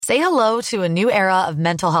Say hello to a new era of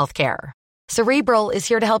mental health care. Cerebral is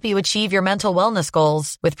here to help you achieve your mental wellness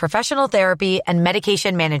goals with professional therapy and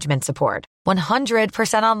medication management support.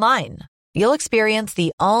 100% online. You'll experience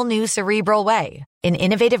the all-new Cerebral Way, an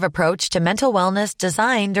innovative approach to mental wellness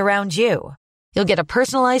designed around you. You'll get a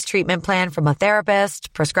personalized treatment plan from a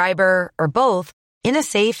therapist, prescriber, or both in a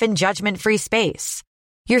safe and judgment-free space.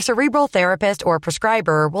 Your Cerebral therapist or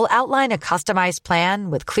prescriber will outline a customized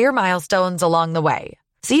plan with clear milestones along the way,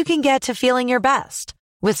 so you can get to feeling your best.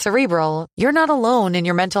 With Cerebral, you're not alone in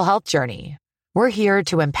your mental health journey. We're here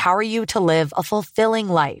to empower you to live a fulfilling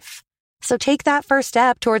life. So take that first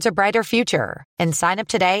step towards a brighter future and sign up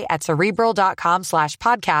today at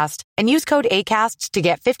Cerebral.com/podcast and use code ACAST to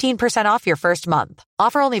get 15% off your first month.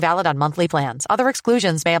 Offer only valid on monthly plans. Other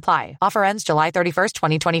exclusions may apply. Offer ends July 31st,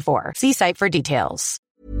 2024. See site for details.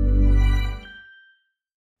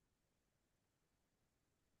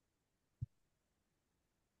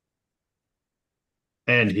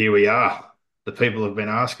 And here we are. The people have been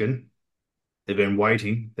asking, they've been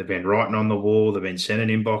waiting, they've been writing on the wall, they've been sending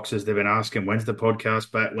inboxes, they've been asking, when's the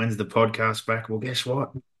podcast back? When's the podcast back? Well, guess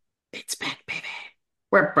what? It's back, baby.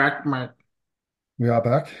 We're back, mate. We are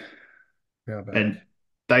back. We are back. And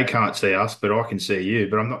they can't see us, but I can see you,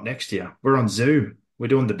 but I'm not next to you. We're on Zoom. We're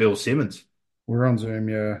doing the Bill Simmons. We're on Zoom,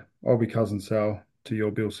 yeah. I'll be cousin Sal to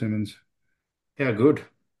your Bill Simmons. How good.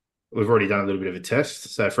 We've already done a little bit of a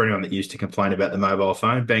test. So for anyone that used to complain about the mobile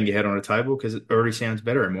phone, bang your head on a table because it already sounds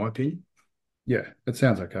better, in my opinion. Yeah, it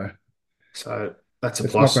sounds okay. So that's a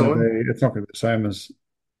It's plus not going to side. be it's not going to be the same as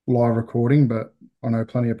live recording, but I know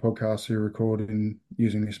plenty of podcasts who record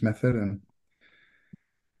using this method, and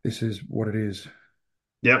this is what it is.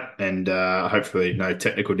 Yep, and hopefully no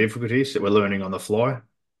technical difficulties that we're learning on the fly.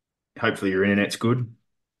 Hopefully your internet's good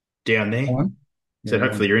down there. Fine. Yeah, So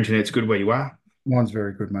hopefully your internet's good where you are. mine's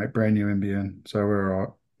very good, mate. Brand new NBN, so we're all right.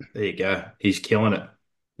 There you go. He's killing it.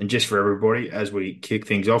 And just for everybody, as we kick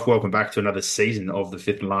things off, welcome back to another season of the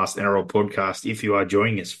fifth and last NRL podcast. If you are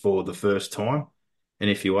joining us for the first time, and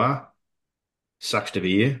if you are, sucks to be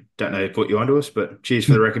you. Don't know who put you onto us, but cheers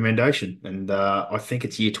for the recommendation. And I think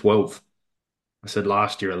it's year 12. I said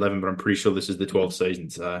last year 11, but I'm pretty sure this is the 12th season.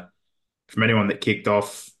 So from anyone that kicked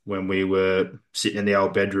off when we were sitting in the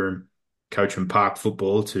old bedroom coaching park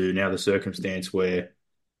football to now the circumstance where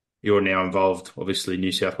you're now involved, obviously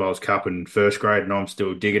New South Wales Cup in first grade, and I'm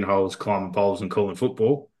still digging holes, climbing poles, and calling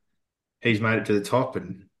football. He's made it to the top,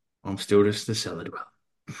 and I'm still just the cellar dweller.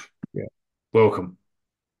 Yeah. Welcome.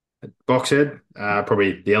 Boxhead,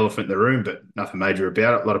 probably the elephant in the room, but nothing major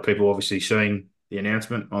about it. A lot of people obviously seeing the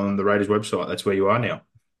announcement on the Raiders website. That's where you are now.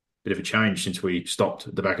 Bit of a change since we stopped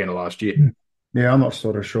at the back end of last year. Yeah, I'm not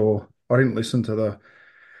sort of sure. I didn't listen to the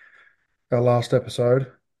our last episode,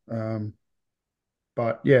 um,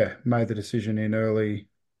 but yeah, made the decision in early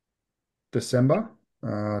December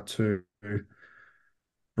to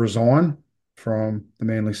resign from the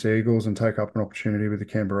Manly Seagulls and take up an opportunity with the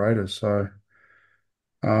Canberra Raiders. So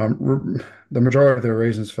the majority of the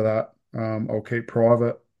reasons for that I'll keep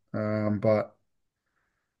private, but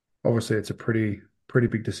obviously it's a pretty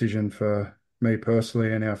big decision for me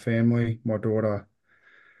personally and our family. My daughter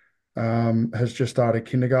has just started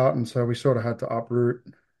kindergarten, so we sort of had to uproot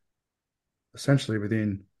essentially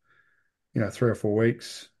within 3 or 4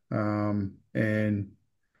 weeks, and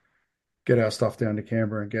get our stuff down to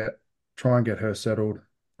Canberra and try and get her settled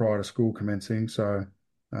prior to school commencing. So,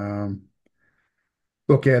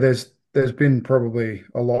 look, yeah, there's been probably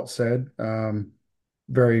a lot said,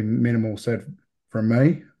 very minimal said from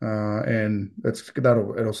me, and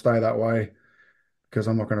it'll stay that way because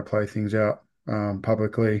I'm not going to play things out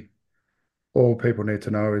publicly. All people need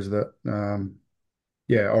to know is that,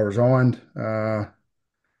 yeah, I resigned, and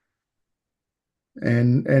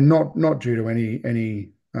not due to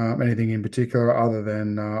anything in particular, other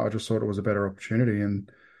than I just thought it was a better opportunity.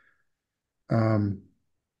 And um,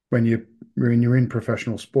 when you're in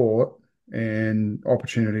professional sport and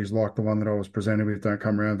opportunities like the one that I was presented with don't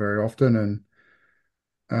come around very often, and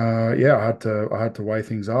yeah, I had to weigh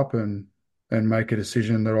things up and make a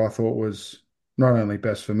decision that I thought was not only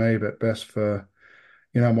best for me but best for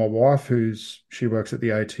my wife, she works at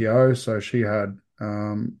the ATO, so she had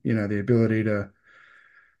the ability to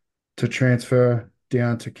transfer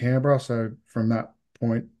down to Canberra. So from that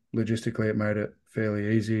point, logistically, it made it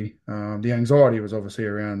fairly easy. The anxiety was obviously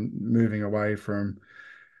around moving away from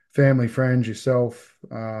family, friends, yourself,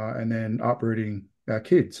 and then uprooting our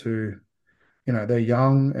kids who, they're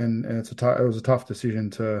young, and it was a tough decision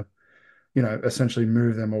to, essentially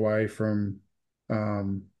move them away from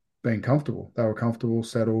being comfortable. They were comfortable,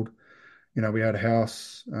 settled. We had a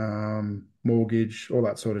house, mortgage, all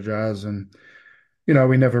that sort of jazz, and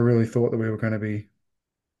we never really thought that we were going to be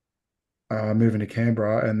moving to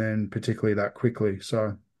Canberra, and then particularly that quickly.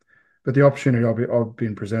 So, but the opportunity I've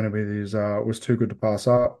been presented with is was too good to pass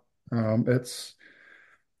up. It's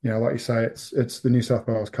like you say, it's the New South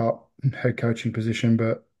Wales Cup head coaching position,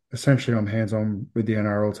 but essentially I'm hands on with the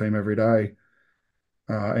NRL team every day,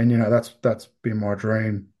 and that's been my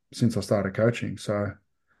dream since I started coaching. So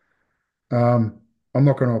I'm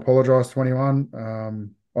not going to apologise to anyone.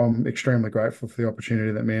 I'm extremely grateful for the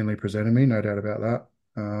opportunity that Manly presented me, no doubt about that.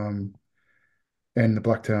 And the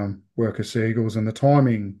Blacktown Workers Seagulls, and the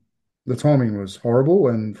timing was horrible.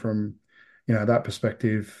 And from that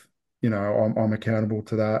perspective, I'm accountable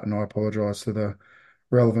to that, and I apologise to the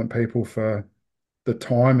relevant people for the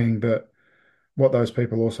timing. But what those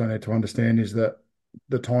people also need to understand is that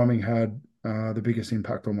the timing had the biggest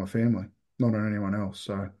impact on my family, not on anyone else.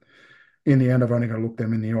 So in the end, I've only got to look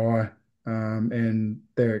them in the eye, and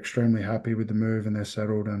they're extremely happy with the move, and they're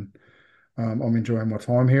settled, and I'm enjoying my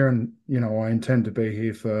time here, and I intend to be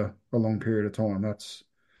here for a long period of time.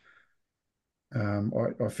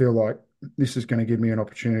 I feel like this is going to give me an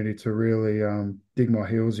opportunity to really dig my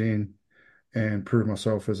heels in and prove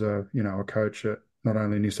myself as a coach at not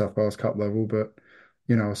only New South Wales Cup level, but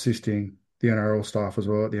assisting the NRL staff as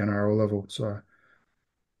well at the NRL level. So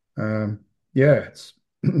yeah, it's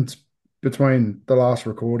between the last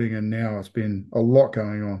recording and now, it's been a lot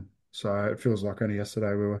going on. So it feels like only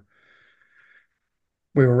yesterday we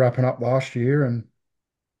were wrapping up last year, and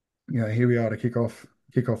here we are to kick off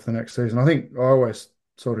the next season. I think I always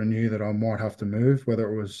sort of knew that I might have to move,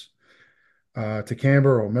 whether it was to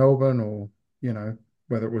Canberra or Melbourne, or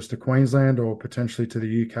whether it was to Queensland or potentially to the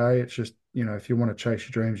UK. It's just if you want to chase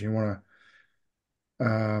your dreams, you want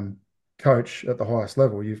to coach at the highest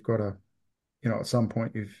level, you've got to at some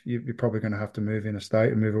point you're probably going to have to move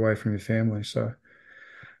interstate and move away from your family. So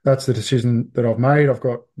that's the decision that I've made. I've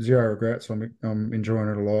got zero regrets. I'm enjoying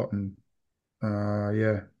it a lot, and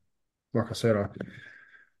yeah, like I said,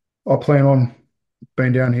 I plan on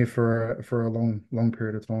being down here for a long long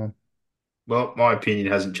period of time. Well, my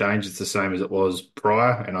opinion hasn't changed. It's the same as it was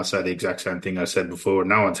prior, and I say the exact same thing I said before.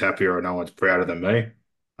 No one's happier or no one's prouder than me.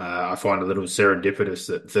 I find it a little serendipitous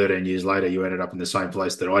that 13 years later you ended up in the same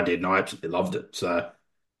place that I did, and I absolutely loved it. So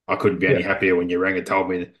I couldn't be any Yeah, happier when you rang and told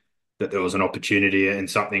me that there was an opportunity and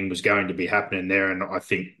something was going to be happening there. And I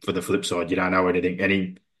think for the flip side, you don't know anything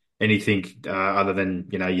other than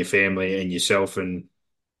your family and yourself, and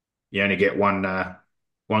you only get one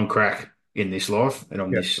crack in this life and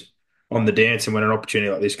yeah, on the dance. And when an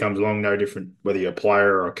opportunity like this comes along, no different whether you're a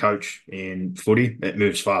player or a coach in footy, it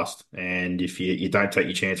moves fast. And if you don't take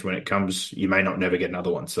your chance when it comes, you may not never get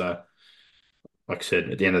another one. So, like I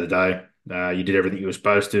said, at the end of the day, you did everything you were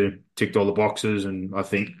supposed to, ticked all the boxes, and I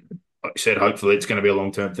think, like I said, hopefully it's going to be a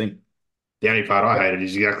long term thing. The only part I yeah, hated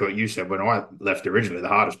is exactly what you said when I left originally. The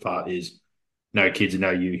hardest part is no kids and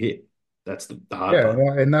no you hit. That's the hard yeah.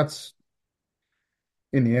 part. And that's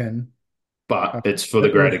in the end. But it's for the It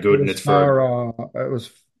greater was it good, and was it's for far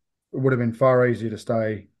it would have been far easier to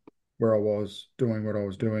stay where I was doing what I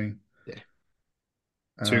was doing. yeah,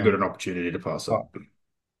 too good an Um, opportunity to pass but up.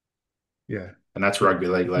 yeah, And that's th- rugby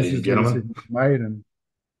league, this ladies and is the gentlemen. decision I've made, and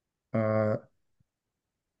uh,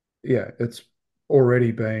 yeah, it's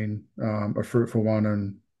already been a fruitful one,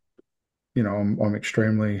 and I'm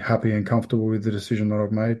extremely happy and comfortable with the decision that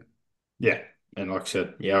I've made. Yeah. And like I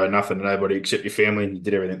said, you owe nothing to nobody except your family, and you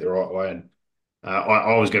did everything the right way. And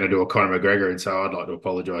I was going to do a Conor McGregor, and so I'd like to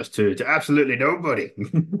apologise too to absolutely nobody.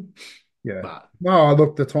 Yeah, But no,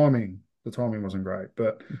 look, the timing wasn't great,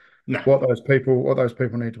 but no, what those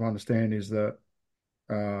people need to understand is that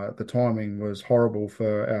the timing was horrible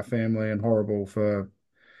for our family and horrible for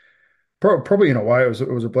probably in a way it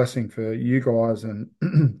was a blessing for you guys, and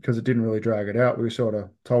because it didn't really drag it out. We sort of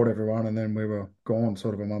told everyone, and then we were gone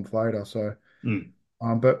sort of a month later. So, mm,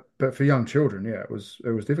 but for young children, yeah, it was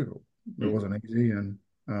difficult. It mm, wasn't easy, and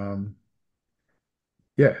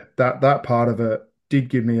yeah, that part of it did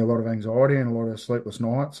give me a lot of anxiety and a lot of sleepless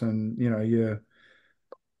nights, and it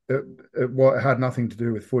it had nothing to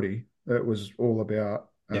do with footy. It was all about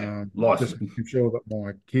yeah, life. just making sure that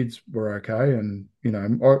my kids were okay. And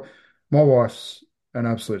my wife's an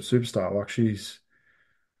absolute superstar. Like she's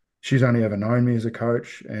only ever known me as a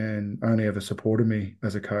coach and only ever supported me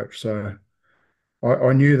as a coach. So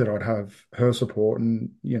I knew that I'd have her support,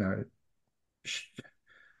 and sh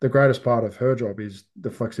the greatest part of her job is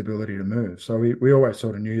the flexibility to move. So we always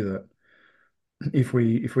sort of knew that if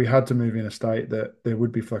we had to move in a state, that there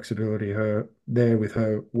would be flexibility her there with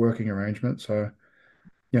her working arrangement. So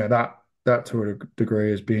that to a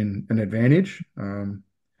degree has been an advantage.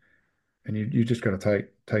 And you just got to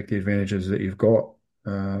take the advantages that you've got.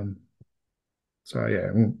 Um, so yeah,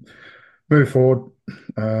 we'll move forward.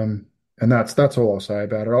 Um, and that's all I'll say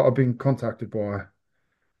about it. I've been contacted by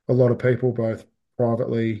a lot of people, both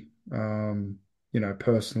privately,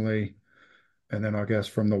 personally, and then I guess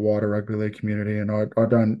from the wider rugby league community. And I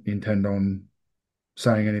don't intend on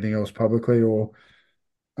saying anything else publicly or,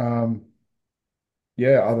 um,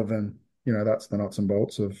 yeah, other than, that's the nuts and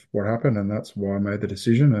bolts of what happened. And that's why I made the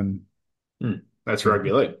decision and That's yeah,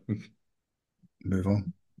 rugby league. move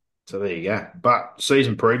on. So there you go. But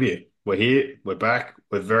season preview. We're here. We're back.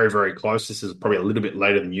 We're very, very close. This is probably a little bit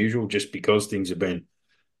later than usual just because things have been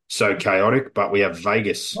so chaotic. But we have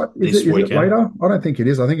Vegas What this is it weekend. later? I don't think it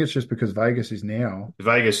is. I think it's just because Vegas is now.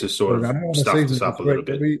 Vegas has sort We're of going, oh, the stuffed us season's up this a little week,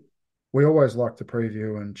 but bit. we always like to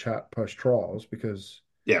preview and chat post trials because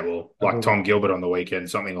Yeah, well, of like all the Tom Gilbert on the weekend,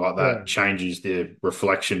 something like yeah, that changes the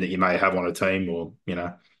reflection that you may have on a team, or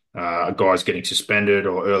a guy's getting suspended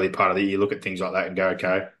or early part of the year. You look at things like that and go,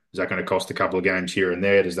 okay, is that going to cost a couple of games here and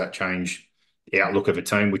there? Does that change the outlook of a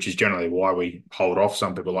team? Which is generally why we hold off.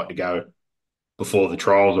 Some people like to go before the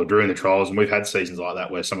trials or during the trials, and we've had seasons like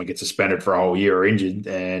that where someone gets suspended for a whole year or injured,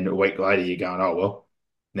 and a week later you're going, oh well,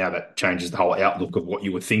 now that changes the whole outlook of what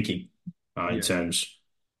you were thinking in yeah, terms.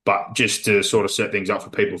 But just to sort of set things up for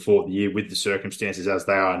people for the year with the circumstances as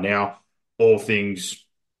they are now, all things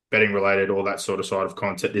betting related, all that sort of side of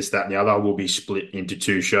content, this, that, and the other will be split into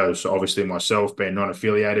two shows. So obviously myself being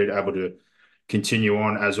non-affiliated, able to continue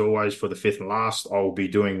on as always for the fifth and last. I'll be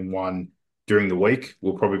doing one during the week.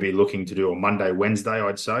 We'll probably be looking to do a Monday, Wednesday,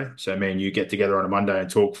 I'd say. So me and you get together on a Monday and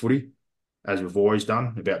talk footy, as we've always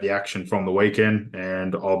done, about the action from the weekend.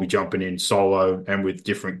 And I'll be jumping in solo and with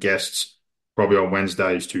different guests probably on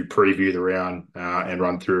Wednesdays to preview the round and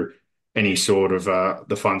run through any sort of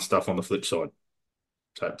the fun stuff on the flip side.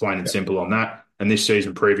 So plain and yeah, simple on that. And this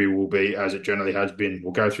season preview will be, as it generally has been,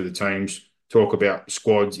 we'll go through the teams, talk about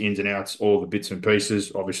squads, ins and outs, all the bits and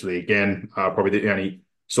pieces. Obviously, again, probably the only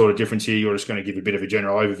sort of difference here, you're just going to give a bit of a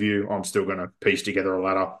general overview. I'm still going to piece together a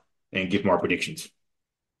ladder and give my predictions.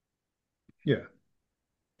 yeah, yeah.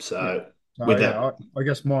 So So with yeah, that, I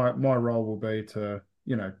guess my role will be to,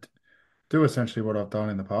 do essentially what I've done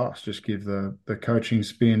in the past, just give the coaching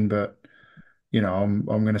spin, but I'm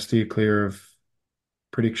going to steer clear of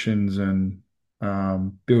predictions and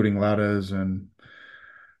building ladders and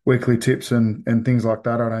weekly tips and things like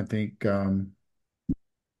that. I don't think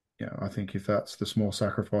I think if that's the small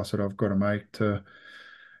sacrifice that I've got to make to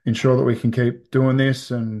ensure that we can keep doing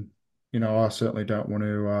this, and I certainly don't want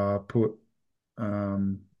to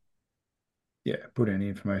um, put any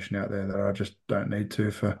information out there that I just don't need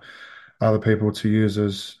to for other people to use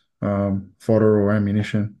as fodder or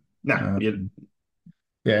ammunition. no, Um, you,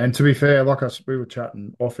 yeah, and to be fair, like we were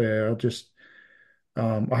chatting off air,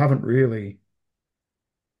 I haven't really,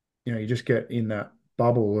 you just get in that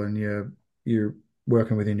bubble and you're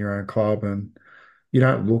working within your own club and you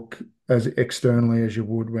don't look as externally as you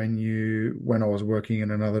would when I was working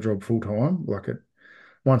in another job full time.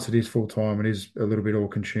 Once it is full time, it is a little bit all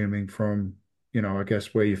consuming from, I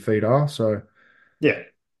guess where your feet are. So, yeah,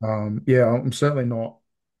 yeah, I'm certainly not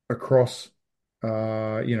across,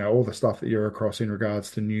 all the stuff that you're across in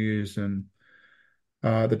regards to news and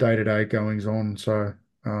the day-to-day goings on. So,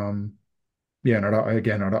 yeah, and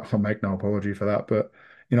I make no apology for that, but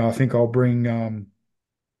I think I'll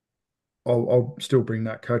still bring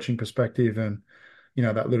that coaching perspective and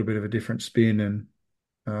that little bit of a different spin and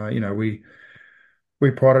we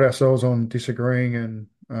prided ourselves on disagreeing and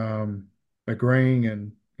agreeing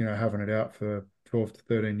and having it out for 12 to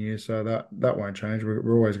 13 years, so that won't change.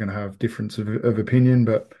 We're always going to have difference of opinion,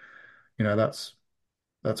 but that's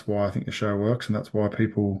why I think the show works and that's why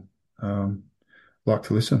people um, like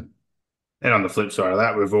to listen. and on the flip side of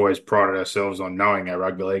that, we've always prided ourselves on knowing our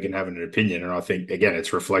rugby league and having an opinion. And I think, again,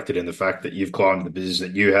 it's reflected in the fact that you've climbed the position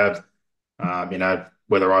that you have.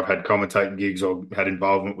 Whether I've had commentating gigs or had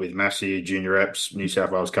involvement with Massey, Junior Eps, New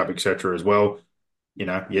South Wales Cup, etc. as well,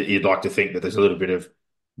 you'd like to think that there's a little bit of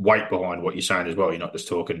weight behind what you're saying as well. You're not just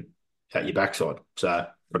talking at your backside. So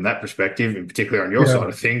from that perspective, in particular on your Yeah. side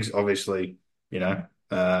of things, obviously, It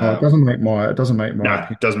it doesn't make my no, it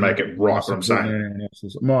opinion doesn't make it right. less What I'm saying, important than anyone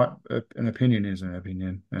else's. An opinion is an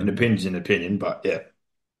opinion, an and opinion's an opinion, but yeah,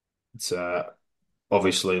 it's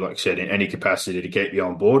obviously, like I said, in any capacity to keep you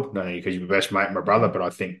on board, not only because you're my best mate and my brother, but I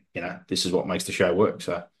think, this is what makes the show work.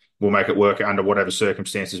 So we'll make it work under whatever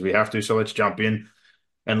circumstances we have to. So let's jump in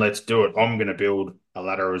and let's do it. I'm going to build a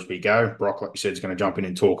ladder as we go. Brock, like you said, is going to jump in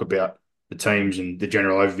and talk about the teams and the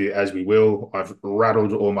general overview as we will. I've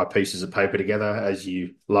rattled all my pieces of paper together, as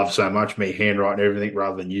you love so much, me handwriting everything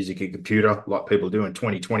rather than using a computer like people do in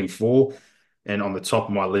 2024. And on the top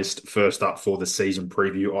of my list, first up for the season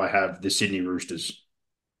preview, I have the Sydney Roosters.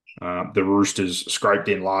 The Roosters scraped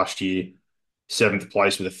in last year, seventh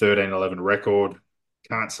place with a 13-11 record.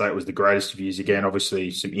 Can't say it was the greatest of years again.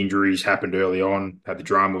 Obviously, some injuries happened early on. Had the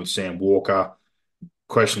drama with Sam Walker.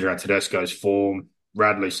 Questions around Tedesco's form.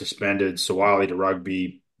 Radley suspended. Sawali to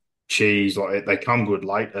rugby. Cheese, like they come good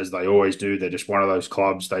late as they always do. They're just one of those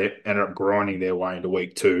clubs. They ended up grinding their way into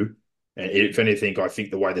week two. And if anything, I think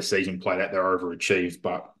the way the season played out, they're overachieved.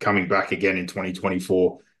 But coming back again in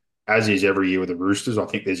 2024, as is every year with the Roosters, I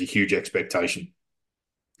think there's a huge expectation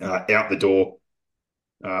out the door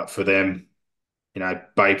for them.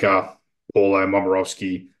 Baker, Paulo,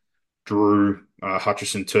 Momorowski, Drew,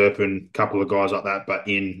 Hutchison, Turpin, a couple of guys like that, but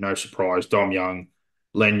no surprise, Dom Young,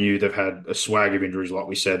 Lenu, they've had a swag of injuries, like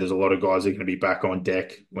we said. There's a lot of guys that are going to be back on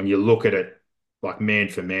deck. When you look at it, like man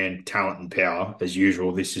for man, talent and power, as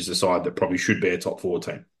usual, this is a side that probably should be a top four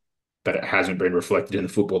team, but it hasn't been reflected in the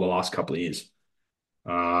football the last couple of years.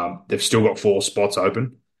 They've still got four spots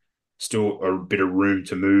open, still a bit of room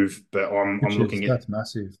to move, but I'm Which is looking at that's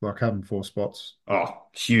massive. Like having four spots.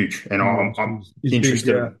 huge, and Oh, I'm it's big,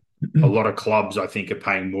 interested. yeah. A lot of clubs, I think, are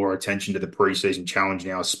paying more attention to the preseason challenge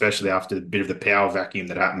now, especially after the bit of the power vacuum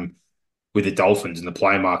that happened with the Dolphins and the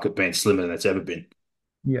play market being slimmer than it's ever been.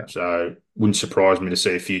 Yeah. So, wouldn't surprise me to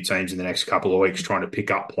see a few teams in the next couple of weeks trying to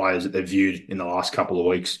pick up players that they've viewed in the last couple of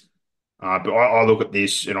weeks. But I look at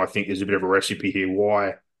this and I think there's a bit of a recipe here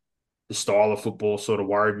why the style of football sort of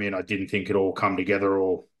worried me, and I didn't think it all come together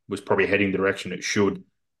or was probably heading the direction it should.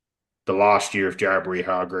 The last year of Jared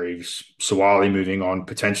Hargreaves, Sawali moving on,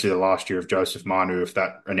 potentially the last year of Joseph Manu, if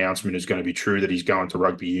that announcement is going to be true that he's going to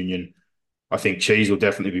rugby union. I think Cheese will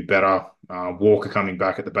definitely be better. Walker coming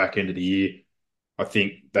back at the back end of the year. I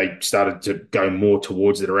think they started to go more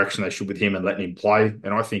towards the direction they should with him and letting him play.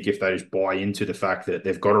 And I think if they just buy into the fact that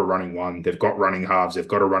they've got a running one, they've got running halves, they've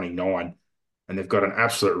got a running nine, and they've got an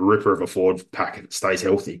absolute ripper of a forward pack that stays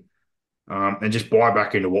healthy, and just buy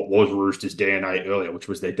back into what was Roosters' DNA earlier, which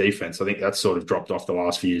was their defense. I think that's sort of dropped off the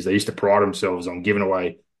last few years. They used to pride themselves on giving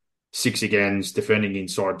away six agains, defending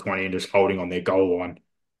inside 20, and just holding on their goal line.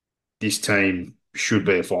 This team should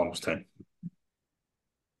be a finals team.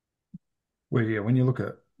 Well, yeah, when you look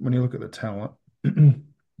at the talent,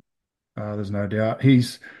 there's no doubt. When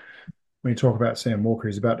you talk about Sam Walker,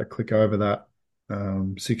 he's about to click over that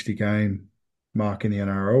 60 game mark in the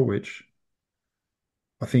NRL, which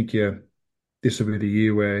I think this will be the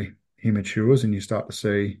year where he matures and you start to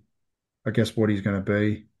see, I guess, what he's going to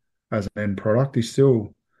be as an end product. He's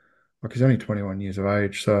only 21 years of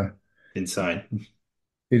age, so Insane.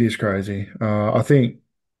 it is crazy. I think,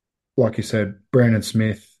 like you said, Brandon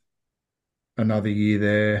Smith, another year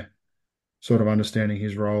there, sort of understanding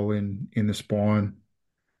his role in the spine.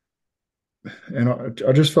 And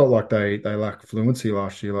I just felt like they lacked fluency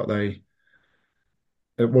last year.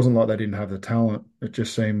 It wasn't like they didn't have the talent. It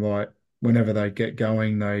just seemed like whenever they get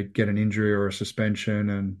going, they get an injury or a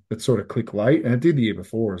suspension, and it sort of clicked late. And it did the year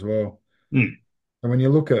before as well. Mm. And when you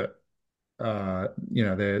look at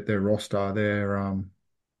their roster,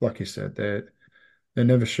 like you said, they're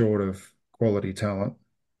never short of quality talent.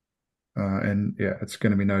 And yeah, it's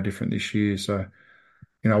going to be no different this year. So,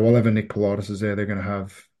 whatever Nick Politis is there, they're going to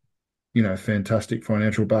have, fantastic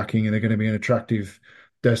financial backing, and they're going to be an attractive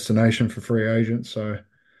destination for free agents. So,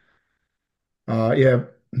 yeah,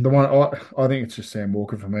 the one I think it's just Sam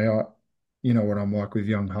Walker for me. You know what I'm like with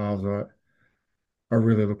young halves. I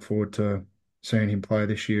really look forward to seeing him play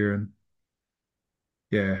this year, and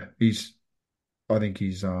yeah, I think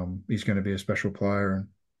he's going to be a special player, and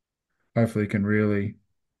hopefully he can really,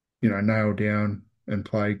 nail down and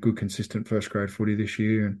play good, consistent first grade footy this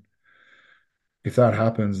year. And if that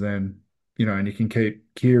happens, then and you can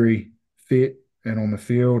keep Keary fit and on the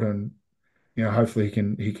field, and hopefully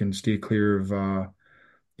he can steer clear of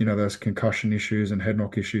those concussion issues and head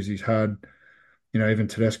knock issues he's had. Even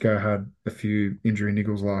Tedesco had a few injury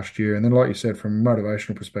niggles last year, and then like you said, from a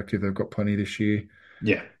motivational perspective, they've got plenty this year.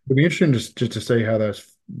 Yeah. It'll be interesting just to see how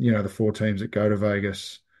those the four teams that go to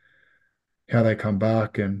Vegas, how they come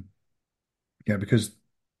back, and because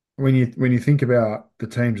when you think about the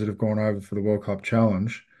teams that have gone over for the World Cup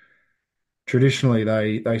Challenge, traditionally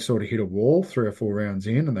they sort of hit a wall 3 or 4 rounds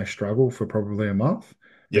in and they struggle for probably a month.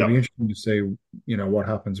 It'll be Yeah. interesting to see, what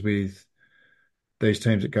happens with these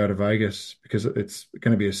teams that go to Vegas, because it's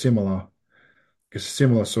going to be a similar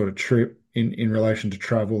sort of trip in relation to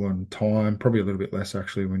travel and time, probably a little bit less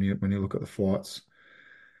actually when you look at the flights.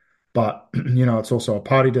 But it's also a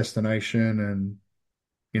party destination, and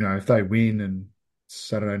if they win and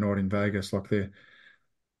Saturday night in Vegas, you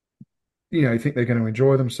think they're going to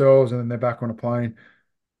enjoy themselves, and then they're back on a plane.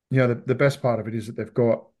 the best part of it is that they've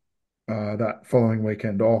got that following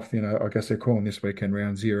weekend off. I guess they're calling this weekend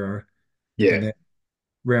round zero, and Yeah, then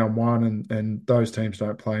round one, and those teams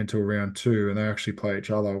don't play until round two, and they actually play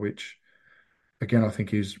each other, which again I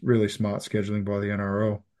think is really smart scheduling by the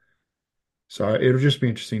NRL. So it'll just be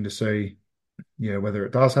interesting to see, whether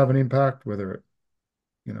it does have an impact, whether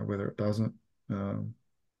it doesn't. Um,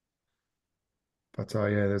 but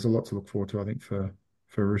yeah, there's a lot to look forward to, I think, for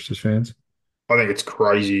Roosters fans. I think it's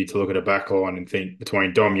crazy to look at a back line and think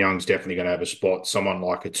between Dom Young's definitely going to have a spot. Someone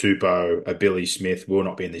like a Tupou, a Billy Smith will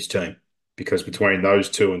not be in this team because between those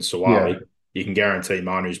two and Yeah, Suwali, you can guarantee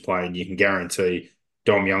Manu's playing. You can guarantee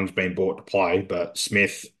Dom Young's been bought to play, but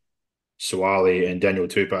Smith, Suwali, and Daniel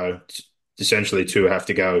Tupou, essentially two have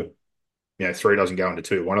to go. Three doesn't go into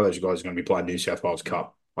two. One of those guys is going to be playing New South Wales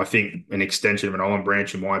Cup. I think an extension of an Olive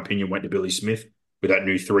Branch, in my opinion, went to Billy Smith with that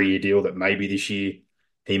new 3-year deal that maybe this year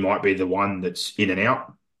he might be the one that's in and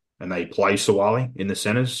out and they play Sawali in the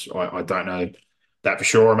centres. I don't know that for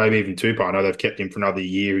sure, or maybe even Tupou. I know they've kept him for another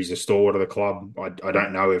year. He's a stalwart of the club. I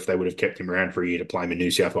don't know if they would have kept him around for a year to play him in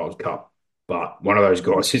New South Wales Cup, but one of those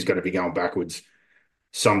guys is going to be going backwards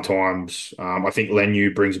sometimes. I think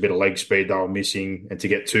Lenu brings a bit of leg speed they were missing, and to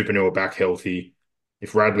get Tupanua back healthy,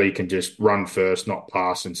 if Radley can just run first, not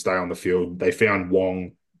pass, and stay on the field, they found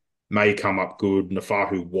Wong may come up good,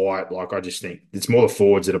 Nafahu White. Like I just think it's more the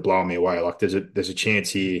forwards that are blowing me away. Like there's a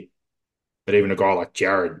chance here that even a guy like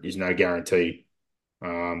Jared is no guarantee.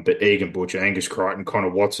 But Egan Butcher, Angus Crichton, Connor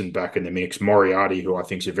Watson back in the mix, Moriarty, who I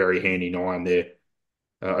think is a very handy nine there.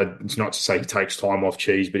 It's not to say he takes time off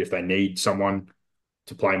Cheese, but if they need someone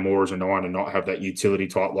to play more as a nine and not have that utility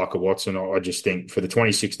type like a Watson. I just think for the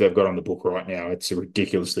 26 they've got on the book right now, it's a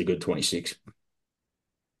ridiculously good 26.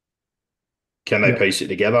 Can they yeah, piece it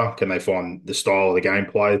together? Can they find the style of the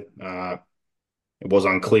gameplay? It was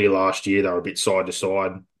unclear last year. They were a bit side to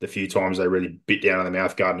side. The few times they really bit down on the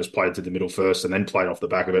mouth guard and just played to the middle first and then played off the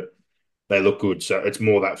back of it, they look good. So it's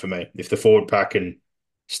more that for me. If the forward pack can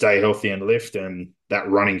stay healthy and lift and that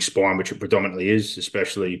running spine, which it predominantly is,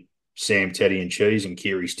 especially Sam, Teddy and Cheese and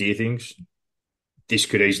Kiri steer things, this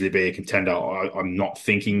could easily be a contender. I'm not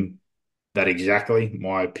thinking that exactly.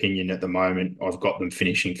 My opinion at the moment, I've got them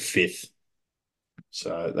finishing fifth.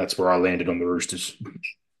 So that's where I landed on the Roosters.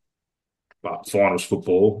 But finals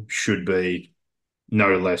football should be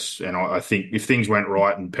no less. And I think if things went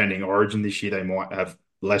right and pending Origin this year, they might have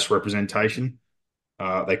less representation.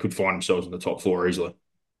 They could find themselves in the top four easily.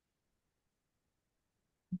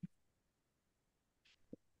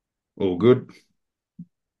 All good.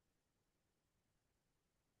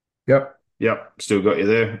 yep. Yep, still got you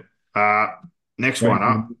there. Next one Waiting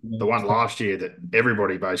for up, the the one last year that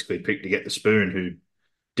everybody basically picked to get the spoon, who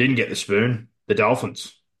didn't get the spoon, the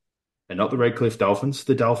Dolphins. And not the Redcliffe Dolphins,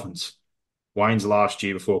 the Dolphins. Wayne's last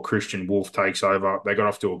year before Christian Wolf takes over. They got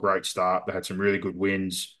off to a great start. They had some really good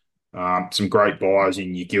wins, some great buys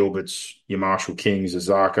in your Gilberts, your Marshall Kings,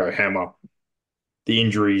 Azarko, Hammer. The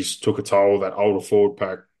injuries took a toll. That older forward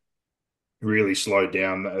pack really slowed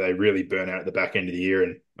down. They really burnt out at the back end of the year,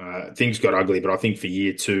 and things got ugly. But I think for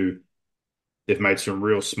year two, they've made some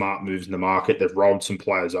real smart moves in the market. They've rolled some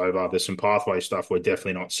players over. There's some pathway stuff we're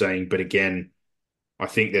definitely not seeing. But again, I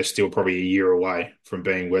think they're still probably a year away from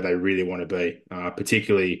being where they really want to be,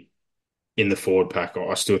 particularly in the forward pack.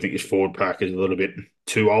 I still think this forward pack is a little bit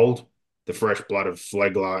too old. The fresh blood of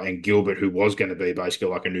Flegler and Gilbert, who was going to be basically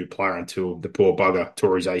like a new player until the poor bugger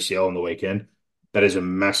tore his ACL on the weekend. That is a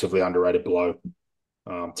massively underrated blow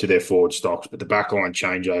to their forward stocks. But the backline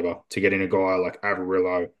changeover to get in a guy like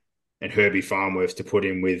Avarillo and Herbie Farnworth to put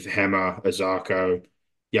in with Hammer, Azarko,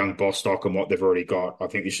 young Bostock and what they've already got, I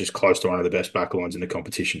think it's just close to one of the best backlines in the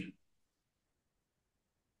competition.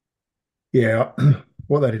 Yeah,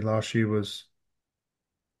 what they did last year was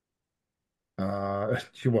well,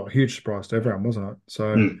 a huge surprise to everyone, wasn't it?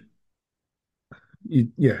 So Mm.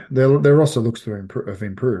 yeah, their roster looks to have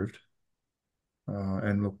improved.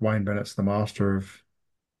 And look, Wayne Bennett's the master of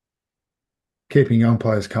keeping young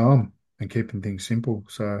players calm and keeping things simple.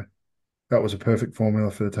 So that was a perfect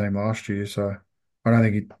formula for the team last year. So I don't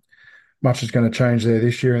think much is going to change there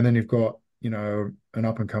this year. And then you've got, an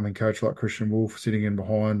up and coming coach like Christian Wolf sitting in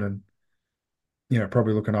behind and,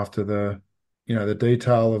 probably looking after the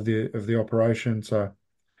detail of the operation. So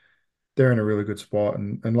they're in a really good spot.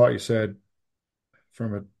 And like you said,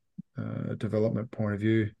 from a development point of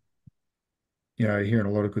view, you're hearing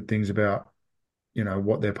a lot of good things about,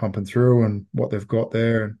 what they're pumping through and what they've got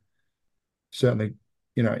there. And certainly,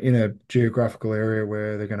 in a geographical area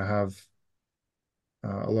where they're going to have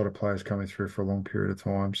a lot of players coming through for a long period of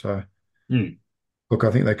time. So, Mm. look,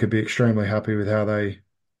 I think they could be extremely happy with how they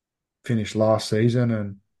finished last season.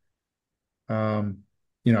 And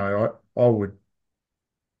I would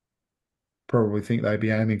probably think they'd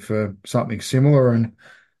be aiming for something similar, and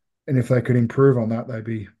if they could improve on that, they'd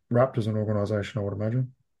be wrapped as an organisation, I would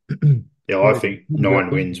imagine. Yeah, I think 9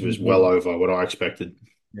 wins was well over what I expected.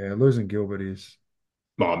 Yeah, losing Gilbert is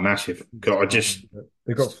Oh, massive. 'Cause I just,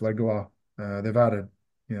 they've got Flegler. They've added,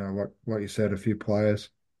 like you said, a few players.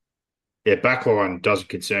 yeah, backline doesn't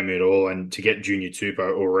concern me at all. And to get Junior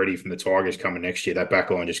Tupou already from the Tigers coming next year, that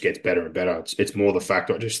backline just gets better and better. It's more the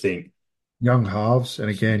fact I just think, Young halves, and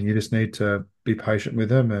again, you just need to be patient with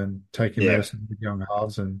them and take your yeah, medicine with young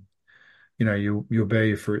halves, and you'll bear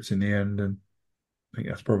your fruits in the end. And I think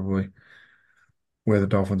that's probably where the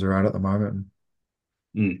Dolphins are at the moment.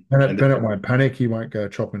 mm. Bennett, And Bennett won't panic. He won't go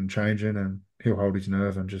chopping and changing, and he'll hold his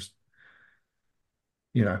nerve and just,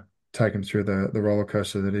 you know, take him through the roller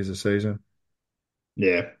coaster that is a season.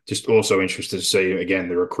 yeah, just also interested to see again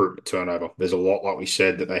the recruitment turnover. There's a lot, like we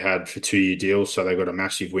said, that they had for 2-year deals, so they got a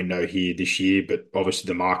massive window here this year. But obviously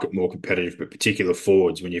the market more competitive. But particular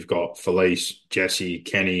forwards, when you've got Felice, Jesse,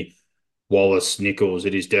 Kenny, Wallace, Nichols,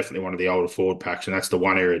 it is definitely one of the older forward packs, and that's the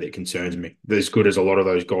one area that concerns me. As good as a lot of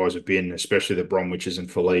those guys have been, especially the Bromwiches and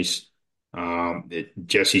Felice,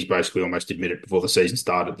 Jesse's basically almost admitted before the season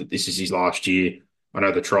started that this is his last year. I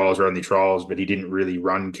know the trials are only trials, but he didn't really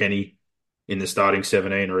run Kenny in the starting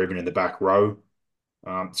 17 or even in the back row.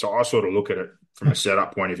 So I sort of look at it from a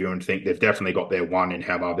setup point of view and think they've definitely got their one in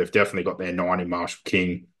Hammer. They've definitely got their nine in Marshall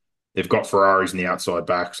King. They've got Ferraris in the outside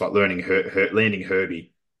backs, like landing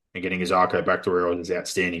Herbie and getting Azarko back to where he was is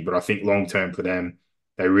outstanding. But I think long term for them,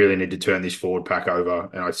 they really need to turn this forward pack over.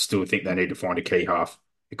 And I still think they need to find a key half.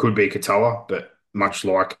 It could be Katoa, but much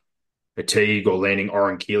like a Teague or landing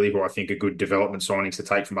Oren Keeley, who I think are good development signings to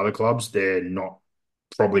take from other clubs, they're not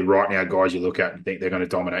probably right now guys you look at and think they're going to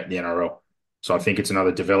dominate the NRL. So I think it's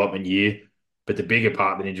another development year. But the bigger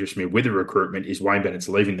part that interests me with the recruitment is Wayne Bennett's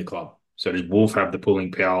leaving the club. So does Wolf have the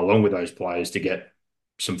pulling power along with those players to get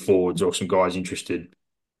some forwards or some guys interested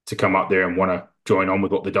to come up there and want to join on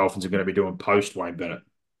with what the Dolphins are going to be doing post Wayne Bennett?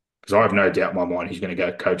 Because I have no doubt in my mind he's going to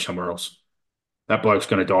go coach somewhere else. That bloke's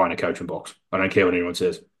going to die in a coaching box. I don't care what anyone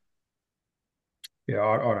says. Yeah,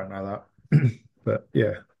 I don't know that, but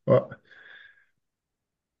yeah, well,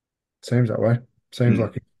 seems that way. Seems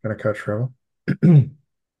like Mm. he's going to coach forever.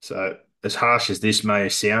 So as harsh as this may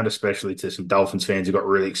sound, especially to some Dolphins fans who got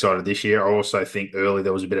really excited this year, I also think early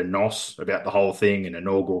there was a bit of nos about the whole thing, an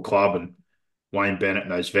inaugural club and Wayne Bennett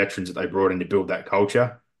and those veterans that they brought in to build that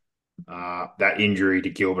culture. That injury to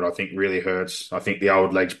Gilbert, I think, really hurts. I think the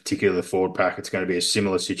old legs, particularly the forward pack, it's going to be a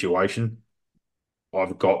similar situation.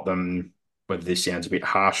 I've got them, whether this sounds a bit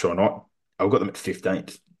harsh or not, I've got them at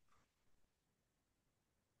 15th.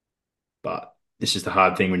 But this is the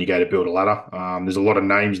hard thing when you go to build a ladder. There's a lot of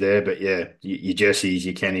names there, but yeah, your Jessies,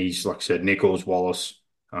 your Kennys, like I said, Nichols, Wallace.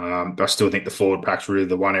 I still think the forward pack's really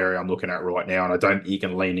the one area I'm looking at right now, and I don't think you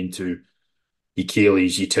can lean into your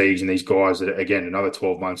Keelys, your Teagues, and these guys that, again, another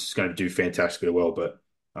 12 months is going to do fantastically well. But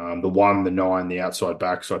the one, the nine, the outside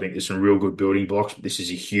back, so I think there's some real good building blocks. But this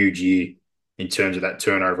is a huge year in terms of that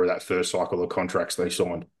turnover of that first cycle of contracts they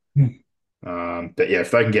signed. But yeah,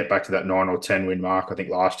 if they can get back to that 9 or 10 win mark, I think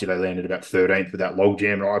last year they landed about 13th with that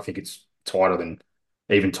logjam, and I think it's tighter than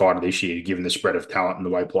even tighter this year, given the spread of talent and the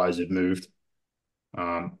way players have moved.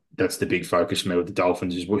 That's the big focus for me with the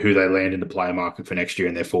Dolphins is who they land in the player market for next year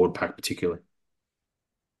and their forward pack particularly.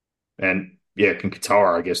 And yeah, can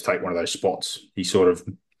Katoa, I guess, take one of those spots? He sort of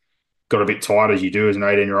got a bit tired as you do as an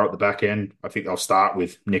 18-year-old at the back end. I think they'll start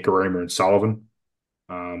with Nikorima and Sullivan.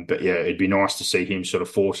 But yeah, it'd be nice to see him sort of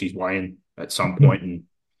force his way in at some point and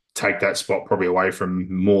take that spot probably away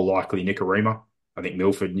from more likely Nikorima. I think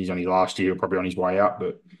Milford, he's on his last year, probably on his way out,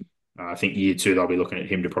 but I think year two, they'll be looking at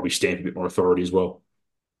him to probably stamp a bit more authority as well.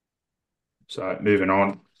 So moving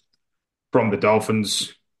on from the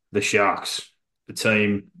Dolphins, the Sharks, the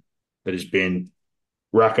team that has been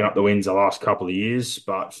racking up the wins the last couple of years,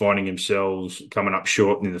 but finding themselves coming up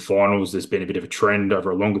short in the finals. There's been a bit of a trend over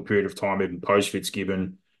a longer period of time, even post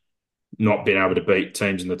Fitzgibbon, not being able to beat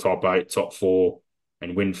teams in the top eight, top four,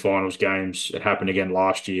 and win finals games. It happened again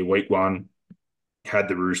last year, week one. Had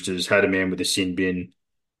the Roosters, had a man with a sin bin,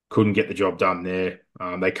 couldn't get the job done there.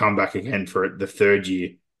 They come back again for the third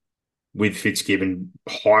year with Fitzgibbon,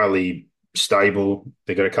 highly stable.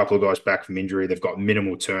 They've got a couple of guys back from injury. They've got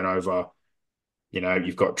minimal turnover. You know,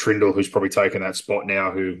 you've got Trindle, who's probably taken that spot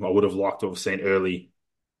now, who I would have liked to have seen early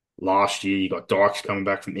last year. You got Dykes coming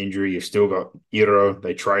back from injury. You've still got Iro.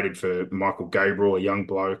 They traded for Michael Gabriel, a young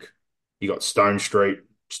bloke. You got Stone Street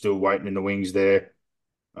still waiting in the wings there.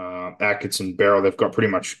 Atkinson, Barrow, they've got pretty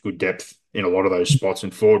much good depth in a lot of those spots.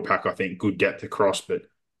 And forward pack, I think, good depth across. But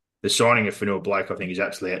the signing of Fanua Blake, I think, is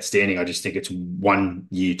absolutely outstanding. I just think it's 1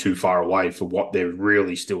 year too far away for what they're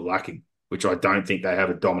really still lacking, which I don't think they have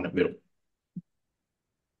a dominant middle.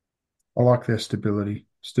 I like their stability,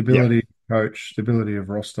 Yep. stability coach, stability of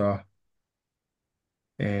roster,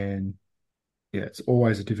 and yeah, it's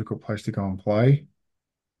always a difficult place to go and play.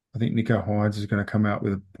 I think Nico Hines is going to come out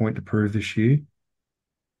with a point to prove this year.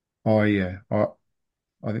 Oh yeah,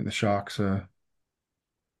 I think the Sharks are.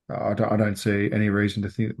 I don't see any reason to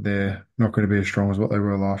think that they're not going to be as strong as what they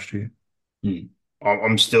were last year. Mm.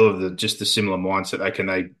 I'm still of just the similar mindset.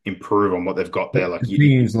 They improve on what they've got there. Like The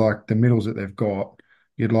thing is, like the middles that they've got,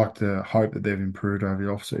 you'd like to hope that they've improved over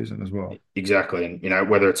the off season as well. exactly, and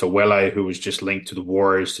whether it's a Wele who was just linked to the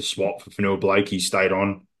Warriors to swap for Fanua Blake, he stayed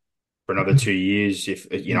on for another 2 years. If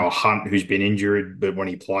a Hunt who's been injured, but when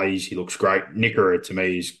he plays, he looks great. Nickera to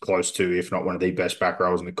me is close to, if not one of the best back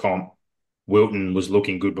rows in the comp. Wilton was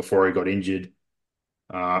looking good before he got injured.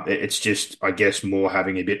 It's just, I guess, more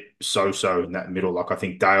having a bit so-so in that middle. Like I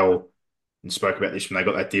think Dale and spoke about this when they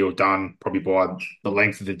got that deal done. Probably by the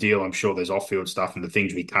length of the deal, I'm sure there's off-field stuff and the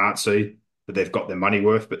things we can't see that they've got their money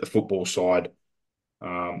worth. But the football side,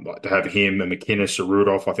 like to have him and McInnes or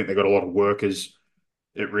Rudolph, I think they've got a lot of workers.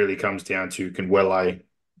 It really comes down to Conwele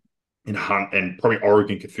and Hunt and probably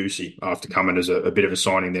Oregon Kafusi after coming as a bit of a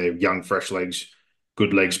signing there. Young, fresh legs,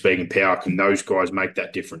 good leg speed and power. Can those guys make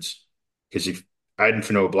that difference? Because if Aiden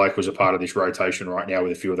Fanua Blake was a part of this rotation right now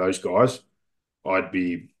with a few of those guys, I'd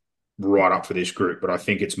be right up for this group. But I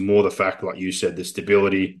think it's more the fact, like you said, the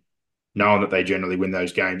stability, knowing that they generally win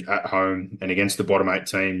those games at home and against the bottom eight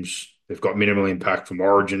teams. They've got minimal impact from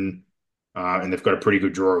Origin, and they've got a pretty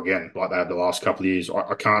good draw again, like they had the last couple of years.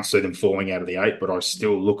 I can't see them falling out of the eight, but I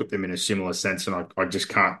still look at them in a similar sense, and I just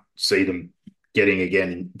can't see them getting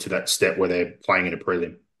again to that step where they're playing in a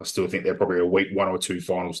prelim. I still think they're probably a week one or two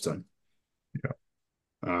finals team. Yeah.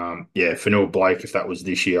 Yeah, Fanua Blake, if that was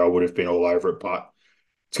this year, I would have been all over it, but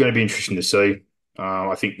it's going to be interesting to see.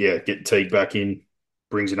 I think, yeah, get Teague back in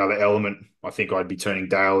brings another element. I think I'd be turning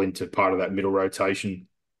Dale into part of that middle rotation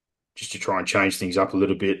just to try and change things up a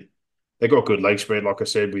little bit. They got good leg spread, like I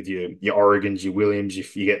said, with your Oregons, your Williams.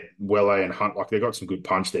 If you get Welle and Hunt, like they got some good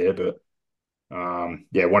punch there. But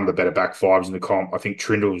yeah, one of the better back fives in the comp. I think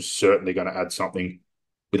Trindle's certainly going to add something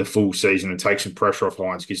with a full season and take some pressure off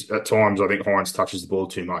Hines because at times I think Hines touches the ball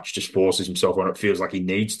too much, just forces himself on it. Feels like he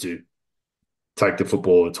needs to take the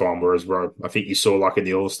football all the time. Whereas, bro, I think you saw like in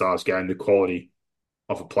the All Stars game, the quality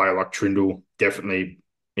of a player like Trindle definitely,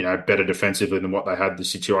 better defensively than what they had the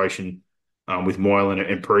situation with Moylan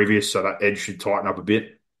and previous. So that edge should tighten up a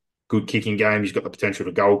bit. Good kicking game. He's got the potential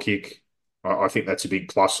to goal kick. I think that's a big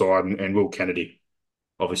plus side. And Will Kennedy,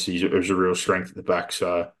 obviously, is a real strength at the back.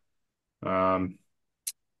 So, yeah,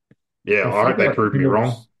 It I feels hope they like prove me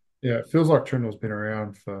wrong. yeah, it feels like Trindle's been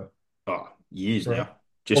around Oh, years for now, a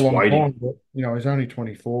just long waiting. time, but he's only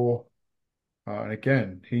 24. And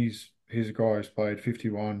again, he's a guy who's played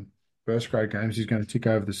 51 first grade games. He's going to tick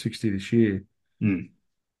over the 60 this year. Mm.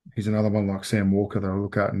 He's another one like Sam Walker that I'll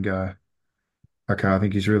look at and go, okay, I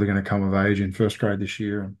think he's really going to come of age in first grade this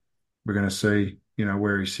year. And we're going to see,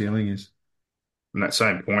 where his ceiling is. From that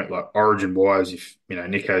same point, like origin wise, if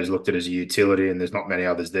Nico's looked at as a utility and there's not many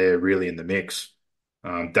others there really in the mix,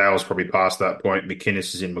 Dale's probably past that point.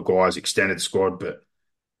 McInnes is in Maguire's extended squad, but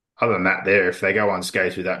other than that, there, if they go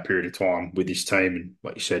unscathed with that period of time with this team, and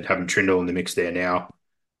like you said, having Trindle in the mix there now,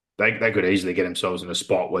 they could easily get themselves in a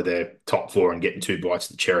spot where they're top four and getting two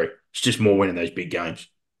bites of the cherry. It's just more winning those big games.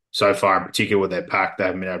 So far, in particular with their pack, they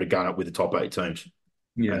haven't been able to gun it with the top eight teams.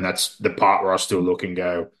 And Yeah. that's the part where I still look and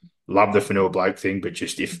go, love the Fanua Blake thing, but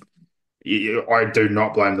just if I do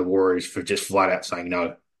not blame the Warriors for just flat out saying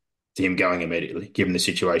no to him going immediately, given the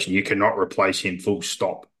situation. You cannot replace him full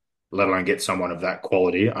stop, let alone get someone of that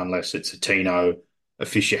quality unless it's a Tino, a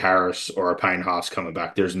Fisher Harris, or a Payne Haas coming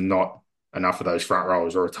back. There's not enough of those front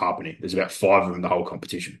rowers or a Tarpany. There's about five of them in the whole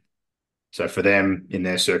competition. So for them, in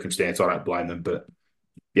their circumstance, I don't blame them. But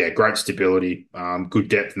yeah, great stability, good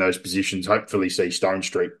depth in those positions. Hopefully, see Stone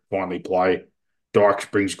Street finally play. Dykes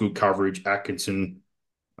brings good coverage. Atkinson,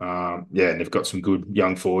 yeah, and they've got some good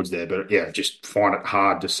young forwards there. But yeah, just find it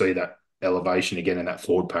hard to see that elevation again in that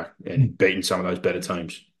forward pack and beating some of those better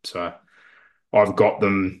teams. So I've got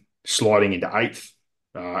them sliding into eighth.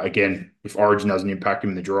 Again, if Origin doesn't impact him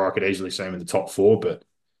in the draw, I could easily see him in the top four, but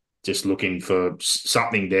just looking for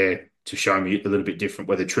something there to show me a little bit different,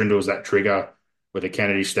 whether Trindle's that trigger, whether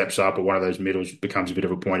Kennedy steps up or one of those middles becomes a bit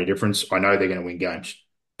of a point of difference. I know they're going to win games,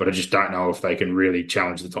 but I just don't know if they can really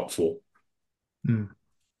challenge the top four. Mm.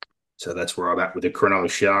 So that's where I'm at with the Cronulla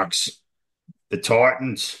Sharks. The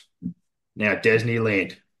Titans, now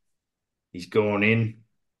Disneyland. He's gone in.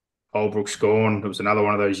 Holbrook's gone. It was another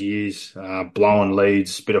one of those years, blowing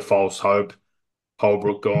leads, bit of false hope.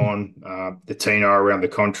 Holbrook gone. The Tino around the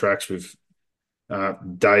contracts with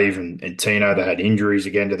Dave and Tino, they had injuries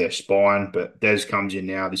again to their spine, but Des comes in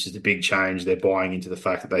now. This is the big change. They're buying into the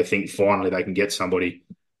fact that they think finally they can get somebody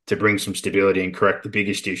to bring some stability and correct the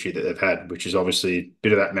biggest issue that they've had, which is obviously a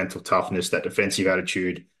bit of that mental toughness, that defensive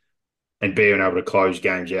attitude, and being able to close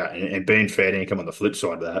games out and being fair income on the flip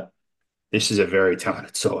side of that. This is a very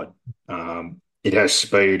talented side. It has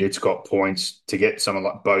speed. It's got points to get someone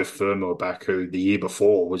like Bo Fermor back, who the year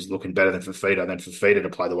before was looking better than Fafita to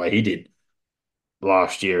play the way he did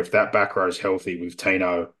last year. If that back row is healthy with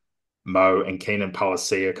Tino, Mo, and Keenan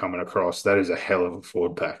Palacia coming across, that is a hell of a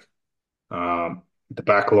forward pack. The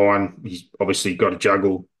back line, he's obviously got to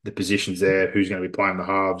juggle the positions there. Who's going to be playing the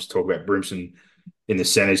halves? Talk about Brimson in the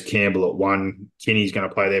centres, Campbell at one. Kinney's going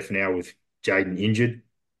to play there for now with Jaden injured.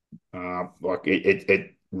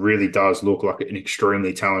 It really does look like an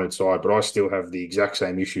extremely talented side, but I still have the exact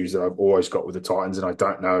same issues that I've always got with the Titans, and I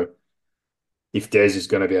don't know if Des is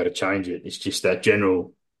going to be able to change it. It's just that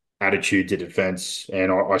general attitude to defence.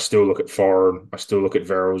 And I still look at Foran, I still look at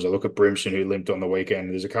Verrills, I look at Brimson, who limped on the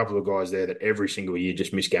weekend. There's a couple of guys there that every single year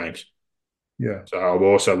just miss games. Yeah. So I'll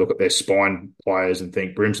also look at their spine players and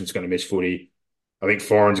think Brimson's going to miss footy. I think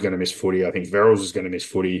Foran's going to miss footy. I think Verrills is going to miss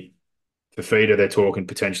footy. Fafita, they're talking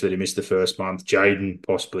potentially to miss the first month. Jaden,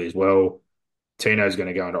 possibly as well. Tino's going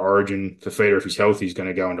to go into Origin. Fafita, if he's healthy, is going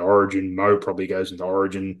to go into Origin. Mo probably goes into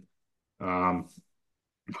Origin. Um,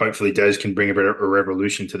 Hopefully, Des can bring a bit of a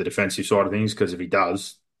revolution to the defensive side of things, because if he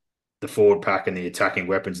does, the forward pack and the attacking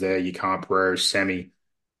weapons there, you can't Pereira, Sammy,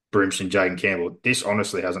 Brimson, Jaden Campbell. This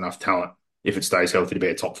honestly has enough talent, if it stays healthy, to be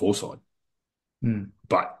a top four side. Mm.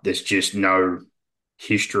 But there's just no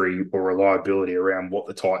history or reliability around what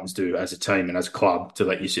the Titans do as a team and as a club to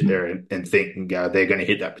let you sit there and think and go, they're going to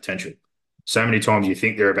hit that potential. So many times you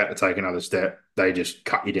think they're about to take another step, they just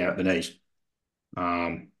cut you down at the knees.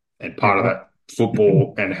 And part of Yeah. that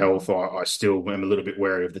football and health, I still am a little bit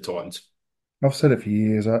wary of the Titans. I've said it for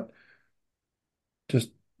years. I just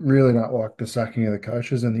really don't like the sacking of the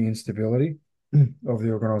coaches and the instability of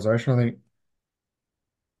the organisation. I think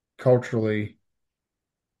culturally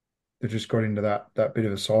they've just got into that bit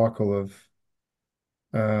of a cycle of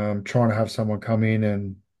trying to have someone come in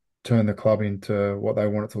and turn the club into what they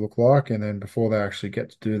want it to look like, and then before they actually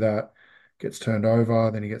get to do that, gets turned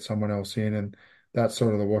over. Then you get someone else in, and that's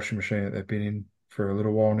sort of the washing machine that they've been in for a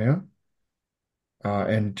little while now.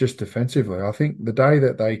 And just defensively, I think the day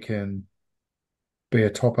that they can be a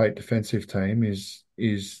top eight defensive team is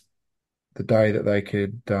the day that they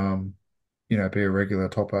could be a regular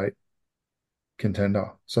top eight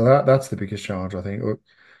contender. So that's the biggest challenge, I think. Look,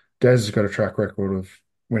 Des has got a track record of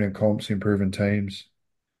winning comps, improving teams.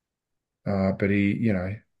 But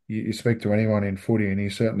you speak to anyone in footy and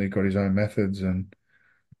he's certainly got his own methods and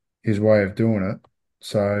his way of doing it.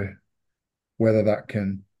 So whether that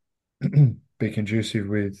can be conducive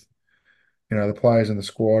with, the players in the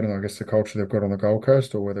squad and I guess the culture they've got on the Gold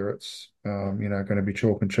Coast, or whether it's, going to be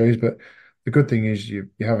chalk and cheese. But the good thing is you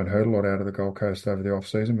haven't heard a lot out of the Gold Coast over the off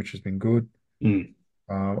season, which has been good. Mm.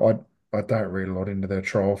 I don't read a lot into their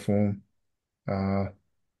trial form. Uh,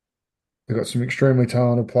 they've got some extremely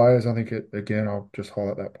talented players. I think again, I'll just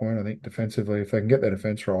highlight that point. I think defensively, if they can get their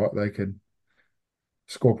defense right, they could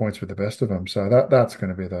score points with the best of them. So that's going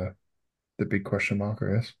to be the big question mark,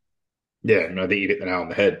 I guess. Yeah, and I think you hit the nail on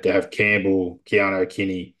the head. To have Campbell, Keano,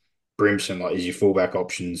 Kinney, Brimson like as your fullback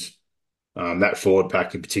options, that forward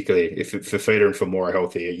pack in particular, if Fafita and Famora are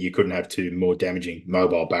healthy, you couldn't have two more damaging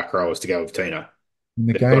mobile back rowers to go with Tino. And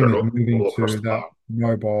the They've got game it is moving all across to the that park.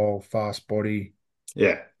 mobile, fast body.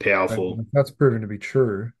 Yeah, And powerful. if that's proven to be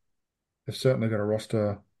true, they've certainly got a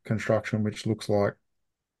roster construction which looks like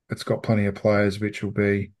it's got plenty of players which will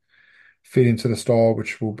be fit into the style,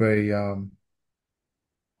 which will be,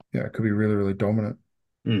 it could be really, really dominant.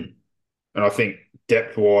 Mm. And I think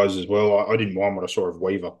depth wise as well, I didn't mind what I saw of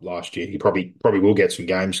Weaver last year. He probably will get some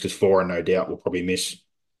games because Foran no doubt will probably miss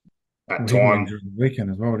at Well, he got time. injured on the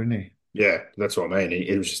weekend as well, didn't he? Yeah, that's what I mean.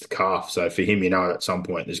 It was just a calf. So for him, at some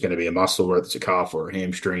point there's going to be a muscle, whether it's a calf or a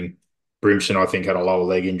hamstring. Brimson, I think, had a lower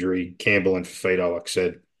leg injury. Campbell and Fafita, like I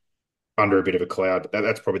said, under a bit of a cloud. But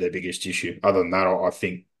that's probably their biggest issue. Other than that, I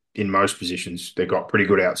think in most positions they've got pretty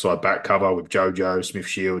good outside back cover with Jojo, Smith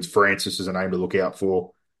Shields. Francis is a name to look out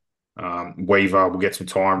for. Weaver will get some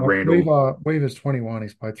time. Like Randall. Weaver's 21.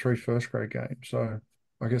 He's played 3 first grade games. So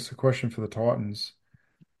I guess the question for the Titans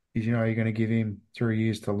is, you're going to give him 3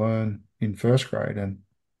 years to learn in first grade, and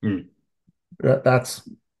Mm, that's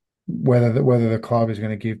whether the club is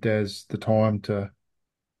going to give Des the time to,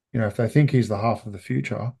 if they think he's the half of the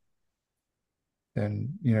future,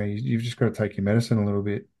 then you've just got to take your medicine a little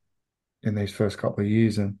bit in these first couple of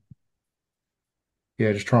years, and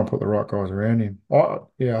yeah, just try and put the right guys around him.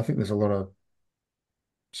 Yeah, I think there's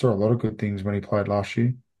saw a lot of good things when he played last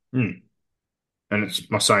year. Mm. And it's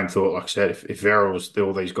my same thought. Like I said, if Verrills,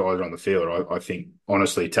 all these guys on the field, I think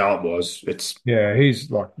honestly, talent wise, Yeah,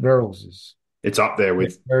 he's like Verrills is it's up there a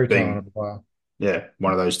with very being talented player.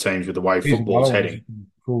 one of those teams with the way He's another football's one who's heading. just been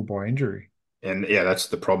fooled by injury. And yeah, that's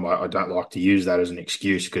the problem. I don't like to use that as an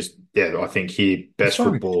excuse because yeah, I think here It's best not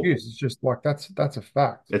an football. excuse. It's just like that's a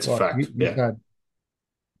fact. It's a Like fact. he's Yeah. had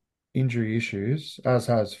injury issues, as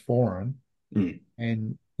has Foreign, Mm.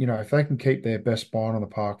 and if they can keep their best spine on the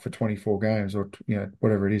park for 24 games or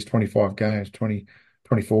whatever it is, 25 games,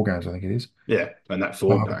 24 games, I think it is. Yeah, and that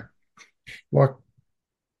forward Um, pack. like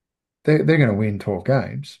they're going to win 12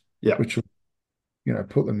 games, Yeah. which will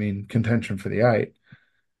put them in contention for the eight.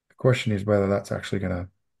 The question is whether that's actually going to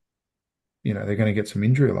they're going to get some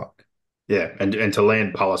injury luck. Yeah, and to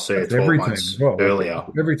land Palacia That's 12 every team as months well. Like earlier.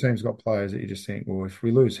 every team's got players that you just think, well, if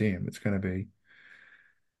we lose him, it's going to be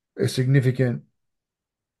a significant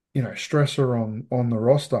stressor on the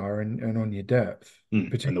roster and on your depth, And the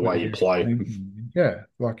particularly way you with this play. team. Yeah,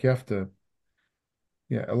 like you have to.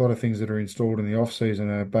 Yeah, a lot of things that are installed in the off season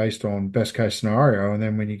are based on best case scenario, and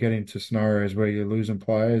then when you get into scenarios where you're losing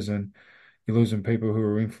players and you're losing people who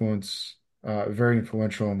are very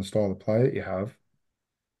influential on the style of play that you have,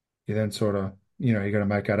 you then sort of you got to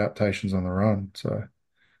make adaptations on the run. So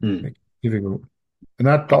Mm. it's difficult, and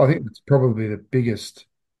that I think that's probably the biggest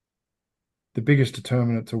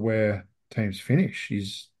determinant to where teams finish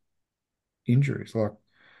is injuries. Like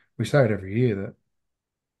we say it every year that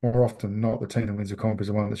more often than not, the team that wins a comp is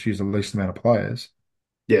the one that's used the least amount of players.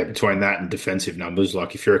 Yeah, between that and defensive numbers,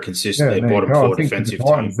 like if you're a Yeah, consistently and there you bottom go. I four think for the defensive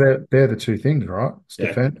Titans, team, they're the two things, right? It's yeah,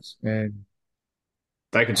 defense and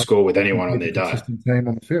they can hopefully score with they can anyone on keep a their day. consistent team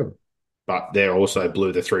on the field. But they also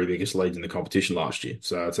blew the three biggest leads in the competition last year.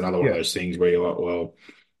 So it's another one of Yeah, those things where you're like, well,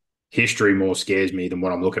 history more scares me than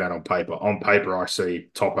what I'm looking at on paper. On paper, I see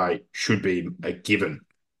top eight should be a given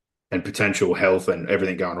and potential health and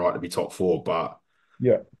everything going right to be top four, but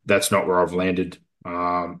yeah, that's not where I've landed.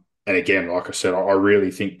 And again, like I said, I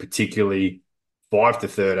really think particularly 5 to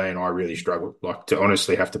 13, I really struggle. Like to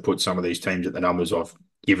honestly have to put some of these teams at the numbers I've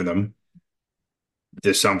given them.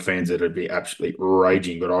 There's some fans that would be absolutely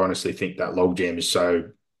raging, but I honestly think that logjam is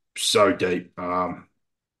so deep. I've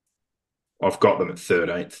got them at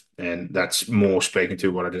 13th, and that's more speaking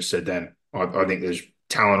to what I just said then. I think there's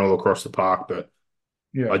talent all across the park, but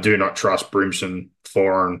yeah, I do not trust Brimson,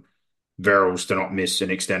 Foreign, Verrills to not miss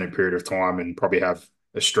an extended period of time and probably have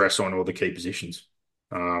a stress on all the key positions.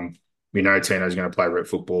 Um, we know Tino's going to play rep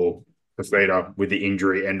football. Fafita with the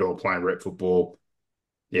injury and or playing rep football.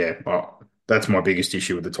 Yeah, that's my biggest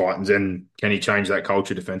issue with the Titans. And can he change that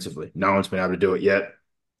culture defensively? No one's been able to do it yet.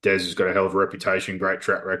 Des has got a hell of a reputation, great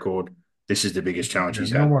track record. This is the biggest challenge yeah. he's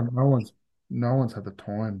No had. one, no one's had the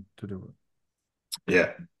time to do it.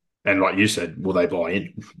 Yeah. And like you said, will they buy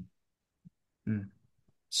in? Mm.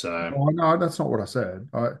 So, Oh, no, that's not what I said.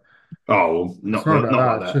 well, It's not not about not that.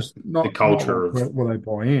 like It's that. just The not culture what of will they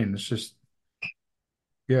buy in. It's just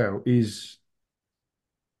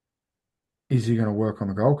is he going to work on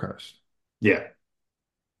the Gold Coast? yeah,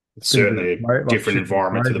 it's It's going to be certainly a like different shifting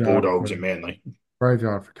environment to the Bulldogs and Manly.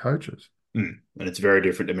 graveyard for coaches. And it's very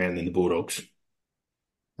different to Manly than the Bulldogs.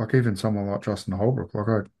 Like even someone like Justin Holbrook, like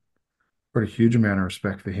I got a huge amount of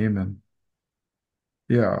respect for him, and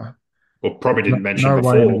yeah, Well, probably no, didn't mention no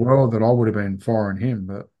way in the before. world that I would have been firing him,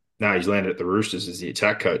 but No, he's landed at the Roosters as the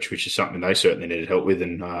attack coach, which is something they certainly needed help with.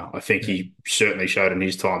 And I think yeah, he certainly showed in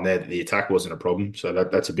his time there that the attack wasn't a problem. So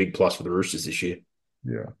that's a big plus for the Roosters this year.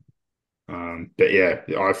 yeah, But yeah,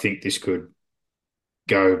 I think this could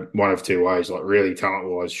go one of two ways. Like really talent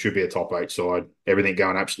wise, should be a top eight side. Everything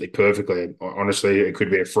going absolutely perfectly. Honestly, it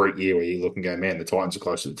could be a freak year where you look and go, man, the Titans are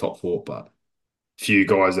close to the top four, but few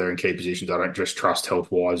guys there in key positions. I don't just trust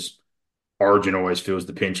health wise. Origin always feels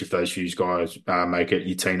the pinch if those few guys make it.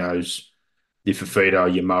 Your Tinos, your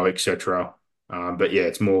Fafita, your Mo, etc. But yeah,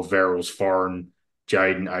 it's more Verrills, Foreign,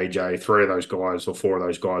 Jaden, AJ. Three of those guys or four of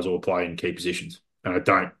those guys all play in key positions, and I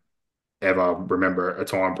don't ever remember a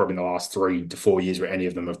time, probably in the last 3 to 4 years, where any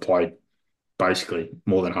of them have played basically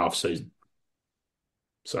more than half a season.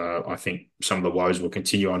 So I think some of the woes will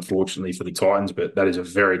continue, unfortunately, for the Titans, but that is a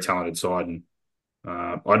very talented side. And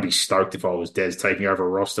I'd be stoked if I was Des taking over a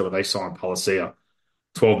roster where they signed Palacia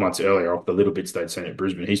 12 months earlier off the little bits they'd seen at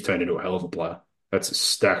Brisbane. He's turned into a hell of a player. That's a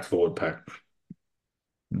stacked forward pack.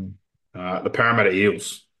 mm, The Parramatta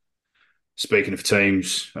Eels, speaking of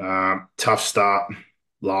teams, tough start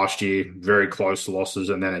last year, very close losses,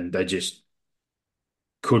 and then they just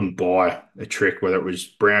couldn't buy a trick, whether it was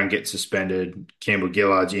Brown gets suspended, Campbell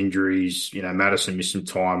Gillard's injuries, Madison missed some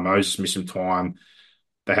time, Moses missed some time.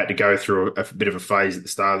 They had to go through a bit of a phase at the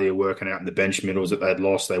start of the year working out in the bench middles that they'd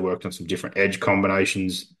lost. They worked on some different edge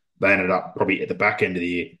combinations. They ended up probably at the back end of the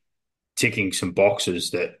year ticking some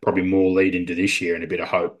boxes that probably more lead into this year and a bit of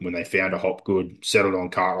hope when they found a Hopgood, settled on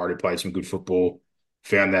Cartwright, who played some good football,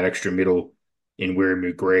 found that extra middle in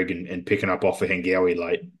Wiramu Greg and picking up off of Hengawi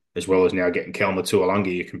late, as well as now getting Kelma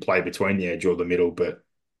Tuolungi, who can play between the edge or the middle. But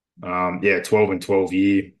 12 and 12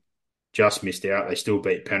 year, just missed out. They still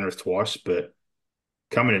beat Penrith twice, but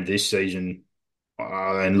coming into this season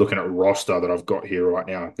and looking at roster that I've got here right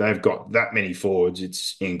now, they've got that many forwards.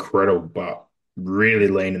 It's incredible, but really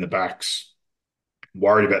lean in the backs.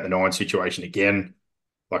 Worried about the nine situation again.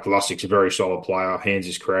 Like Lussig's a very solid player. Hands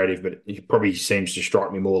is creative, but he probably seems to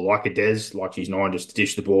strike me more like a Des, like he's nine, just to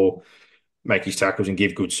dish the ball, make his tackles, and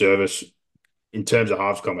give good service. In terms of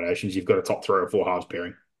halves combinations, you've got a top three or four halves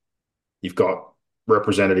pairing. You've got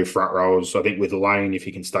representative front rows. I think with Lane, if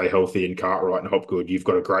he can stay healthy, and Cartwright and Hopgood, you've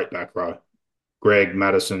got a great back row. Greg,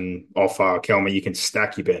 Madison, Offa, Kelma, you can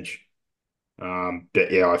stack your bench.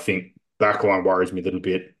 But yeah, I think backline worries me a little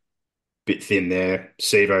bit thin there.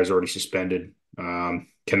 Sivo's already suspended.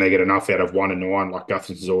 Can they get enough out of 1 and 9? Like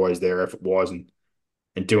Guthers is always there effort wise and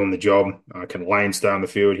doing the job. Can Lane stay on the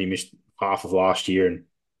field? He missed half of last year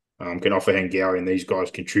and can offer Hengawi and these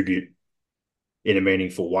guys contribute in a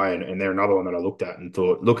meaningful way. And they're another one that I looked at and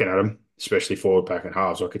thought, looking at them, especially forward pack and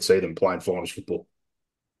halves, I could see them playing finals football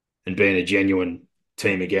and being a genuine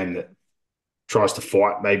team again that tries to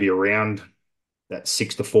fight maybe around that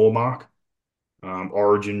 6-4 mark.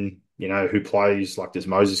 Origin, who plays, like, does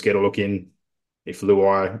Moses get a look in? If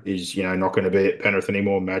Luai is, not going to be at Penrith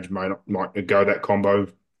anymore, Madge might go that combo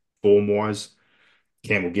form-wise.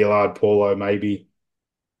 Campbell Gillard, Paulo, maybe.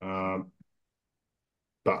 But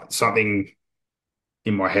something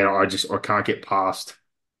in my head, I can't get past.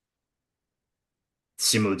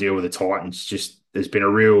 Similar deal with the Titans. Just there's been a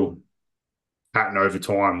real pattern over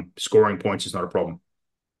time. Scoring points is not a problem.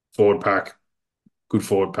 Forward pack, good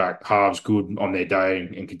forward pack. Halves good on their day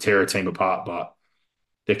and can tear a team apart, but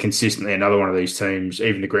they're consistently another one of these teams.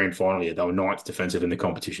 Even the grand final year, they were ninth defensive in the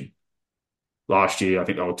competition. Last year, I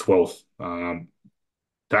think they were 12th.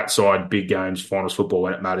 That side, big games, finals football,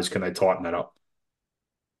 when it matters, can they tighten that up?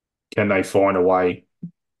 Can they find a way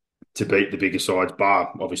to beat the bigger sides,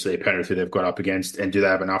 bar obviously a Penrith who they've got up against, and do they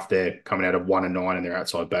have enough there coming out of 1 and 9 in their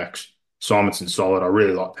outside backs? Simonson's solid. I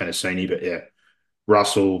really like Penasini, but yeah,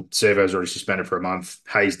 Russell, Servo's already suspended for a month.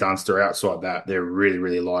 Hayes, Dunster outside that, they're really,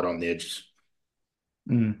 really light on the edges.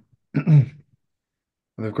 Mm.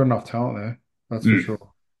 They've got enough talent there, that's for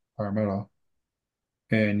sure. Parramatta.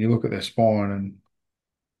 And you look at their spine and,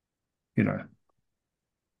 you know,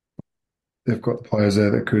 they've got the players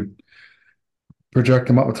there that could project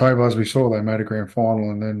them up the table. As we saw, they made a grand final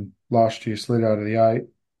and then last year slid out of the eight.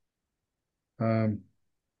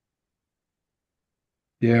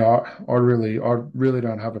 Yeah, I really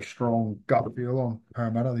don't have a strong gut feel on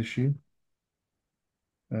Parramatta this year.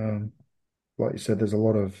 Like you said, there's a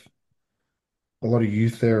lot of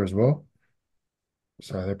youth there as well.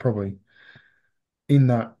 So they're probably in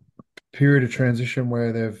that period of transition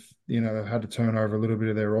where they've had to turn over a little bit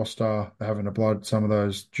of their roster. They're having to blood some of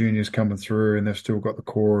those juniors coming through, and they've still got the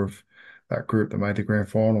core of that group that made the grand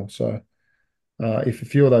final. So if a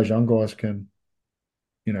few of those young guys can,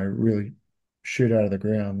 really shoot out of the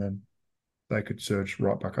ground, then they could surge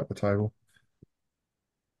right back up the table.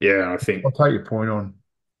 Yeah, I think. I'll take your point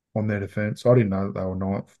on their defence. I didn't know that they were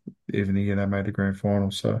ninth even the year they made the grand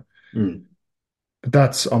final. So, but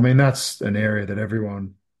that's an area that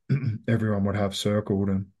everyone would have circled,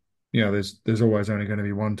 and there's always only going to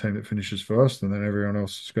be one team that finishes first, and then everyone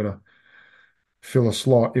else has got to fill a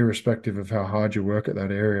slot, irrespective of how hard you work at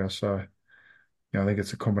that area. So, I think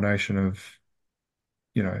it's a combination of,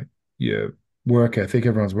 your work ethic.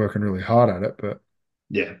 Everyone's working really hard at it, but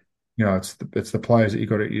yeah, it's the players that you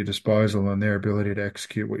got at your disposal and their ability to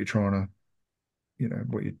execute what you're trying to,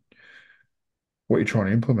 what you're trying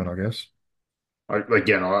to implement, I guess.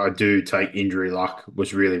 I do take injury luck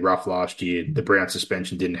was really rough last year. The Brown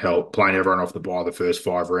suspension didn't help, playing everyone off the bye the first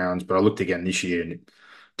 5 rounds. But I looked again this year and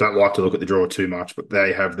don't like to look at the draw too much, but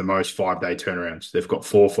they have the most 5-day turnarounds. They've got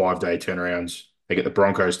 4 5-day turnarounds. They get the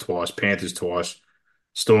Broncos twice, Panthers twice,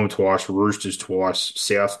 Storm twice, Roosters twice,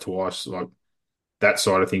 South twice. Like that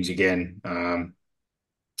side of things again.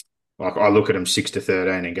 Like I look at them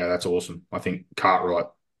 6-13 and go, that's awesome. I think Cartwright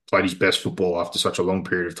played his best football after such a long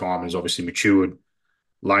period of time and has obviously matured.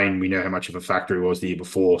 Lane, we know how much of a factor he was the year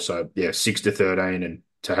before. So yeah, 6-13 and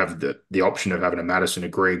to have the option of having a Madison, a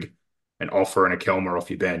Greg, an Offer and a Kelmer off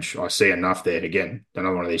your bench, I see enough there. Again,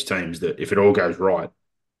 another one of these teams that if it all goes right,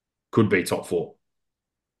 could be top four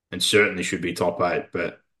and certainly should be top eight.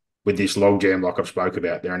 But with this logjam, like I've spoke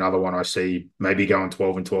about, they're another one I see maybe going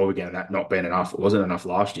 12 and 12 again. That not being enough. It wasn't enough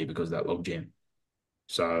last year because of that logjam.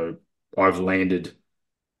 So I've landed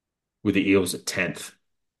with the Eels at 10th.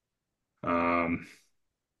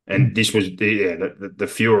 And this was the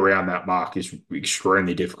few around that mark is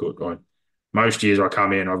extremely difficult. Most years I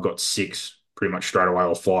come in, I've got six pretty much straight away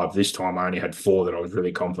or five. This time I only had four that I was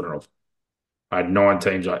really confident of. I had nine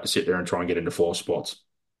teams I had to sit there and try and get into four spots.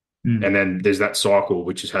 Mm. And then there's that cycle,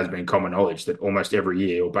 which has been common knowledge that almost every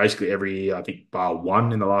year, or basically every year, I think bar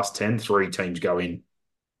one in the last 10, three teams go in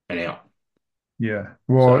and out. Yeah.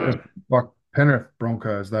 Well, So, like Penrith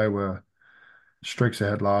Broncos, they were streaks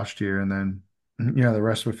ahead last year, and then the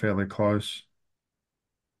rest were fairly close.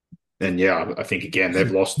 and yeah, I think again, It's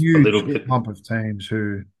they've a lost a little huge bit. lump of teams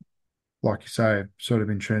who, like you say, have sort of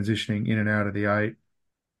been transitioning in and out of the eight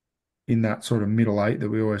in that sort of middle eight that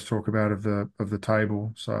we always talk about of the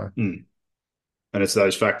table. So Mm. And it's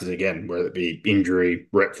those factors again, whether it be injury,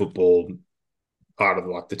 rep football, part of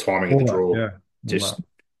like the timing of the all that, draw. yeah, all that. Just,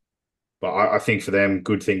 but I think for them,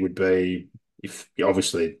 good thing would be if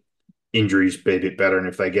obviously injuries be a bit better, and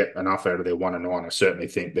if they get enough out of their 1 and 9, I certainly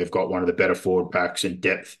think they've got one of the better forward packs and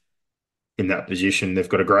depth in that position. They've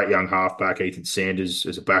got a great young halfback, Ethan Sanders,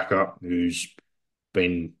 as a backup, who's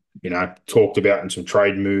been talked about in some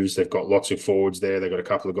trade moves. They've got lots of forwards there. They've got a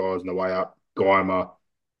couple of guys on the way up. Guymer,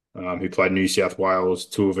 who played New South Wales,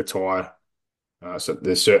 Tuivasa. So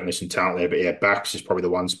there's certainly some talent there. But yeah, backs is probably the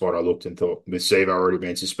one spot I looked and thought with Sivo already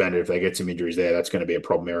being suspended, if they get some injuries there, that's going to be a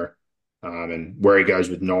problem area. And where he goes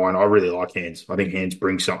with 9, I really like Hands. I think Hands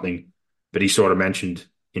brings something, but he sort of mentioned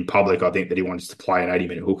in public, I think, that he wants to play an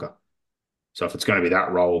 80-minute hooker. So if it's going to be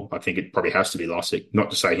that role, I think it probably has to be Lussick. Not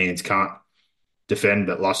to say Hands can't defend,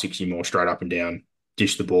 but Lussick's you more straight up and down,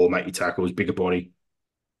 dish the ball, make your tackles, bigger body.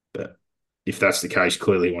 But if that's the case,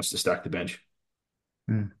 clearly he wants to stack the bench.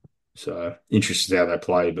 Mm. So interested how they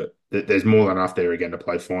play, but there's more than enough there again to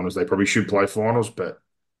play finals. They probably should play finals, but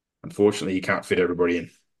unfortunately you can't fit everybody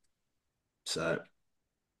in. So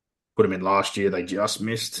put them in last year, they just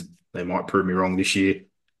missed. They might prove me wrong this year.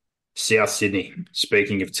 South Sydney,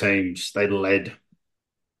 speaking of teams, they led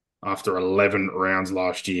after 11 rounds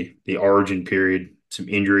last year, the origin period, some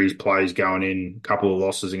injuries, players going in, a couple of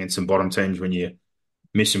losses against some bottom teams when you're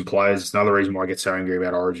missing players. It's another reason why I get so angry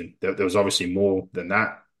about origin. There was obviously more than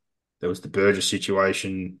that. There was the Burgess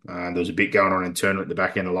situation. There was a bit going on internally at the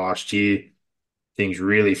back end of last year. Things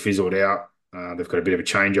really fizzled out. They've got a bit of a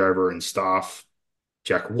changeover in staff.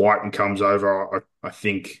 Jack Whiten comes over. I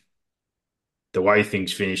think the way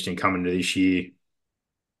things finished and coming to this year,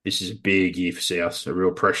 this is a big year for South, a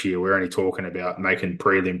real pressure year. We're only talking about making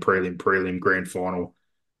prelim, grand final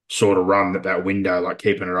sort of run that window, like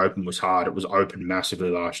keeping it open was hard. It was open massively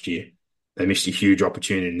last year. They missed a huge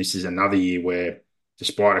opportunity. And this is another year where,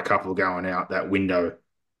 despite a couple going out, that window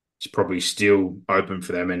is probably still open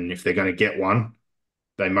for them. And if they're going to get one,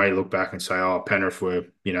 they may look back and say, oh, Penrith were,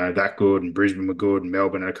 that good and Brisbane were good and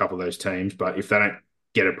Melbourne and a couple of those teams. But if they don't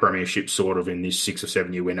get a premiership sort of in this 6 or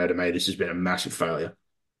 7 year window, to me, this has been a massive failure.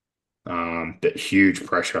 But huge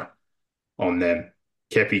pressure on them.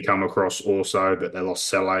 Kepi come across also, but they lost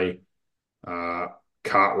Saleh.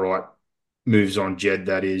 Cartwright moves on. Jed,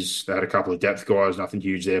 that is. They had a couple of depth guys, nothing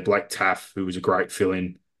huge there. Blake Taff, who was a great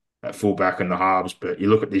fill-in at fullback in the halves. But you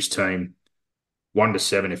look at this team, 1 to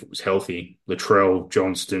 7 if it was healthy. Latrell,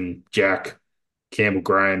 Johnston, Jack, Campbell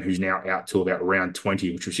Graham, who's now out till about round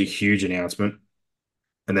 20, which was a huge announcement.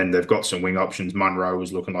 And then they've got some wing options. Munro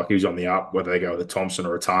was looking like he was on the up, whether they go with a Thompson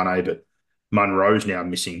or a Tane, but Munro's now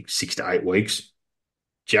missing 6 to 8 weeks.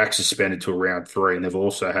 Jack's suspended to around 3, and they've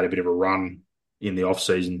also had a bit of a run in the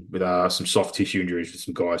off-season with some soft tissue injuries with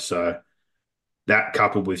some guys. So that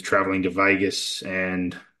coupled with travelling to Vegas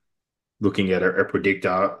and looking at a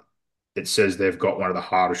predictor, it says they've got one of the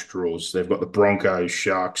hardest draws. They've got the Broncos,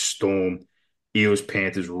 Sharks, Storm, Eels,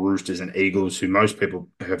 Panthers, Roosters, and Eagles, who most people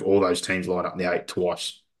have all those teams lined up in the 8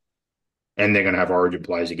 twice. And they're going to have origin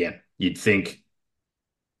plays again. You'd think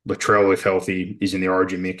Latrell, if healthy, is in the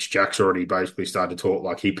origin mix. Jack's already basically started to talk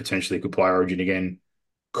like he potentially could play origin again.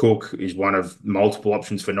 Cook is one of multiple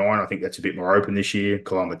options for 9. I think that's a bit more open this year.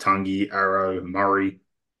 Kalamatangi, Arrow, Murray.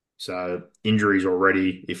 So injuries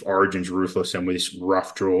already. If Origin's ruthless and with this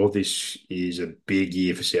rough draw, this is a big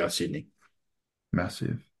year for South Sydney.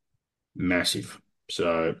 Massive. Massive.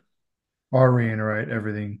 So I reiterate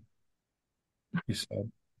everything you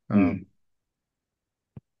said. mm,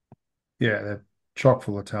 Yeah, they're chock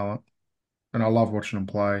full of talent, and I love watching them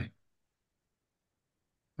play.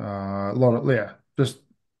 A lot of just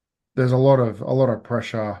there's a lot of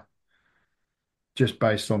pressure just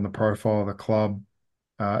based on the profile of the club,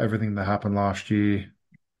 everything that happened last year.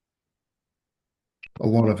 A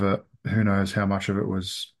lot of it, who knows how much of it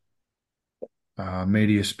was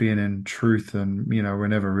media spin and truth, and we're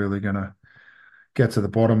never really gonna get to the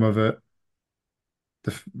bottom of it.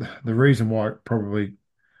 The reason why it probably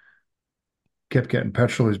kept getting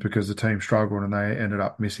petrol is because the team struggled and they ended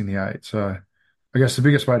up missing the eight. So I guess the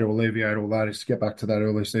biggest way to alleviate all that is to get back to that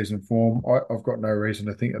early season form. I've got no reason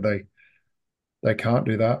to think that they can't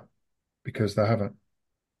do that because they haven't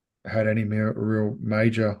had any real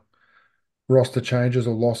major roster changes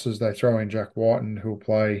or losses. They throw in Jack Whiten, who'll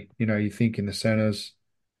play, you think in the centers.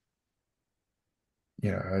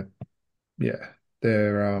 Yeah, they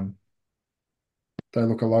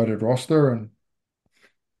look a loaded roster and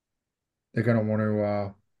they're going to want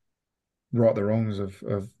to right the wrongs of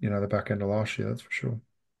the back end of last year. That's for sure.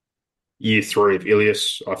 Year three of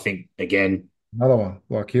Ilias, I think, again, Another one,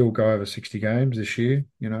 like he'll go over 60 games this year.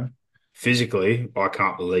 physically, I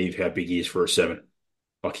can't believe how big he is for a seven.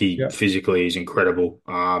 Like he Yeah. physically is incredible.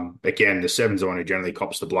 Again, the seven's the one who generally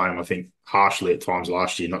cops the blame. I think harshly at times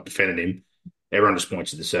last year, not defending him. Everyone just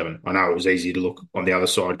points to the seven. I know it was easy to look on the other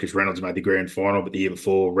side because Reynolds made the grand final, but the year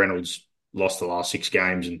before Reynolds lost the last 6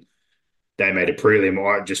 games and they made a prelim.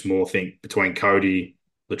 I just more think between Cody,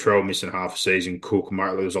 Latrell missing half a season, Cook,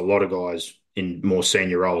 Murray, there was a lot of guys in more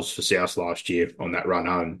senior roles for South last year on that run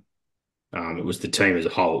home. It was the team as a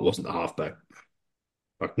whole. It wasn't the halfback.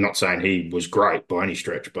 Like, not saying he was great by any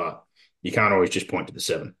stretch, but you can't always just point to the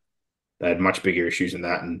seven. They had much bigger issues than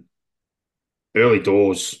that. And early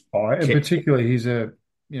doors, And particularly he's a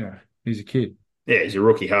kid, yeah, he's a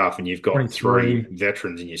rookie half, and you've got 23. three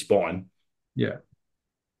veterans in your spine. Yeah.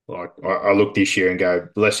 Like, I look this year and go,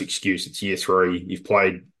 less excuse. It's year three. You've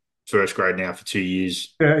played first grade now for 2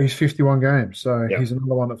 years. Yeah, he's 51 games. So Yeah. he's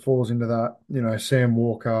another one that falls into that, Sam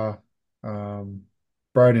Walker,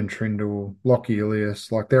 Braden Trindle, Lockie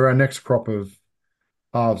Ilias. Like they're our next crop of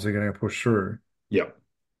halves are going to push through. Yeah.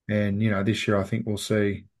 And, this year I think we'll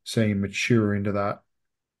see him mature into that,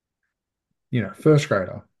 first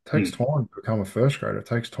grader. It takes Mm. time to become a first grader. It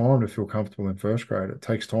takes time to feel comfortable in first grade. It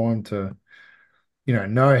takes time to,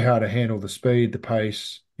 know how to handle the speed, the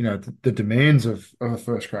pace, the demands of a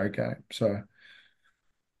first grade game. So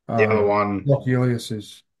The other one, Lockie Ilias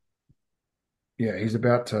is, yeah, he's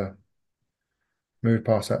about to move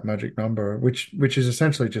past that magic number, which is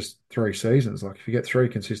essentially just 3 seasons. Like if you get 3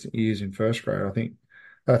 consistent years in first grade, I think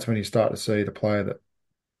that's when you start to see the player that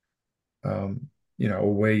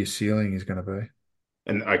or where your ceiling is going to be.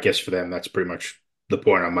 and I guess for them, that's pretty much the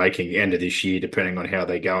point I'm making. The end of this year, depending on how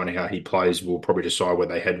they go and how he plays, will probably decide where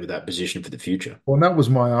they head with that position for the future. Well, and that was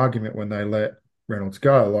my argument when they let Reynolds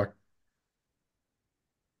go. Like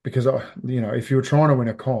because if you were trying to win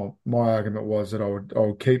a comp, my argument was that I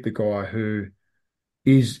would keep the guy who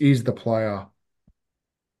is the player,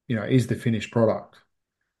 is the finished product.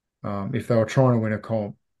 If they were trying to win a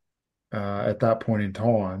comp at that point in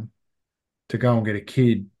time, to go and get a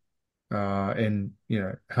kid and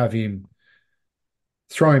have him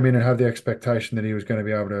throw him in and have the expectation that he was going to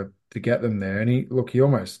be able to get them there. And he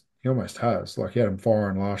almost has. Like he had them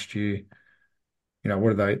firing last year.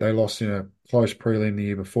 What did they lost in a close prelim the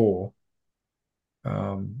year before.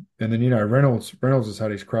 And then Reynolds has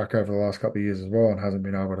had his crack over the last couple of years as well and hasn't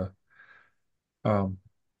been able to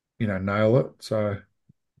nail it. So,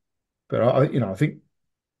 but I think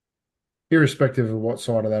irrespective of what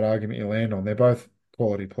side of that argument you land on, they're both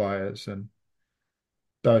quality players and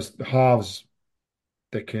those halves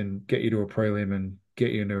that can get you to a prelim and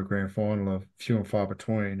get you into a grand final are few and far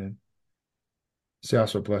between. And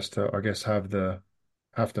South were blessed to, I guess, have to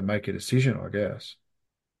make a decision, I guess.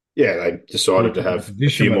 Yeah, they decided to The have a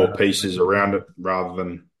position few where they more have to make pieces a around decision. it rather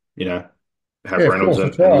than, have Yeah, of Reynolds course,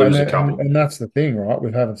 that's and right. And, lose a and couple. and that's the thing, right?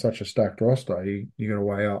 With having such a stacked roster, you got to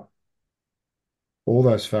weigh up all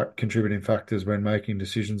those contributing factors when making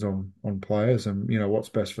decisions on players and what's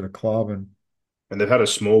best for the club. And And they've had a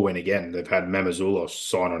small win again. They've had Mamazoulos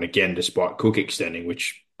sign on again despite Cook extending,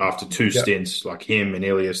 which after two yeah, stints, like him and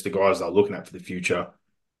Ilias, the guys they're looking at for the future,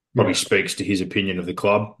 probably yeah, speaks to his opinion of the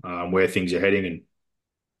club, where things are heading and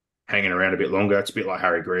hanging around a bit longer. It's a bit like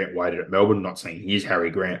Harry Grant waited at Melbourne. Not saying he is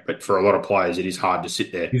Harry Grant, but for a lot of players, it is hard to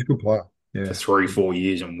sit there he's a good player. for Yeah, 3, 4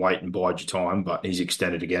 years and wait and bide your time, but he's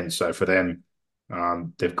extended again. So for them,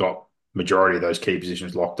 they've got majority of those key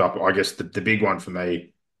positions locked up. I guess the big one for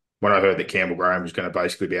me, when I heard that Campbell Graham was going to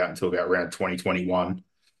basically be out until about around 2021,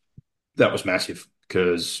 that was massive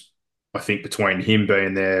because I think between him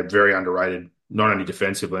being there, very underrated, not only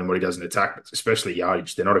defensively and what he does in attack, but especially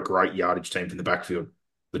yardage. They're not a great yardage team from the backfield.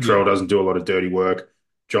 Yeah. Latrell doesn't do a lot of dirty work.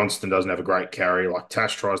 Johnston doesn't have a great carry. Like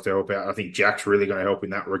Tash tries to help out. I think Jack's really going to help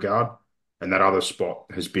in that regard. And that other spot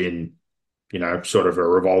has been, sort of a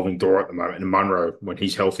revolving door at the moment. And Munro, when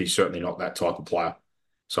he's healthy, is certainly not that type of player.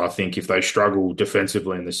 So I think if they struggle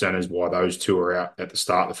defensively in the centres while those two are out at the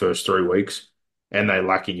start of the first 3 weeks and they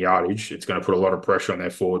lack in yardage, it's going to put a lot of pressure on their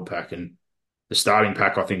forward pack. And the starting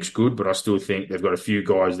pack, I think, is good, but I still think they've got a few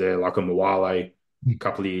guys there, like a Mwale, a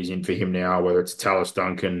couple of years in for him now, whether it's Tallis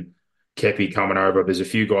Duncan, Kepi coming over. There's a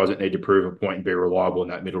few guys that need to prove a point and be reliable in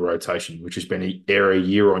that middle rotation, which has been an area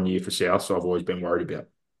year on year for South, so I've always been worried about.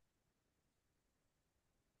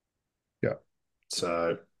 Yeah.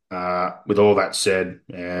 So, with all that said,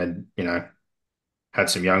 and, had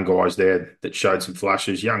some young guys there that showed some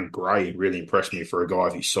flashes. Young Gray really impressed me for a guy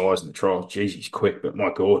of his size in the trials. Geez, he's quick, but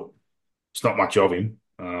my God, it's not much of him.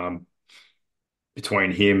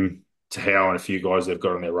 Between him, Tahau, and a few guys they've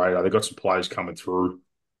got on their radar, they've got some players coming through.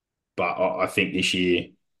 But I think this year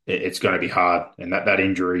it's going to be hard. And that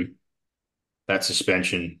injury, that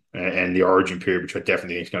suspension, and the origin period, which I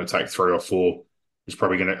definitely think is going to take 3 or 4, is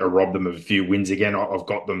probably going to rob them of a few wins again. I've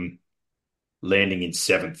got them landing in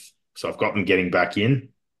 7th. So I've got them getting back in,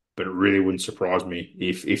 but it really wouldn't surprise me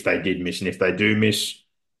if they did miss. And if they do miss,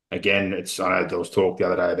 again, I know there was talk the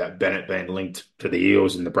other day about Bennett being linked to the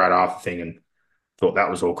Eels and the Brad Arthur thing, and thought that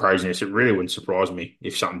was all craziness. It really wouldn't surprise me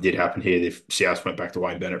if something did happen here, if South went back to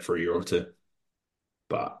Wayne Bennett for a year or two.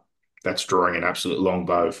 But that's drawing an absolute long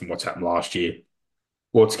bow from what's happened last year.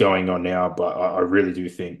 What's going on now, but I really do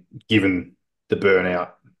think, given the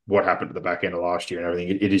burnout, what happened at the back end of last year and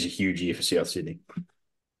everything, it is a huge year for South Sydney.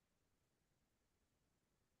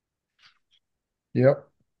 Yep.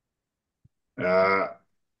 Uh,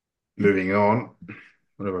 Moving on,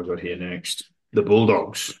 what have I got here next? The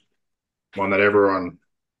Bulldogs, one that everyone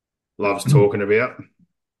loves talking about.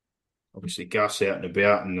 Obviously, Gus out and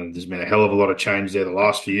about, and there's been a hell of a lot of change there the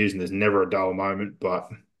last few years, and there's never a dull moment. But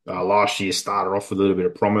last year started off with a little bit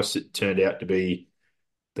of promise. It turned out to be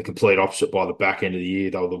the complete opposite by the back end of the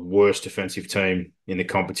year. They were the worst defensive team in the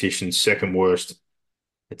competition, second worst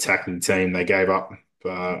attacking team. They gave up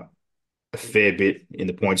a fair bit in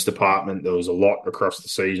the points department. There was a lot across the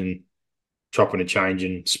season, chopping and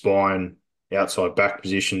changing, spine, outside back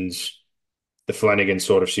positions, the Flanagan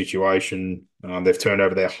sort of situation. They've turned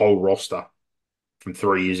over their whole roster from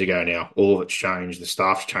 3 years ago now. All of it's changed. The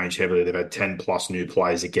staff's changed heavily. They've had 10 plus new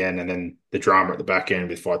players again. And then the drama at the back end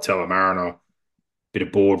with Vitella Mariner, bit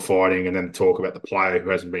of board fighting, and then talk about the player who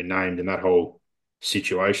hasn't been named and that whole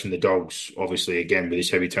situation. The Dogs, obviously, again, with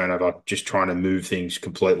this heavy turnover, just trying to move things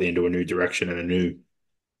completely into a new direction and a new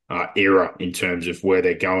era in terms of where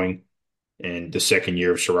they're going. And the second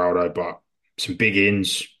year of Serraldo, but some big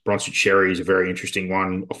ins. Bronson Xerri is a very interesting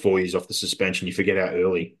one. 4 years off the suspension. You forget how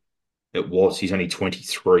early it was. He's only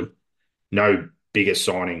 23. No bigger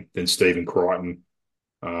signing than Stephen Crichton.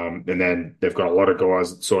 And then they've got a lot of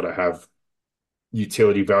guys that sort of have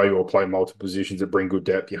utility value or play multiple positions that bring good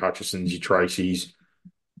depth. Your Hutchisons, your Tracys,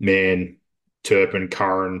 Mann, Turpin,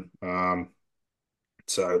 Curran.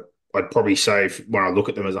 So I'd probably say when I look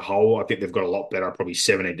at them as a whole, I think they've got a lot better, probably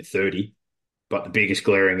 17 to 30. But the biggest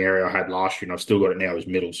glaring area I had last year, and I've still got it now, is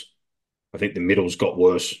middles. I think the middles got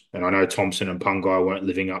worse. And I know Thompson and Pungai weren't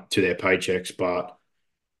living up to their paychecks, but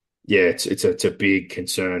yeah, it's a big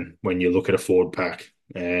concern when you look at a forward pack.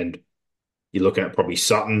 And you're looking at probably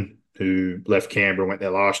Sutton, who left Canberra, went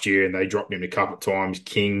there last year, and they dropped him a couple of times.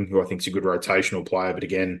 King, who I think is a good rotational player, but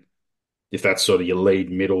again, if that's sort of your lead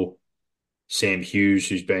middle, Sam Hughes,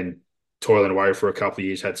 who's been toiling away for a couple of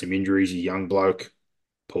years, had some injuries, a young bloke.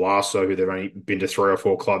 Palazzo, who they've only been to 3 or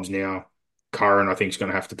 4 clubs now. Curran, I think, is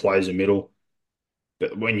going to have to play as a middle.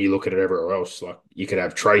 But when you look at it everywhere else, like you could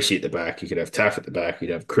have Tracy at the back, you could have Taff at the back,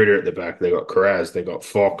 you'd have Critter at the back. They got Carraz, they got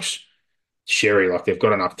Fox, Xerri. Like they've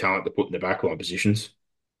got enough talent to put in the backline positions.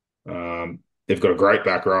 They've got a great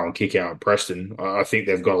back row on Kickout and Preston. I think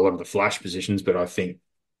they've got a lot of the flash positions, but I think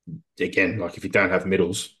again, like if you don't have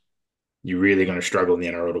middles, you're really going to struggle in the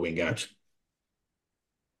NRL to win games.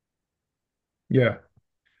 Yeah.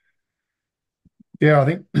 Yeah, I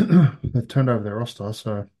think they've turned over their roster,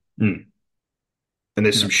 so Mm. And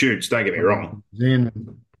there's you some know, shoots, don't get me wrong. they've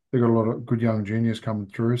got a lot of good young juniors coming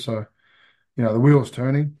through. So, the wheel's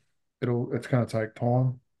turning. It's going to take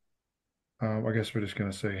time. I guess we're just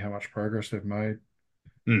going to see how much progress they've made,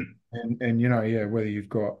 Mm. and yeah, whether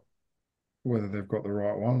they've got the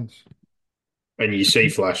right ones And you see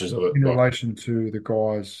flashes of it. in Like, relation to the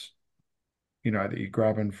guys, that you're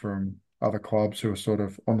grabbing from other clubs who are sort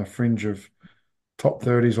of on the fringe of top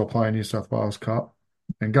 30s or playing New South Wales Cup.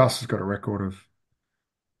 And Gus has got a record of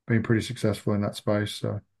being pretty successful in that space.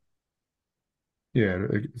 So yeah,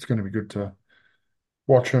 it's going to be good to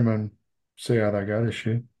watch them and see how they go this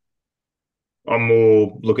year. I'm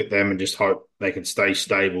more look at them and just hope they can stay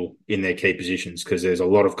stable in their key positions because there's a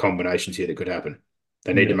lot of combinations here that could happen.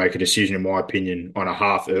 They need to Yeah, make a decision, in my opinion, on a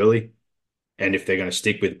half early, and if they're going to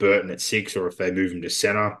stick with Burton at six or if they move him to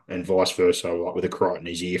centre and vice versa, like with a Crichton.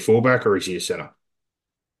 Is he your fullback or is he a centre?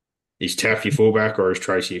 Is Taff your fullback or is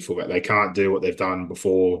Tracy your fullback? They can't do what they've done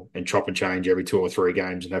before and chop and change every 2 or 3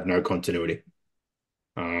 games and have no continuity.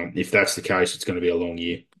 If that's the case, it's going to be a long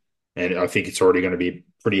year. And I think it's already going to be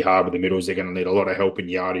pretty hard with the middles. They're going to need a lot of help in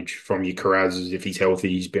yardage from your Carrazes. If he's healthy,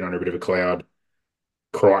 he's been under a bit of a cloud.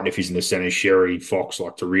 Crichton, if he's in the centre, Sherry, Fox,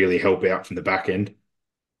 like to really help out from the back end.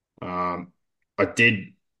 I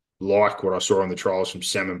did like what I saw on the trials from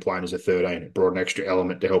Salmon playing as a 13. It brought an extra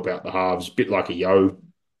element to help out the halves, a bit like a Yo.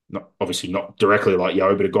 Not, obviously not directly like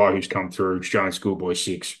Yo, but a guy who's come through Australian Schoolboy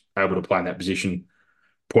 6, able to play in that position.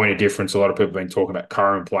 Point of difference, a lot of people have been talking about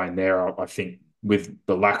Curran playing there. I think with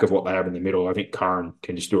the lack of what they have in the middle, I think Curran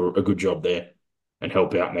can just do a good job there and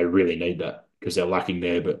help out, and they really need that because they're lacking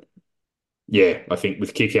there. But yeah, I think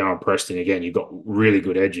with Kikau and Preston, again, you've got really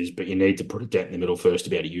good edges, but you need to put a dent in the middle first to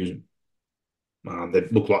be able to use them. They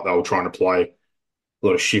looked like they were trying to play a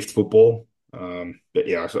lot of shift football. But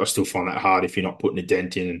yeah, I still find that hard if you're not putting a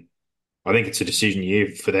dent in. And I think it's a decision year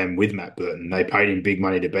for them with Matt Burton. They paid him big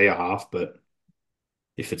money to be a half, but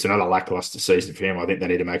if it's another lackluster season for him, I think they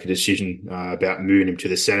need to make a decision about moving him to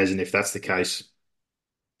the centres. And if that's the case,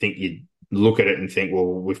 I think you'd look at it and think, well,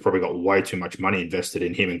 we've probably got way too much money invested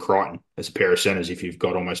in him and Crichton as a pair of centres if you've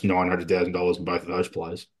got almost $900,000 in both of those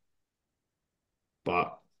players.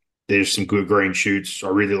 But there's some good green shoots. I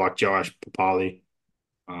really like Joash Papali.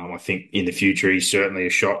 I think in the future he's certainly a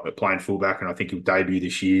shot at playing fullback, and I think he'll debut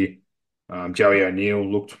this year. Joey O'Neill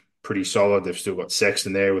looked pretty solid. They've still got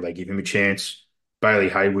Sexton there where they give him a chance. Bailey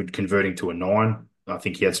Hayward converting to a 9. I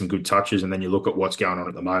think he had some good touches, and then you look at what's going on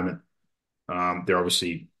at the moment. They're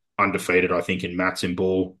obviously undefeated, I think, in Mats and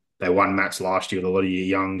ball. They won Mats last year with a lot of your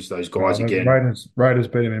youngs, those guys the again. Raiders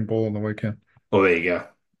beat him in ball on the weekend. Oh, there you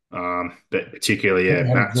go. But particularly, They yeah,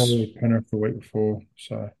 had a draw Mats. with Penrith the week before,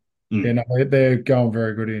 so yeah, Mm, no, they're going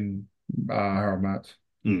very good in Harold Mats.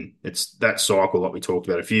 It's that cycle that we talked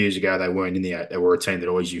about a few years ago. They weren't in the 8. They were a team that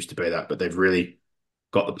always used to be that, but they've really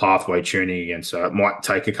got the pathway tuning again. So it might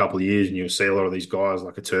take a couple of years, and you'll see a lot of these guys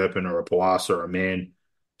like a Turpin or a Palasa or a Man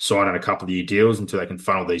signing a couple of year deals until they can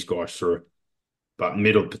funnel these guys through. But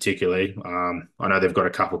middle particularly, I know they've got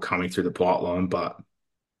a couple coming through the pipeline, but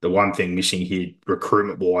the one thing missing here,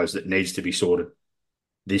 recruitment wise, that needs to be sorted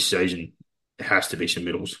this season has to be some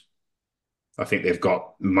middles. I think they've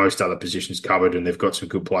got most other positions covered, and they've got some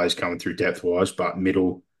good players coming through depth wise, but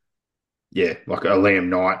middle, yeah, like a Liam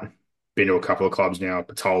Knight, been to a couple of clubs now,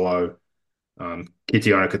 Patolo,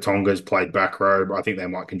 Kitiona Katonga's played back row. I think they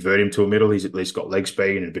might convert him to a middle. He's at least got leg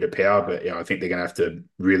speed and a bit of power, but yeah, I think they're going to have to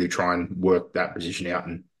really try and work that position out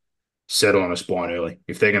and settle on a spine early.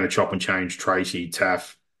 If they're going to chop and change Tracy,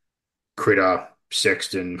 Taff, Critter,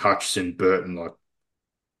 Sexton, Hutchison, Burton, like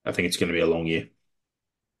I think it's going to be a long year.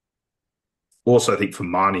 Also, I think for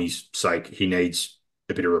Marnie's sake, he needs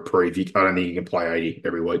a bit of reprieve. I don't think he can play 80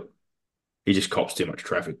 every week. He just cops too much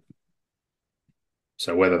traffic.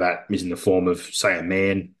 So whether that is in the form of, say, a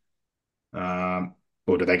Man,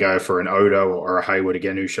 or do they go for an Odo or a Hayward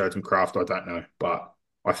again who showed some craft? I don't know. But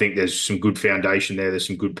I think there's some good foundation there. There's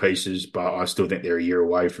some good pieces, but I still think they're a year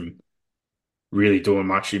away from really doing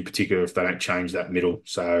much, in particular if they don't change that middle.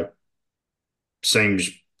 So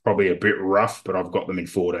seems probably a bit rough, but I've got them in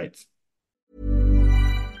 14th.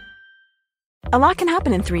 A lot can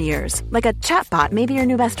happen in 3 years, like a chatbot may be your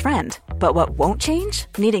new best friend. But what won't change?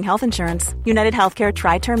 Needing health insurance. United Healthcare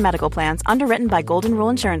Tri-Term Medical Plans, underwritten by Golden Rule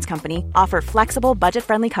Insurance Company, offer flexible,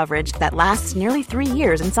 budget-friendly coverage that lasts nearly 3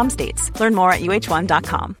 years in some states. Learn more at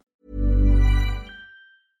uh1.com.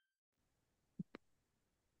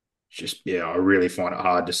 Just, yeah, I really find it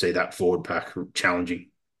hard to see that forward pack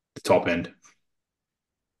challenging the top end.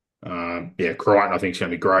 Yeah, Crichton I think is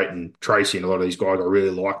going to be great, and Tracy and a lot of these guys, I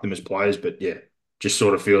really like them as players, but yeah, just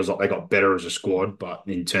sort of feels like they got better as a squad. But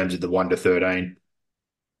in terms of the 1 to 13,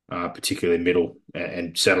 particularly middle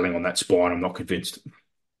and settling on that spine, I'm not convinced.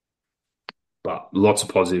 But lots of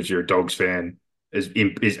positives. You're a Dogs fan, as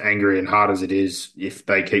angry and hard as it is. If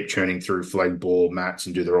they keep churning through flag ball mats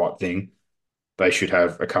and do the right thing, they should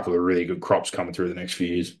have a couple of really good crops coming through the next few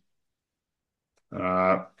years.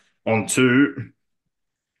 On to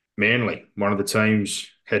Manly, one of the teams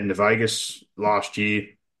heading to Vegas last year.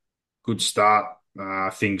 Good start.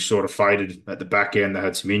 Things sort of faded at the back end. They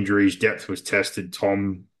had some injuries. Depth was tested.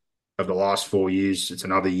 Tom, over the last 4 years, it's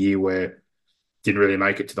another year where Didn't really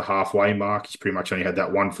make it to the halfway mark. He's pretty much only had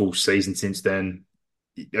that one full season since then.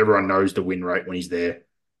 Everyone knows the win rate when he's there.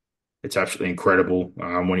 It's absolutely incredible.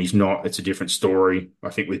 When he's not, it's a different story. I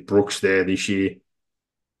think with Brooks there this year,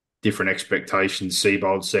 different expectations.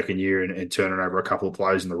 Seabold's second year and turning over a couple of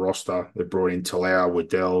players in the roster. They brought in Talau,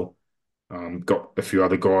 Waddell, got a few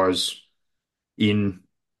other guys in.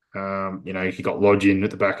 You got Lodge in at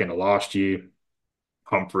the back end of last year.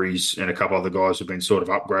 Humphreys and a couple other guys have been sort of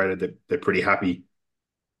upgraded. They're pretty happy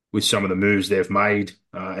with some of the moves they've made.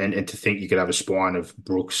 And to think you could have a spine of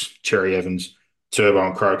Brooks, Cherry Evans, Turbo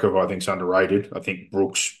and Croker, who I think is underrated. I think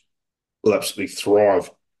Brooks will absolutely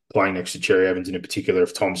thrive playing next to Cherry Evans, and in particular,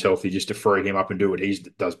 if Tom's healthy, just to free him up and do what he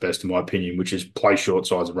does best, in my opinion, which is play short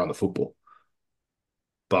sides and run the football.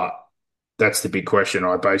 But that's the big question.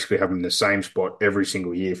 I basically have him in the same spot every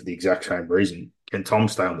single year for the exact same reason. Can Tom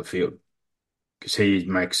stay on the field? Because he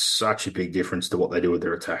makes such a big difference to what they do with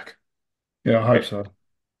their attack. Yeah, I hope so.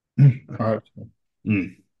 I hope so.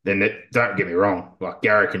 Then don't get me wrong, like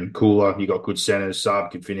Garrick and Cooler, you got good centers. Saab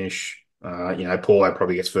can finish. Paulo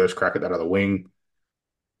probably gets first crack at that other wing.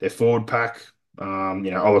 Their forward pack,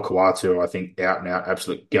 Ola Kawatu, I think out and out,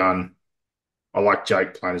 absolute gun. I like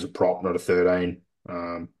Jake playing as a prop, not a 13.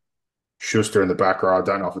 Schuster in the back row, I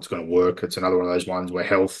don't know if it's going to work. It's another one of those ones where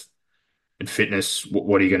health and fitness,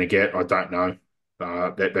 what are you going to get? I don't know.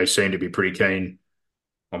 They seem to be pretty keen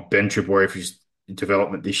on Ben Tripwell for his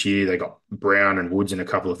development this year. They got Brown and Woods and a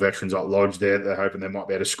couple of veterans like Lodge there. They're hoping they might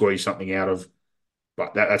be able to squeeze something out of.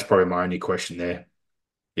 But that's probably my only question there.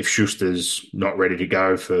 If Schuster's not ready to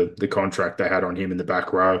go for the contract they had on him in the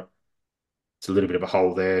back row, it's a little bit of a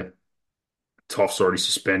hole there. Toff's already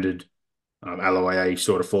suspended. Aloe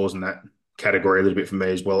sort of falls in that category a little bit for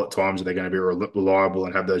me as well at times. Are they going to be reliable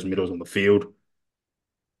and have those middles on the field?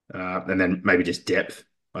 And then maybe just depth.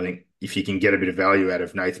 I think if you can get a bit of value out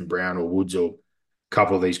of Nathan Brown or Woods or a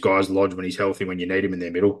couple of these guys, Lodge when he's healthy, when you need him in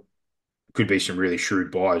their middle, could be some really shrewd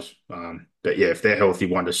buys. But yeah, if they're healthy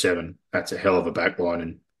 1 to 7, that's a hell of a back line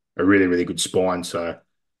and a really, really good spine. So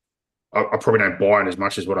I probably don't buy in as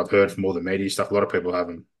much as what I've heard from all the media stuff. A lot of people have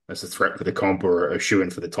them as a threat for the comp or a shoe-in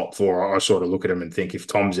for the top 4. I sort of look at them and think if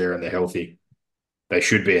Tom's there and they're healthy, they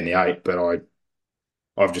should be in the 8. But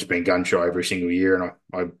I've just been gun shy every single year, and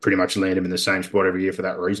I pretty much land him in the same spot every year for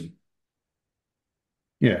that reason.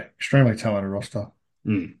 Yeah, extremely talented roster.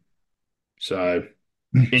 So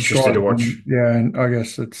interested to watch. Yeah, and I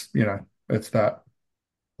guess it's that,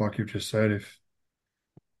 like you've just said, if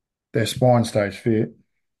their spine stays fit,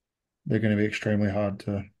 they're going to be extremely hard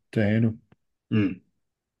to handle.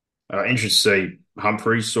 Interested to see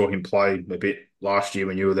Humphreys. Saw him play a bit last year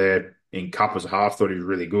when you were there in Cup as a half. Thought he was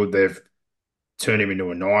really good. They've turned him into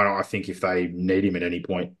a 9. I think if they need him at any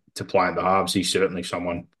point to play in the halves, he's certainly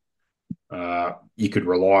someone you could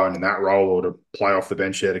rely on in that role or to play off the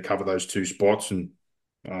bench there to cover those 2 spots. And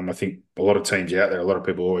I think a lot of teams out there, a lot of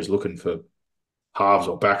people are always looking for halves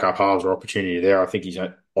or backup halves or opportunity there. I think he's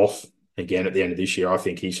off again at the end of this year. I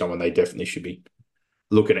think he's someone they definitely should be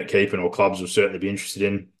looking at keeping, or clubs will certainly be interested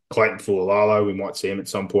in. Clayton Fullalalo, we might see him at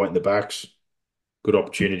some point in the backs. Good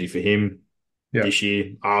opportunity for him this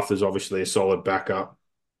year. Arthur's obviously a solid backup.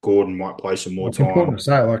 Gordon might play some more time. It's important to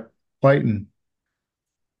say, like Clayton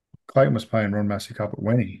was playing Ron Massey Cup at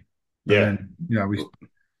Wenny. Yeah. And,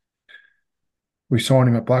 we signed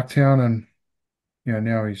him at Blacktown, and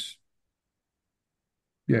now he's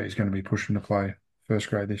going to be pushing to play first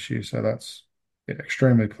grade this year. So that's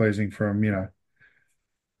extremely pleasing for him,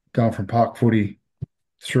 going from park footy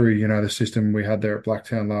through, the system we had there at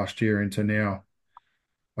Blacktown last year into now.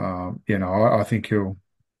 I think he'll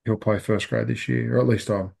play first grade this year, or at least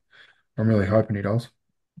I'm really hoping he does.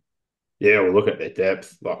 Yeah, we'll look at their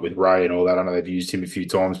depth, like with Ray and all that. I know they've used him a few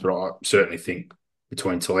times, but I certainly think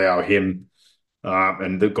between Talau, him,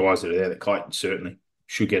 and the guys that are there, that Clayton certainly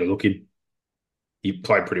should get a look in. He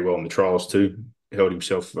played pretty well in the trials too. Held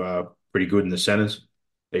himself pretty good in the centres,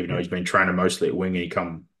 even though he's been training mostly at wing and he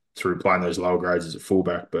come through playing those lower grades as a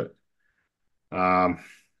fullback. But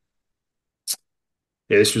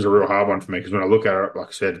this was a real hard one for me because when I look at it, like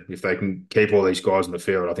I said, if they can keep all these guys in the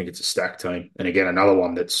field, I think it's a stacked team. And again, another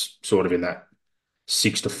one that's sort of in that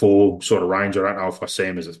 6 to 4 sort of range. I don't know if I see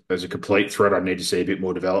him as a complete threat. I need to see a bit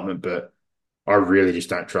more development, but I really just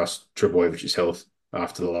don't trust Trebojevich's health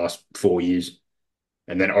after the last 4 years.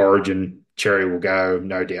 And then Origin, Cherry will go.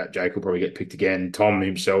 No doubt Jake will probably get picked again. Tom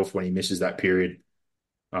himself, when he misses that period,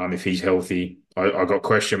 if he's healthy. I got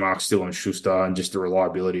question marks still on Schuster and just the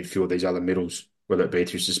reliability to fill these other middles, whether it be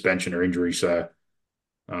through suspension or injury. So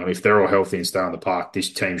if they're all healthy and stay on the park,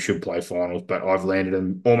 this team should play finals. But I've landed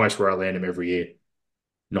them almost where I land them every year,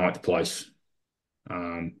 9th place.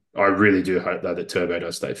 I really do hope though that Turbo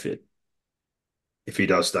does stay fit. If he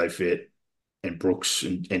does stay fit, and Brooks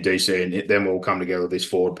and DC and them all come together, this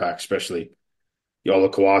forward pack, especially Yola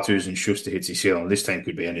Kawatu's and Schuster hits his ceiling, this team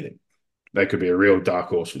could be anything. They could be a real dark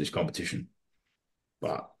horse for this competition.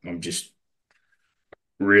 But I'm just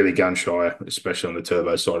really gun shy, especially on the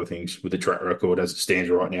Turbo side of things, with the track record as it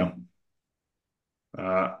stands right now.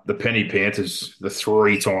 The Penny Panthers, the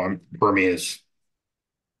three-time premiers,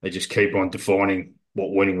 they just keep on defining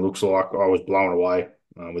what winning looks like. I was blown away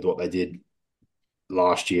with what they did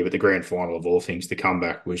last year, but the grand final of all things, the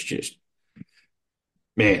comeback was just,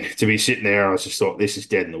 man, to be sitting there, I was just thought this is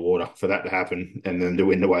dead in the water for that to happen, and then to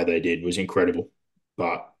win the way they did was incredible.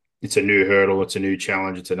 But it's a new hurdle, it's a new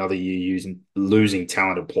challenge, it's another year losing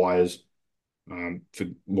talented players. For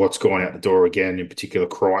what's gone out the door again, in particular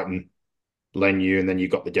Crichton, Lenu, and then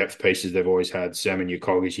you've got the depth pieces they've always had, Salmon, your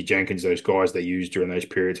Coggis, your Jenkins, those guys they used during those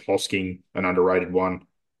periods, Hosking, an underrated one,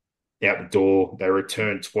 out the door. They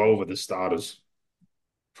returned 12 of the starters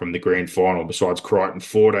from the grand final, besides Crichton,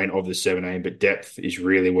 14 of the 17, but depth is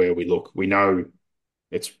really where we look. We know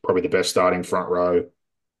it's probably the best starting front row.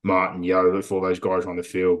 Martin, Yo, if all those guys are on the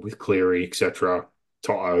field with Cleary, etc.,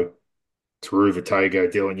 Toto, Taruva,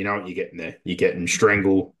 Tago, Dylan, you know what you're getting there. You're getting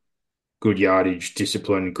Strangle, good yardage,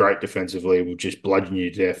 discipline, great defensively, will just bludgeon you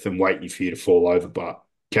to death and wait for you to fall over. But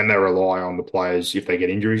can they rely on the players if they get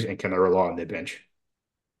injuries, and can they rely on their bench?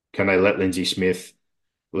 Can they let Lindsay Smith,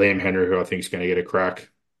 Liam Henry, who I think is going to get a crack,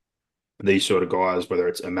 these sort of guys, whether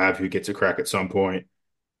it's a Mav who gets a crack at some point,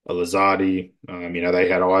 a Lazardi, they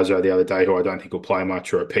had Izo the other day who I don't think will play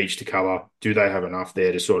much, or a Peach to cover. Do they have enough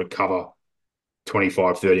there to sort of cover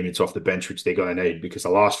 25, 30 minutes off the bench, which they're going to need? Because the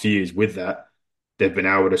last few years with that, they've been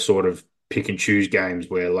able to sort of pick and choose games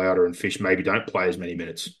where Lauder and Fish maybe don't play as many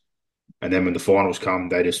minutes. And then when the finals come,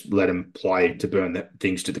 they just let them play to burn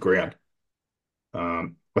things to the ground.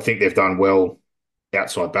 I think they've done well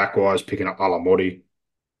outside backwise, picking up Alamotti,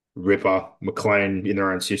 Ripper, McLean in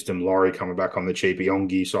their own system, Laurie coming back on the cheap,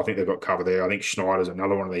 Yongi. So I think they've got cover there. I think Schneider's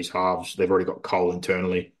another one of these halves. They've already got Cole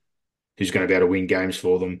internally, who's going to be able to win games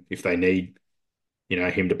for them if they need,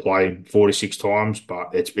 him to play 4 to 6 times. But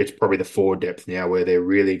it's probably the forward depth now where they're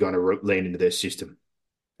really going to lean into their system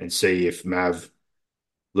and see if Mav,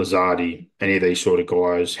 Lazardi, any of these sort of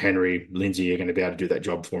guys, Henry, Lindsay, are going to be able to do that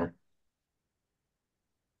job for them.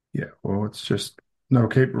 Yeah, well, it's just they'll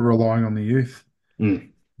keep relying on the youth.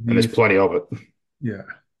 And there's plenty of it. Yeah.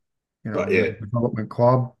 But yeah, development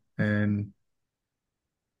club, and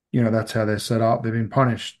that's how they're set up. They've been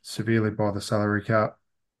punished severely by the salary cap,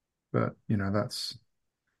 but that's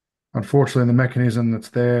unfortunately the mechanism that's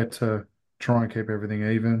there to try and keep everything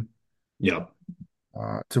even. Yeah.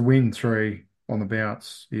 To win 3 on the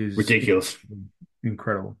bounce is ridiculous,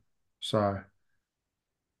 incredible. So,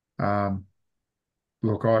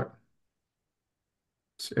 look,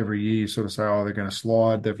 every year you sort of say, oh, they're going to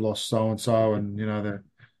slide, they've lost so and so, and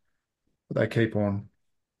they keep on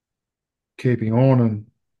keeping on, and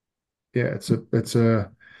yeah,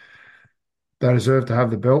 they deserve to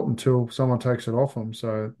have the belt until someone takes it off them.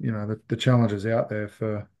 So the challenge is out there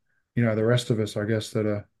for the rest of us, I guess,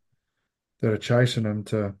 that are chasing them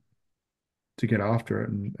to get after it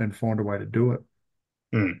and find a way to do it.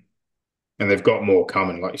 And they've got more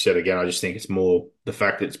coming. Like you said, again, I just think it's more the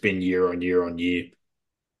fact that it's been year on year on year.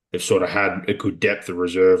 They've sort of had a good depth of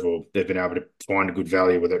reserve, or they've been able to find a good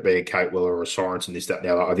value, whether it be a Kate Weller or a Sorensen, this, that, and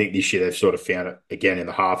the other. I think this year they've sort of found it again in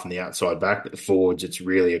the half and the outside back. But the forwards, it's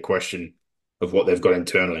really a question of what they've got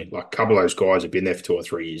internally. Like a couple of those guys have been there for 2 or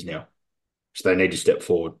 3 years now. So they need to step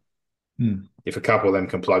forward. If a couple of them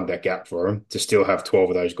can plug that gap for them, to still have 12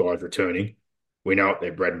 of those guys returning, we know what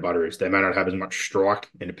their bread and butter is. They may not have as much strike,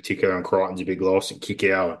 and in particular on Crichton's a big loss, and kick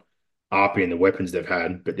out, RP and the weapons they've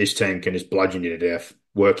had, but this team can just bludgeon you to death,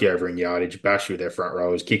 work you over in yardage, bash you with their front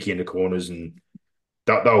rowers, kick you into corners, and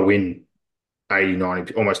they'll win 80,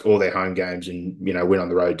 90, almost all their home games and, win on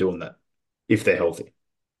the road doing that, if they're healthy.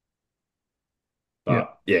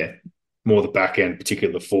 But, yeah, more the back end,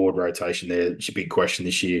 particularly the forward rotation there, it's a big question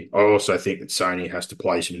this year. I also think that Sony has to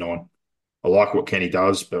play some 9. I like what Kenny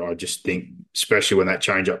does, but I just think, especially when that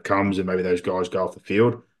change-up comes and maybe those guys go off the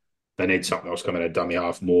field, they need something else coming at dummy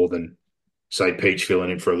half more than, say, Peach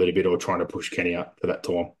filling in for a little bit or trying to push Kenny up for that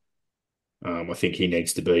time. I think he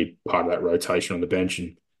needs to be part of that rotation on the bench,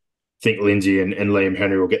 and I think Lindsay and Liam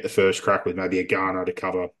Henry will get the first crack with maybe a Garner to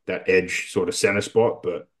cover that edge sort of centre spot.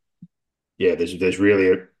 But, yeah, there's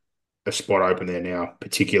really a spot open there now,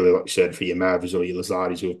 particularly, like you said, for your Mavs or your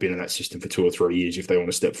Lazardis who have been in that system for 2 or 3 years if they want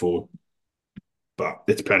to step forward. But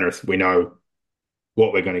it's Penrith. We know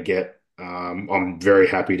what we're going to get. I'm very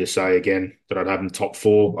happy to say again that I'd have them top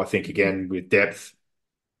 4. I think, again, with depth,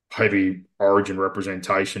 heavy Origin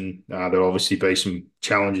representation. There'll obviously be some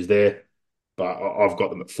challenges there, but I've got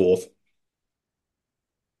them at fourth.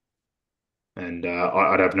 And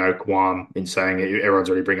I'd have no qualm in saying it. Everyone's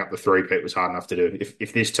already bring up the three-peat was hard enough to do.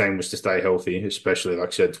 If this team was to stay healthy, especially like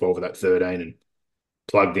I said, 12 of that 13, and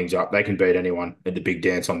plug things up, they can beat anyone at the big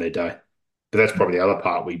dance on their day. But that's probably the other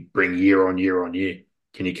part we bring year on year on year.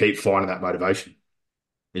 Can you keep finding that motivation?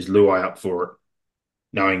 Is Luai up for it,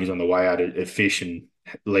 knowing he's on the way out at Fish, and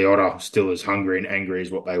Leota still as hungry and angry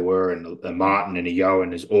as what they were, and a Martin and a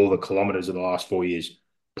Yohan as all the kilometres of the last 4 years,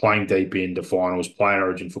 playing deep into finals, playing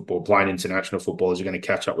Origin football, playing international football, is going to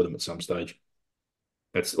catch up with them at some stage.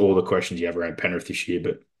 That's all the questions you have around Penrith this year.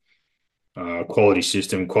 But quality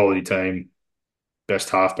system, quality team, best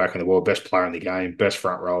halfback in the world, best player in the game, best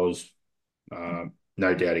front rows.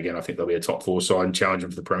 No doubt again, I think they'll be a top four side and challenge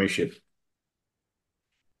them for the premiership.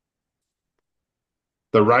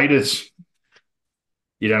 The Raiders,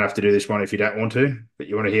 you don't have to do this one if you don't want to, but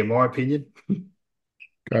you want to hear my opinion?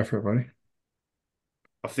 Go for it, buddy.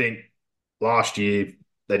 I think last year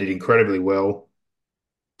they did incredibly well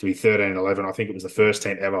to be 13-11. I think it was the first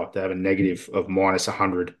team ever to have a negative of minus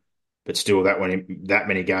 100, but still that went in that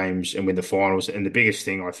many games and win the finals. And the biggest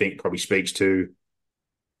thing I think probably speaks to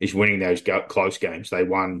is winning those close games. They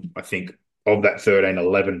won, I think, of that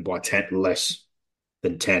 13-11 by 10 less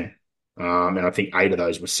than 10. And I think 8 of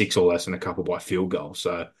those were 6 or less and a couple by field goal.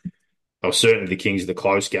 So they were certainly the kings of the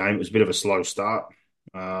close game. It was a bit of a slow start,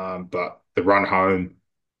 but the run home,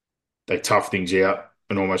 they toughed things out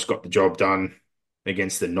and almost got the job done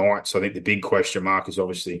against the Knights. I think the big question mark is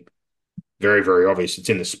obviously very, very obvious. It's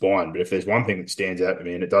in the spine. But if there's one thing that stands out to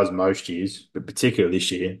me, and it does most years, but particularly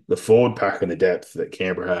this year, the forward pack and the depth that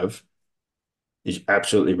Canberra have is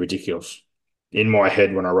absolutely ridiculous. In my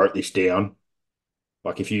head, when I wrote this down,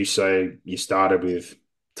 like if you say you started with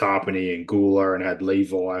Tarpany and Gula and had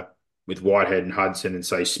Levi with Whitehead and Hudson and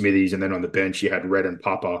say Smithies, and then on the bench you had Red and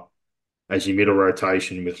Papa as your middle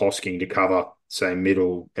rotation with Hosking to cover, say,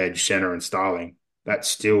 middle, edge, centre and Starling, that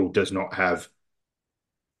still does not have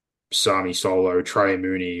Sami Solo, Trey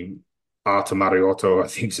Mooney, Arta Mariotto, I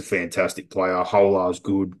think is a fantastic player. Hola's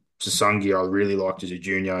good. Sasangi, I really liked as a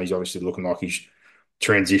junior. He's obviously looking like he's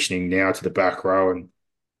transitioning now to the back row. And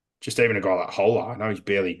just even a guy like Hola, I know he's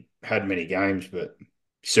barely had many games, but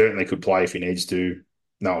certainly could play if he needs to.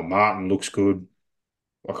 Noah Martin looks good.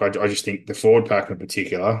 Like I just think the forward pack in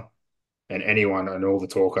particular, and anyone and all the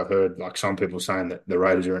talk I've heard, like some people saying that the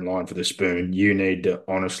Raiders are in line for the spoon, you need to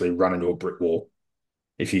honestly run into a brick wall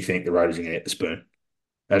if you think the Raiders are going to get the spoon.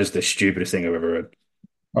 That is the stupidest thing I've ever heard.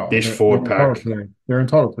 Oh, This forward pack, they're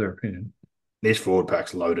entitled to their opinion. this forward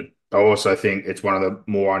pack's loaded. I also think it's one of the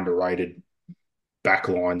more underrated back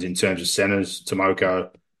lines in terms of centres.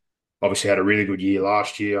 Tomoko obviously had a really good year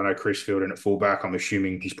last year. I know Chris Fielden at fullback. I'm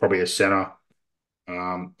assuming he's probably a centre.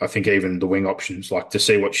 I think even the wing options, like to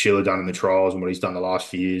see what Schiller done in the trials and what he's done the last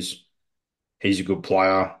few years, he's a good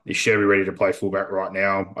player. Is Chevy ready to play fullback right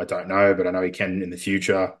now? I don't know, but I know he can in the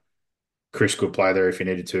future. Chris could play there if he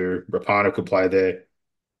needed to. Rapana could play there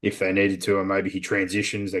if they needed to, and maybe he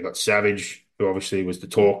transitions. They got Savage, who obviously was the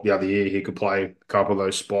talk the other year. He could play a couple of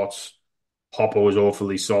those spots. Hopper was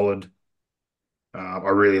awfully solid. I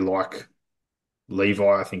really like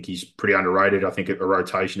Levi. I think he's pretty underrated. I think a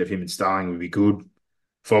rotation of him and Starling would be good.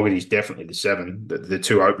 Fogarty's definitely the 7. The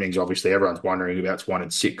 2 openings, obviously, everyone's wondering about 1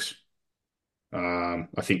 and 6. I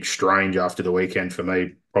think Strange after the weekend for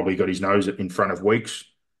me probably got his nose in front of Weeks.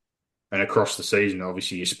 And across the season,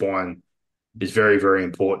 obviously, your spine is very, very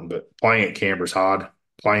important. But playing at Canberra's hard.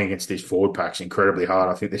 Playing against this forward pack's incredibly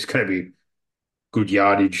hard. I think there's going to be good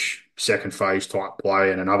yardage, second phase type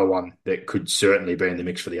play, and another one that could certainly be in the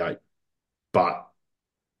mix for the 8. But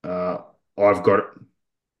I've got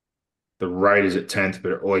the Raiders at 10th,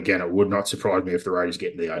 but again, it would not surprise me if the Raiders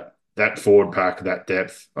get in the 8. That forward pack, that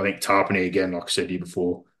depth, I think Tarpany, again, like I said to you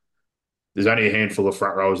before, there's only a handful of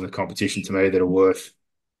front rows in the competition to me that are worth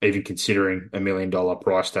even considering $1 million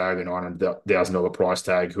price tag and $900,000 price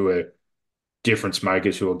tag, who are difference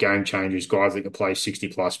makers, who are game changers, guys that can play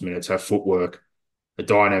 60-plus minutes, have footwork, a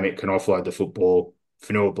dynamic, can offload the football.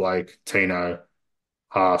 Fanua Blake, Tino,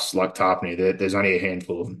 Haas, like Tarpany, there's only a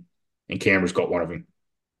handful of them, and Canberra's got one of them.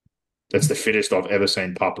 That's the fittest I've ever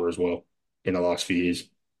seen Papa as well in the last few years.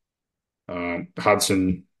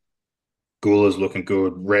 Hudson, Gula's looking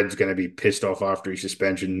good. Red's going to be pissed off after his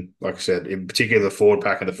suspension. Like I said, in particular, the forward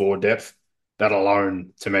pack and the forward depth, that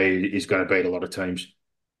alone, to me, is going to beat a lot of teams.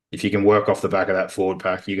 If you can work off the back of that forward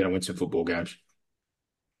pack, you're going to win some football games.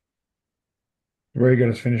 Where are you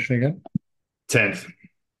going to finish again? 10th.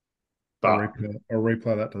 I'll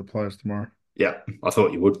replay that to the players tomorrow. Yeah, I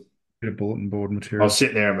thought you would. bit of bulletin board I was material.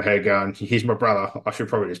 sitting there in my head going, he's my brother. I should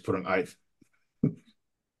probably just put him eighth,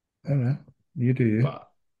 I don't know. You do you. but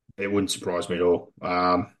it wouldn't surprise me at all.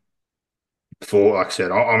 For like I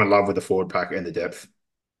said, I'm in love with the forward pack and the depth.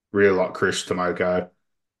 Really like Chris Tomoko.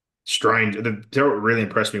 Strange. What really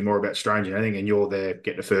impressed me more about Strange than anything, and you're there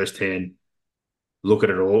getting the first 10, look at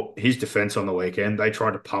it all. His defense on the weekend, they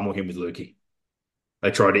tried to pummel him with Lukey.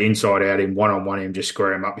 They tried to inside out him, one on one him, just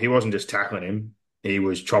square him up. He wasn't just tackling him, he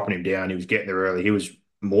was chopping him down. He was getting there early. He was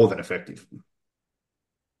more than effective,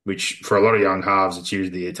 which for a lot of young halves, it's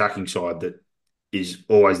usually the attacking side that is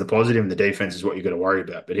always the positive, and the defense is what you've got to worry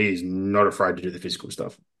about. But he is not afraid to do the physical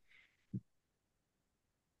stuff.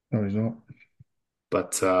 No, he's not.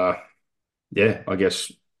 But yeah, I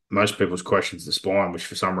guess most people's questions the spine, which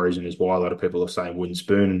for some reason is why a lot of people are saying wooden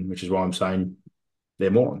spoon, which is why I'm saying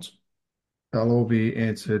they're morons. They'll all be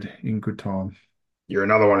answered in good time. You're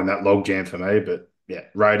another one in that logjam for me, but yeah,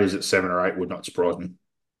 Raiders at 7 or 8 would not surprise me,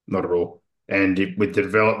 not at all. And with the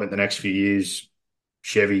development the next few years,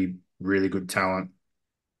 Chevy really good talent,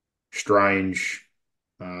 Strange,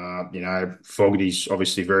 Fogarty's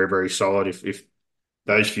obviously very very solid. If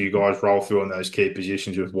those few guys roll through in those key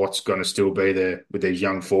positions with what's going to still be there with these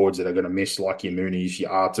young forwards that are going to miss, like your Moonies, your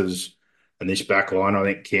Arters, and this back line, I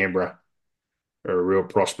think Canberra are a real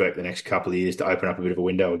prospect the next couple of years to open up a bit of a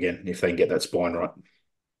window again if they can get that spine right.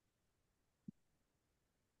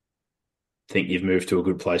 Think you've moved to a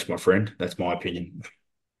good place, my friend. That's my opinion.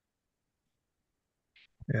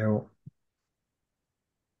 Yeah, all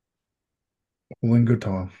in good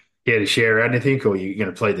time. Care to share anything, or you're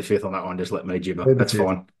going to plead the fifth on that one? Just let me gibber. Lead the That's fifth.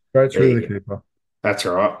 fine. Straight There through you the go. keeper. That's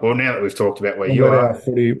all right. Well, now that we've talked about where We'll you let our are,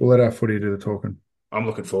 footy. We'll let our footy do the talking. I'm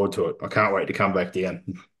looking forward to it. I can't wait to come back down.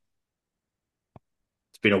 It's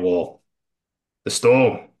been a while. The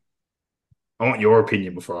Storm. I want your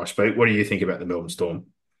opinion before I speak. What do you think about the Melbourne Storm?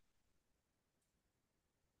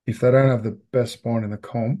 If they don't have the best spine in the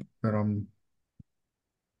comp, then I'm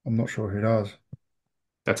not sure who does.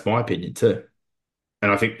 That's my opinion too.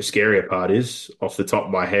 And I think the scarier part is, off the top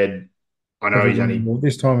of my head, I know he's Everyone only will,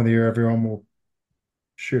 this time of the year, everyone will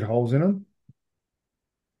shoot holes in them,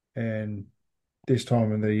 and this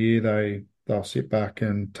time of the year, they'll sit back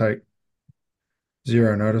and take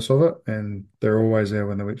zero notice of it, and they're always there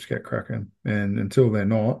when the whips get cracking. And until they're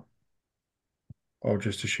not, I'll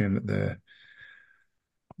just assume that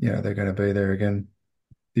they're going to be there again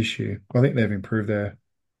this year. I think they've improved their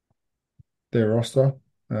roster.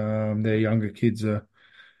 Their younger kids are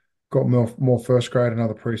got more first grade,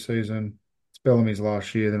 another preseason. It's Bellamy's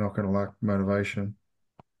last year. They're not going to lack motivation,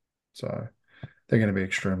 so they're going to be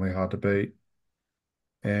extremely hard to beat.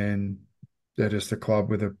 And they're just a club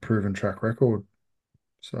with a proven track record.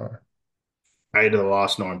 So 8 of the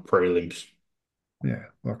last 9 prelims. yeah,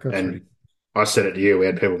 like that's And ridiculous. I said it to you. We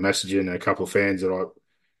had people messaging, and a couple of fans that I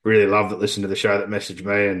really love that listened to the show that messaged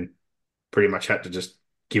me, and pretty much had to just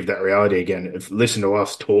give that reality again. If listen to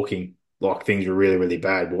us talking like things were really, really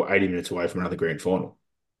bad, we're 80 minutes away from another grand final.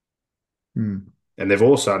 Hmm. And they've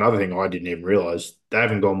also, another thing I didn't even realise, they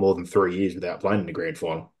haven't gone more than 3 years without playing in the grand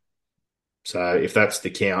final. So if that's the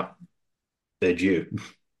count, they're due.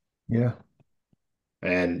 Yeah,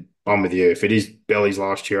 And I'm with you. If it is Belly's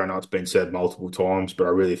last year, I know it's been said multiple times, but I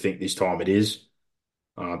really think this time it is.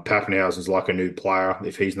 Pappenhausen's like a new player.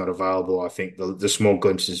 If he's not available, I think the small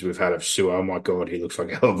glimpses we've had of Sua, oh my God, he looks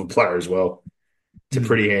like a hell of a player as well. It's a Hmm.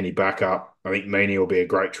 pretty handy backup. I think Meany will be a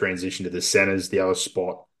great transition to the centres, the other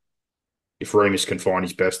spot. If Remus can find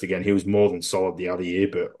his best again, he was more than solid the other year,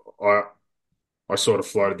 but I sort of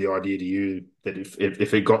floated the idea to you that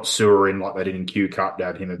if it got Sua in like they did in Q Cup, to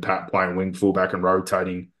have him and Pat playing wing fullback and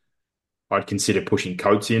rotating, I'd consider pushing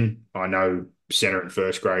Coates in. I know centre in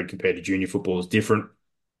first grade compared to junior football is different.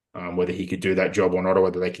 Whether he could do that job or not, or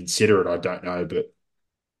whether they consider it, I don't know. But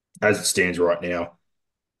as it stands right now,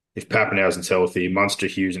 if Pappenhausen's healthy, Munster,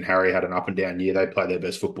 Hughes, and Harry had an up and down year, they play their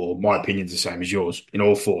best football. My opinion's the same as yours. In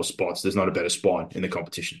all 4 spots, there's not a better spine in the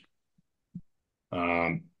competition.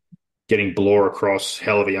 Um, Getting Blore across,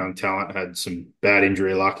 hell of a young talent, had some bad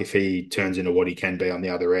injury luck. If he turns into what he can be on the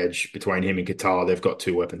other edge, between him and Katala, they've got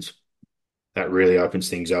 2 weapons. That really opens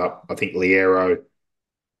things up. I think Liero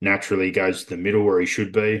naturally goes to the middle where he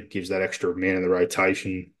should be, gives that extra man in the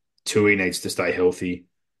rotation. Tui needs to stay healthy.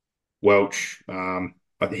 Welch,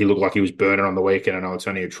 he looked like he was burning on the weekend. I know it's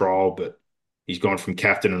only a trial, but he's gone from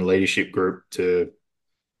captain and leadership group to,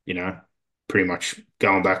 you know, pretty much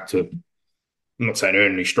going back to, I'm not saying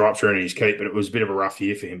earning his stripes or earning his keep, but it was a bit of a rough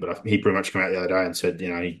year for him. But he pretty much came out the other day and said,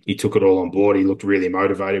 he took it all on board. He looked really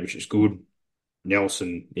motivated, which is good.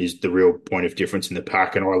 Nelson is the real point of difference in the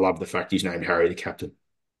pack, and I love the fact he's named Harry the captain.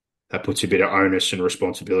 that puts a bit of onus and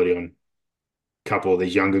responsibility on a couple of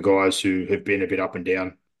these younger guys who have been a bit up and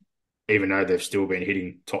down, even though they've still been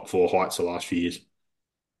hitting top four heights the last few years.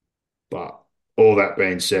 But all that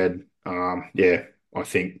being said, yeah, I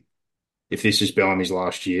think if this is Bellamy's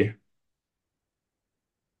last year,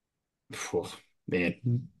 phew, man,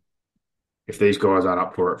 if these guys aren't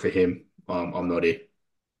up for it for him, I'm not here.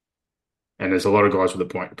 And there's a lot of guys with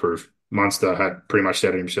a point to prove. Munster had pretty much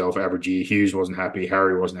said it himself, average year. Hughes wasn't happy.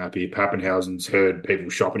 Harry wasn't happy. Pappenhausen's heard people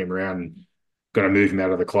shopping him around and going to move him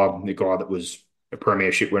out of the club. The guy that was a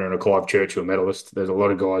premiership winner and a Clive Churchill medalist. There's a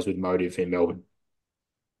lot of guys with motive in Melbourne.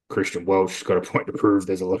 Christian Welch's got a point to prove.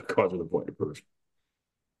 There's a lot of guys with a point to prove.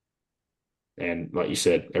 And like you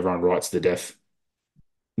said, everyone writes the death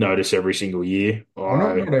notice every single year. Well,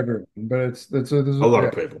 not everyone, but there's A lot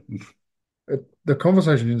of people. The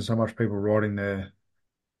conversation isn't so much people writing the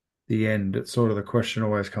end. It's sort of the question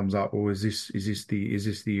always comes up, well, is this the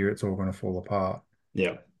year it's all going to fall apart?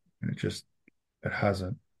 Yeah. And it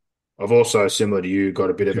hasn't. I've also, similar to you, got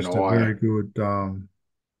a bit of an Just a eye.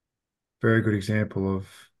 very good example of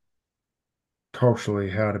culturally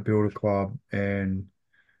how to build a club and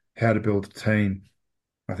how to build a team.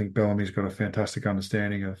 I think Bellamy's got a fantastic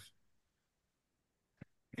understanding of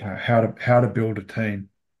how to build a team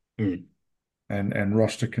Mm. and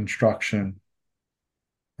roster construction.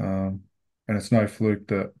 And it's no fluke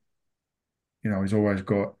that, he's always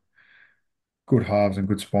got good halves and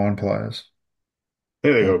good spine players. I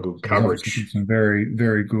think they got good So there's obviously coverage. some very,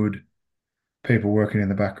 very good people working in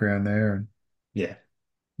the background there, and Yeah.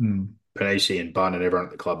 mm, Panisi and Bunn and everyone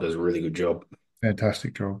at the club does a really good job.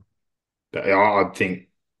 fantastic job. But I think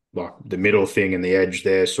like the middle thing and the edge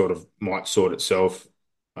there sort of might sort itself.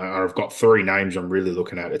 I've got three names I'm really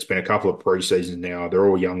looking at. It's been a couple of pre-seasons now. They're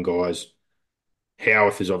all young guys.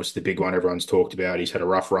 Howarth is obviously the big one everyone's talked about. He's had a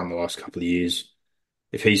rough run the last couple of years.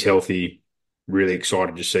 If he's healthy, really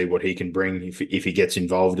excited to see what he can bring if he gets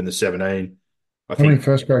involved in the 17. I How many think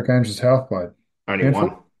first grade games has Houth played? only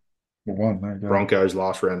one. Handful? Well, one, there you go. Broncos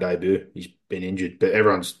last round debut. He's been injured, but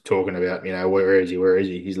everyone's talking about, where is he? Where is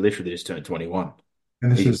he? He's literally just turned 21.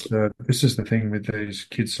 And this He's is the thing with these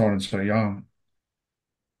kids signing so young.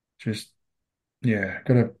 Just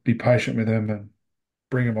got to be patient with them and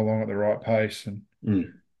bring them along at the right pace, and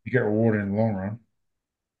mm. you get rewarded in the long run.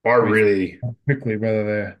 I Or you really find quickly whether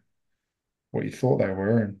they're what you thought they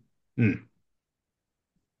were, and mm.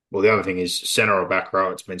 Well, the other thing is center or back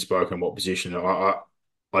row. It's been spoken what position.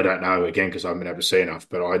 I don't know again because I haven't been able to see enough,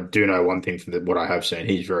 but I do know one thing from what I have seen.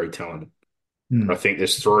 He's very talented. I mm, think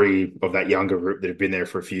there's three of that younger group that have been there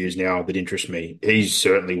for a few years now that interest me. He's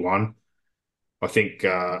certainly one. I think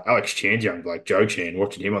Alex Chan's young, like Joe Chan,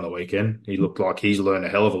 watching him on the weekend, he looked like he's learned a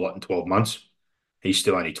hell of a lot in 12 months. He's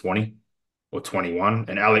still only 20 or 21.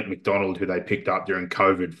 And Alec McDonald, who they picked up during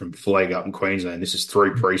COVID from Flag up in Queensland, this is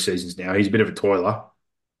three pre-seasons now. He's a bit of a toiler,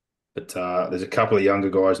 but there's a couple of younger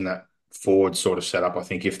guys in that forward sort of setup. I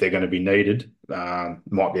think if they're going to be needed,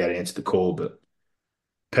 might be able to answer the call. But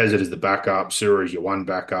Pezzett is the backup. Sewer is your one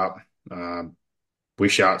backup.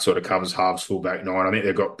 Wishart sort of covers halves, fullback nine. I think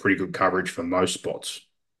they've got pretty good coverage for most spots.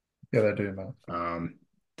 yeah, they do, mate.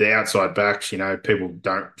 The outside backs, people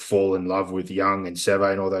don't fall in love with Young and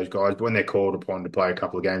Seve and all those guys, but when they're called upon to play a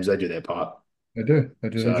couple of games, they do their part. They do. They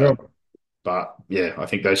do their So, job. but yeah, I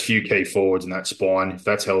think those few key forwards and that spine, if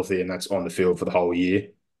that's healthy and that's on the field for the whole year,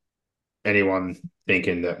 anyone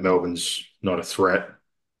thinking that Melbourne's not a threat,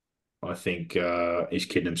 I think is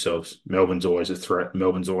kidding themselves. Melbourne's always a threat.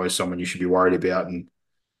 Melbourne's always someone you should be worried about. And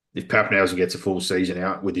if Pappenhausen gets a full season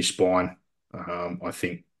out with his spine, I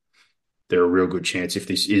think they're a real good chance if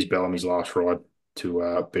this is Bellamy's last ride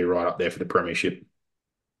to be right up there for the premiership.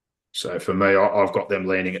 So for me, I've got them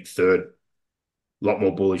landing at third. A lot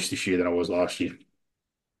more bullish this year than I was last year.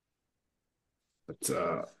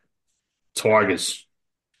 But Tigers,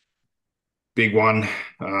 big one,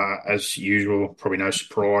 as usual. Probably no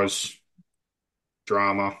surprise.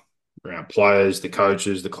 Drama around players, the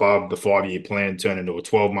coaches, the club. The 5-year plan turned into a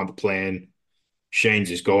 12-month plan.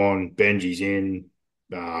 Sheens is gone. Benji's in.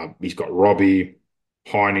 He's got Robbie,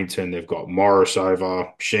 Heinington. They've got Morris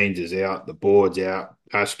over. Sheens is out. The board's out.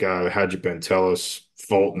 Pascoe, Hadjibentelis,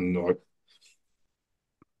 Fulton, like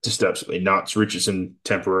just absolutely nuts. Richardson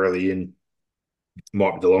temporarily in.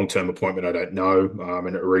 Might be the long-term appointment. I don't know.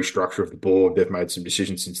 And a restructure of the board. They've made some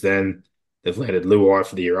decisions since then. They've landed Luai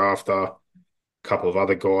for the year after. A couple of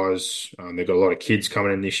other guys. They've got a lot of kids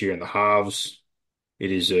coming in this year in the halves.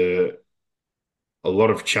 It is a lot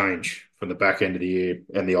of change from the back end of the year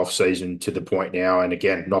and the off season to the point now. And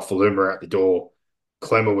again, Nofaluma out the door.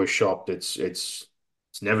 Clemmer was shopped. It's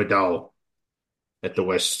never dull at the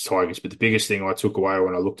West Tigers. But the biggest thing I took away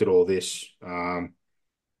when I looked at all this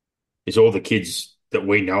is all the kids that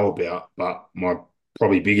we know about. But my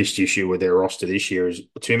probably biggest issue with their roster this year is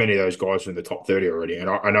too many of those guys are in the top 30 already. And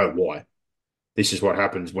I know why. This is what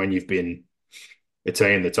happens when you've been a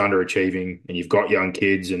team that's underachieving and you've got young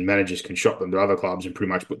kids and managers can shop them to other clubs and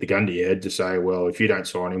pretty much put the gun to your head to say, well, if you don't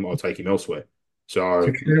sign him, I'll take him elsewhere. It's So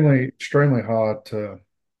extremely hard to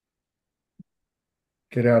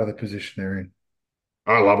get out of the position they're in.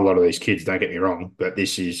 I love a lot of these kids, don't get me wrong, but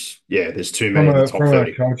this is, yeah, there's too From many in the a top from a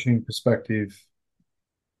 30. coaching perspective,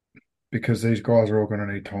 because these guys are all going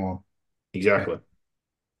to need time and Exactly.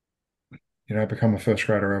 become a first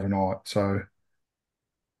grader overnight. So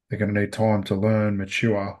they're going to need time to learn,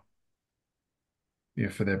 mature,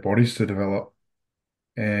 for their bodies to develop.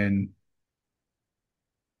 And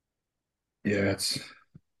yeah, it's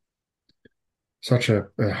such a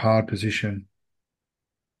hard position,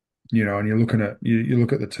 and you look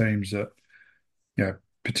at the teams that,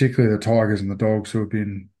 particularly the Tigers and the Dogs who have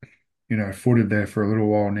been, footed there for a little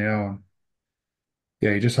while now. And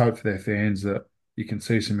yeah, you just hope for their fans that you can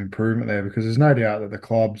see some improvement there because there's no doubt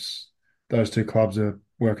that those two clubs are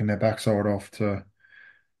working their backside off to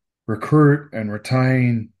recruit and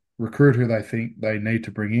recruit who they think they need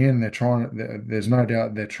to bring in. There's no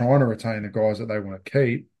doubt they're trying to retain the guys that they want to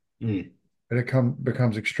keep, Mm. but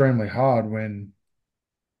becomes extremely hard when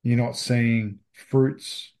you're not seeing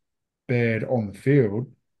fruits bared on the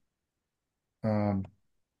field. Um,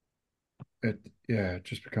 it yeah, it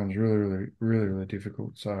just becomes really, really, really, really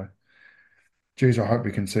difficult. So, geez, I hope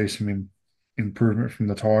we can see some improvement from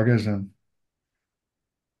the Tigers and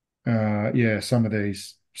yeah, some of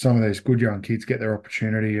these good young kids get their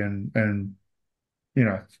opportunity and you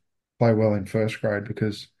know play well in first grade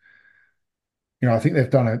because I think they've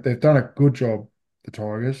done a good job, the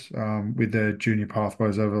Tigers, with their junior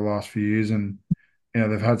pathways over the last few years, and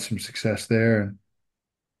they've had some success there. And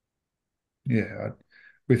yeah,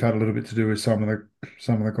 we've had a little bit to do with some of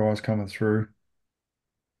the guys coming through.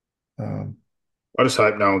 Um, I just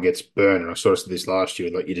hope no one gets burned. And I saw this last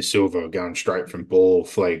year, like De Silva going straight from ball,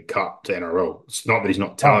 flag, cup to NRL. It's not that he's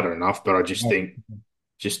not oh, talented enough, but I just oh, think,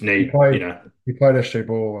 just he need, played he played SG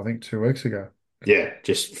Ball, I think, 2 weeks ago. yeah,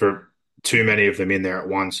 just for too many of them in there at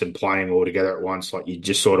once and playing all together at once, like you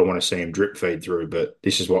just sort of want to see them drip feed through. But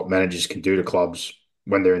this is what managers can do to clubs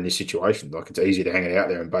when they're in this situation. Like it's easy to hang it out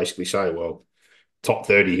there and basically say, well, top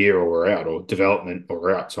 30 here or we're out, or development or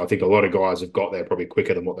we're out. So I think a lot of guys have got there probably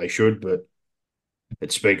quicker than what they should, but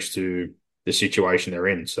it speaks to the situation they're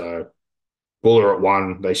in. So Buller at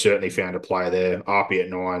 1, they certainly found a player there. Arpey at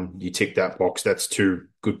 9, you tick that box. That's two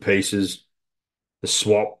good pieces. The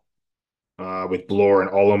swap with Bloor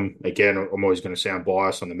and Olam, again, I'm always going to sound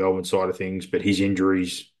biased on the Melbourne side of things, but his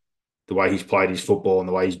injuries, the way he's played his football and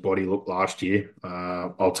the way his body looked last year,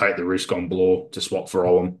 I'll take the risk on Bloor to swap for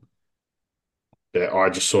Olam. But I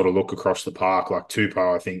just sort of look across the park like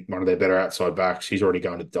Tupou, I think one of their better outside backs, he's already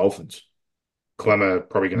going to the Dolphins. Clemmer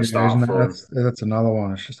probably going to Yeah, isn't start that, for him. that's another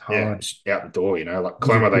one. It's just Yeah, hard. just out the door, Like He's a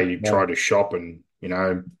Clemmer, good they player. tried to shop and,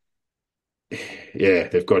 yeah,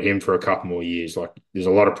 they've got him for a couple more years. Like there's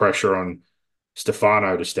a lot of pressure on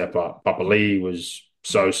Stefano to step up. Papali'i was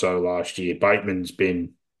so-so last year. Bateman's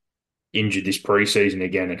been injured this preseason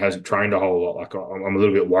again and hasn't trained a whole lot. Like I'm a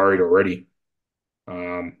little bit worried already.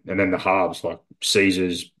 And then the halves, like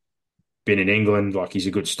Caesar's been in England, like he's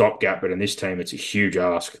a good stopgap, but in this team, it's a huge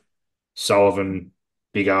ask. Sullivan,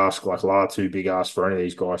 big ask, like Latu, big ask for any of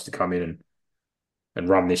these guys to come in and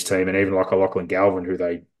run this team. And even like a Lachlan Galvin, who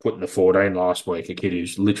they put in the 14 last week, a kid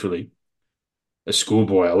who's literally a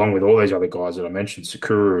schoolboy, along with all these other guys that I mentioned,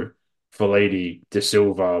 Sakuru, Falidi, De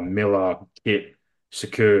Silva, Miller, Kit,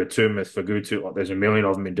 Sakur, Tumith, Fagutu. Like there's a million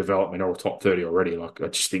of them in development or top 30 already. Like I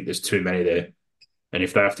just think there's too many there. And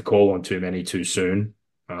if they have to call on too many too soon,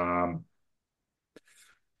 yeah,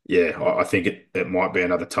 I think it might be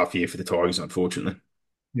another tough year for the Tigers, unfortunately.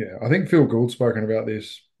 Yeah, I think Phil Gould's spoken about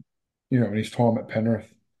this, in his time at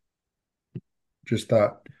Penrith, just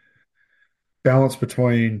that balance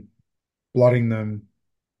between blooding them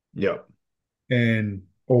Yep. and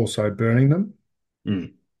also burning them.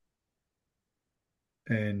 Mm.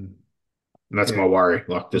 And And that's yeah, my worry.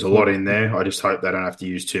 Like, there's a it's lot not, in there. I just hope they don't have to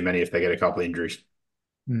use too many if they get a couple of injuries.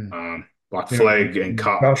 mm, Like Flegg and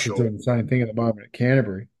Cup, Gus is sure. doing the same thing at the moment at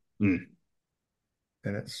Canterbury. Mm.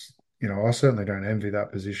 And I certainly don't envy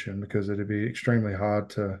that position because it'd be extremely hard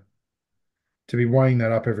to be weighing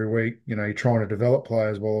that up every week. You're trying to develop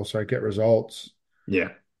players while also get results. Yeah,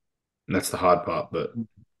 and that's the hard part. But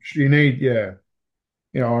You need, yeah.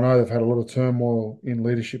 I know they've had a lot of turmoil in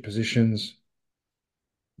leadership positions.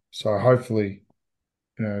 So hopefully,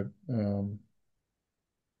 you know, um,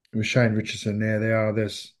 with Shane Richardson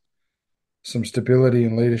there's some stability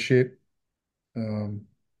and leadership, um,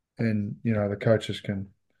 and the coaches can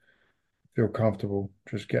feel comfortable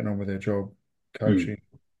just getting on with their job, Mm. coaching.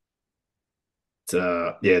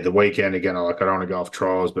 Yeah, the weekend again. I don't want to go off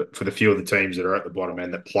trials, but for the few of the teams that are at the bottom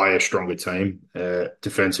end that play a stronger team,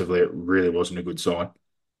 defensively, it really wasn't a good sign,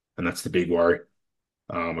 and that's the big worry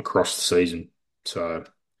across the season. So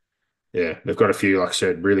yeah, they've got a few, like I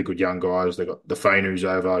said, really good young guys. They've got the Fane who's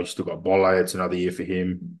over. You still got Bolle. It's another year for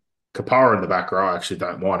him. Kapara in the back row, I actually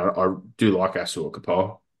don't mind. I do like Asua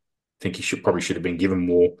Kapara. I think he should have been given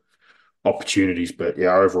more opportunities, but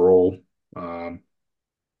yeah, overall, um,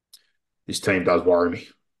 this team does worry me.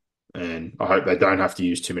 And I hope they don't have to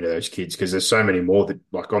use too many of those kids because there's so many more that,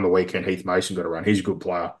 like on the weekend, Heath Mason got to run. He's a good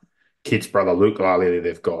player. Kid's brother, Luke Lally,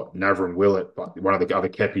 they've got Navrin Willett, but one of the other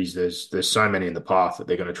Keppies, there's so many in the path that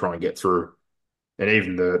they're going to try and get through. And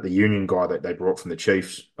even the Union guy that they brought from the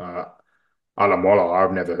Chiefs, Alamola,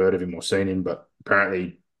 I've never heard of him or seen him, but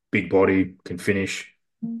apparently big body, can finish.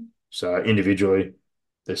 So individually,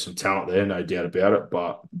 there's some talent there, no doubt about it.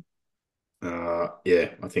 But yeah,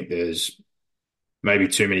 I think there's maybe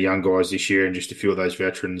too many young guys this year and just a few of those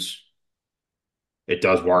veterans. It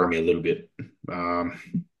does worry me a little bit.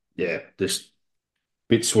 Um, yeah, just a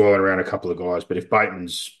bit swirling around a couple of guys. But if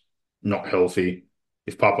Bateman's not healthy,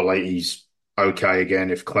 if Papali'i's okay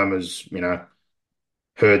again, if Clemmer's,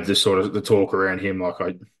 heard the sort of the talk around him,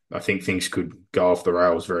 I think things could go off the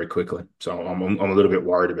rails very quickly. So I'm a little bit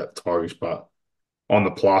worried about the Tigers, but on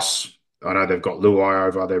the plus, I know they've got Luai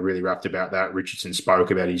over. They're really wrapped about that. Richardson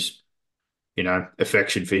spoke about his,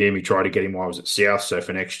 affection for him. He tried to get him while I was at South. So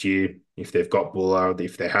for next year, if they've got Buller,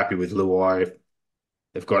 if they're happy with Luai, if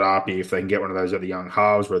they've got Arpey, if they can get one of those other young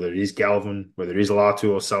halves, whether it is Galvin, whether it is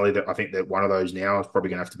Latu or Sully, that I think that one of those now is probably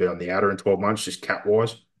going to have to be on the outer in 12 months, just cap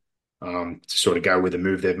wise, to sort of go with the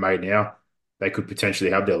move they've made now. They could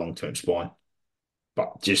potentially have their long term spine.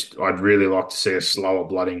 But just, I'd really like to see a slower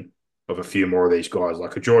blooding of a few more of these guys.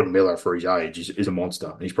 Like a Jordan Miller for his age is a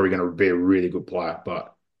monster. He's probably going to be a really good player,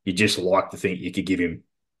 but you just like to think you could give him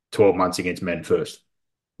 12 months against men first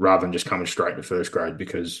rather than just coming straight to first grade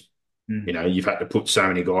because, you've had to put so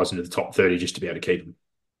many guys into the top 30 just to be able to keep them.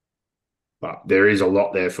 But there is a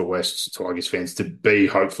lot there for West Tigers fans to be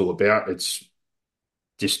hopeful about. It's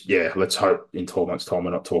just, yeah, let's hope in 12 months' time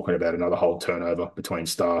we're not talking about another whole turnover between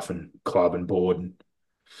staff and club and board. And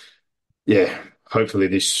yeah, hopefully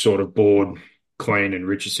this sort of board, Clean and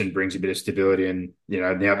Richardson brings a bit of stability. And,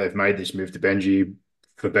 now they've made this move to Benji,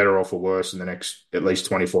 for better or for worse, in the next at least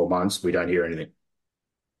 24 months, we don't hear anything.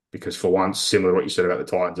 Because for once, similar to what you said about the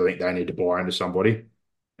Titans, I think they need to buy into somebody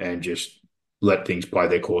and just let things play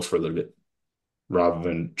their course for a little bit rather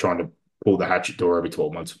than trying to pull the hatchet door every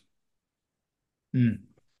 12 months.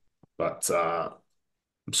 But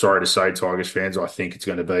I'm sorry to say, Tigers fans, I think it's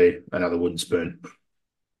going to be another wooden spoon.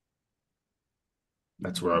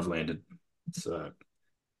 That's where I've landed. So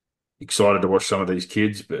excited to watch some of these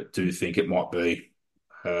kids, but do think it might be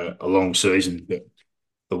a long season. But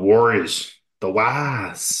the Warriors, the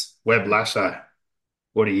Waz, Webb Lasso,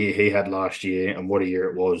 what a year he had last year and what a year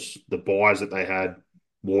it was. The buys that they had,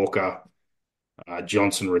 Walker,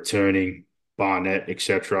 Johnson returning, Barnett,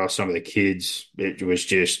 etc. Some of the kids, it was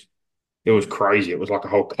crazy. It was like a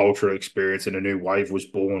whole cultural experience and a new wave was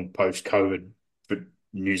born post-COVID for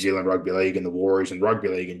New Zealand Rugby League and the Warriors and rugby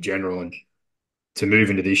league in general. And to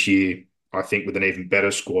move into this year, I think with an even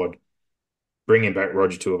better squad, bringing back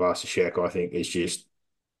Roger Tuivasa-Sheck, I think is just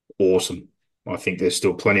awesome. I think there's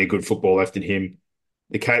still plenty of good football left in him.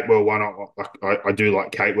 The Capewell one, I do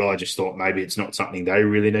like Capewell. I just thought maybe it's not something they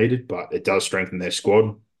really needed, but it does strengthen their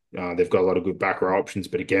squad. They've got a lot of good back row options,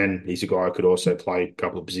 but again, he's a guy who could also play a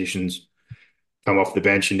couple of positions, come off the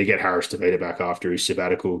bench, and to get Harris Tavita back after his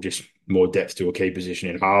sabbatical, just more depth to a key position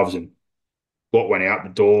in halves. And what went out the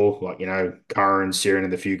door, Curran, Siren,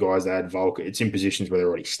 and the few guys they had, Volk, it's in positions where they're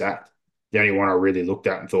already stacked. The only one I really looked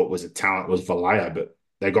at and thought was a talent was Vallejo, but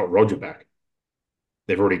they got Roger back.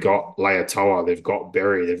 They've already got Leatoa. They've got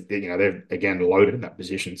Berry. They've again loaded in that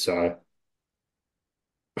position. So,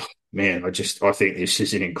 man, I think this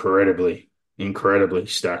is an incredibly, incredibly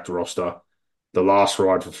stacked roster. The last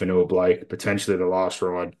ride for Fanua Blake, potentially the last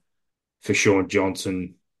ride for Sean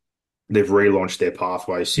Johnson. They've relaunched their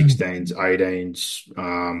pathways, 16s,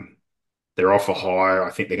 18s. They're off a high. I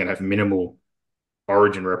think they're going to have minimal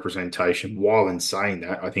origin representation. While in saying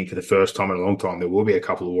that, I think for the first time in a long time, there will be a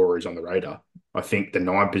couple of Warriors on the radar. I think the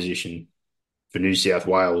 9 position for New South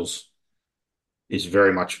Wales is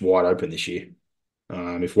very much wide open this year.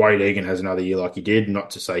 If Wade Egan has another year like he did,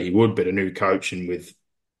 not to say he would, but a new coach and with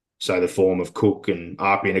So the form of Cook and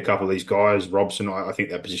Arpey and a couple of these guys, Robson, I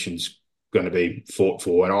think that position's going to be fought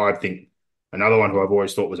for. And I think another one who I've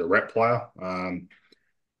always thought was a rep player.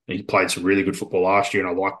 He played some really good football last year,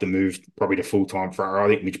 and I like the move probably to full-time front. I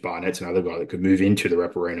think Mitch Barnett's another guy that could move into the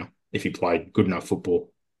rep arena if he played good enough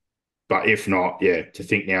football. But if not, yeah, to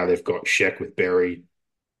think now they've got Sheck with Berry,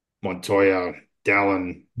 Montoya,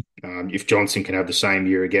 Dallin. If Johnson can have the same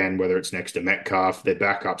year again, whether it's next to Metcalf, their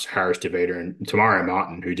backups, Harris DeVita and Tamario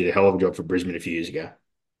Martin, who did a hell of a job for Brisbane a few years ago.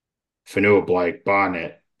 Fanua Blake,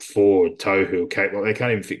 Barnett, Ford, Tohu, Kate, well, they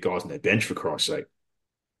can't even fit guys on their bench for Christ's sake.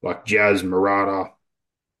 Like Jazz, Murata,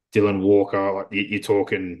 Dylan Walker, like you're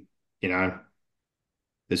talking, you know,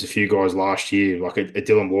 there's a few guys last year, like a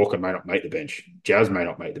Dylan Walker may not make the bench. Jazz may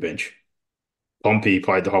not make the bench. Pompey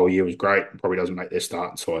played the whole year, was great, probably doesn't make their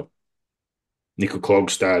starting side. Nickel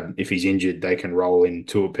Klogstad, if he's injured, they can roll in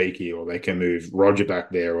Tuapiki or they can move Roger back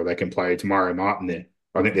there or they can play Tamario Martin there.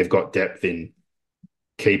 I think they've got depth in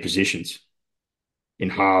key positions, in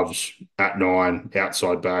halves, at nine,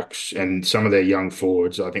 outside backs, and some of their young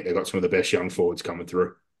forwards. I think they've got some of the best young forwards coming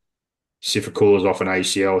through. Sifakula's off an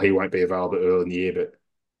ACL. He won't be available early in the year, but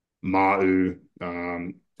Ma'u,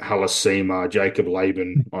 Halasima, Jacob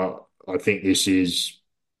Laban, I think this is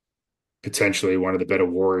potentially one of the better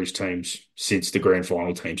Warriors teams since the grand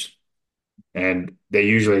final teams. And they're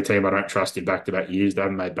usually a team I don't trust in back-to-back years. They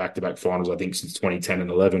haven't made back-to-back finals, I think, since 2010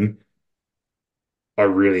 and 11. I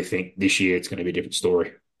really think this year it's going to be a different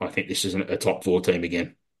story. I think this isn't a top four team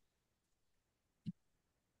again.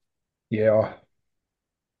 Yeah,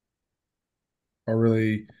 I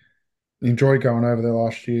really enjoyed going over there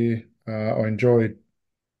last year. I enjoyed,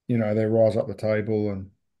 their rise up the table and,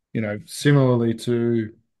 similarly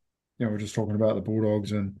to, we're just talking about the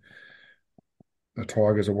Bulldogs and the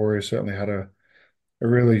Tigers or Warriors certainly had a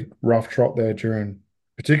really rough trot there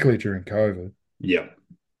particularly during COVID. Yeah.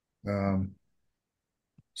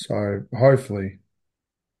 So hopefully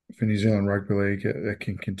for New Zealand Rugby League, it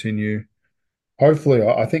can continue. Hopefully,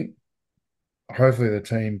 I think hopefully the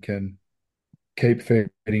team can keep feeding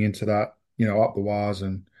into that, up the wires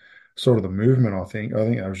and sort of the movement. I think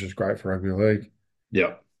that was just great for rugby league.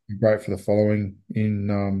 Yeah. Great for the following in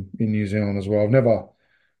New Zealand as well. I've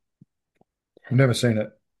never seen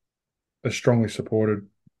it as strongly supported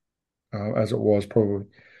as it was probably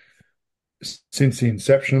since the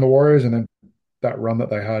inception of the Warriors, and then that run that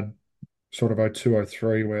they had sort of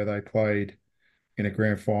 02-03 where they played in a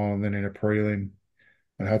grand final and then in a prelim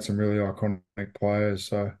and had some really iconic players.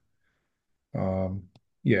 So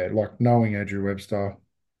yeah, like knowing Andrew Webster,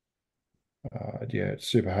 yeah,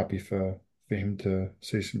 super happy for him to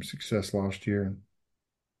see some success last year.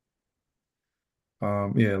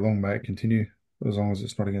 And yeah, long may it continue as long as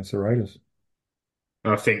it's not against the Raiders.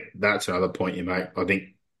 I think that's another point you make. I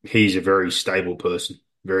think he's a very stable person,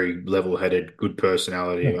 very level-headed, good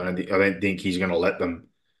personality. Yeah. I don't think he's going to let them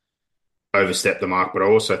overstep the mark, but I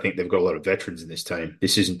also think they've got a lot of veterans in this team.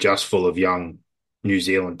 This isn't just full of young New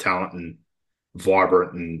Zealand talent and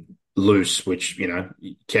vibrant and loose, which,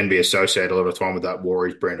 can be associated a lot of time with that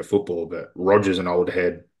Warriors brand of football. But Rogers an old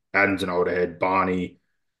head, Adams an old head, Barney,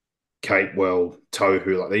 Catewell,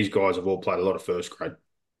 Tohu, like these guys have all played a lot of first grade.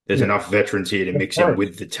 There's enough veterans here to mix in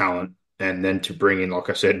with the talent and then to bring in, like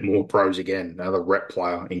I said, more pros again. Another rep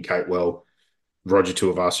player in Catewell, Roger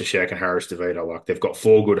Tuivasa-Sheck and Harris DeVita. Like they've got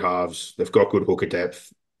four good halves. They've got good hooker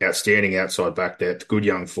depth, outstanding outside back depth, good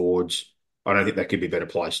young forwards. I don't think they could be better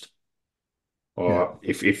placed.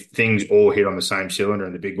 If things all hit on the same cylinder,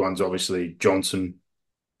 and the big ones, obviously Johnson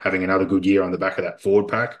having another good year on the back of that forward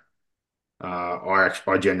pack, I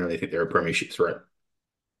genuinely think they're a premiership threat.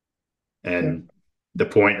 And the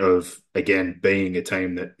point of, again, being a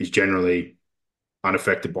team that is generally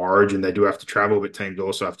unaffected by Origin, they do have to travel, but teams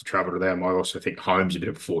also have to travel to them. I also think home's a bit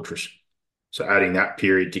of a fortress. So adding that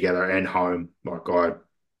period together and home,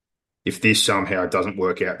 if this somehow doesn't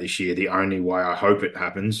work out this year, the only way I hope it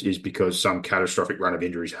happens is because some catastrophic run of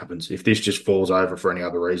injuries happens. If this just falls over for any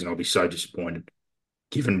other reason, I'll be so disappointed,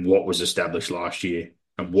 given what was established last year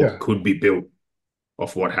and what could be built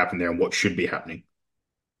off what happened there and what should be happening.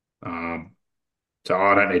 So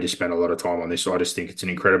I don't need to spend a lot of time on this. I just think it's an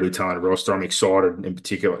incredibly talented roster. I'm excited in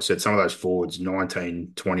particular. I said some of those forwards,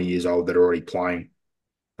 19, 20 years old, that are already playing,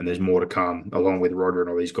 and there's more to come, along with Roger and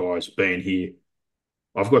all these guys being here.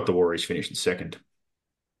 I've got the Warriors finishing second.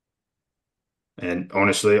 And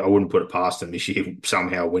honestly, I wouldn't put it past them this year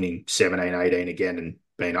somehow winning 17, 18 again and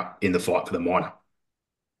being up in the fight for the minor.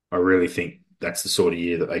 I really think that's the sort of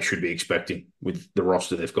year that they should be expecting with the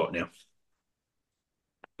roster they've got now.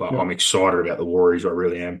 But I'm excited about the Warriors. I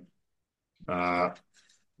really am.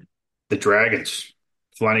 The Dragons,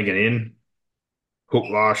 Flanagan in. Hook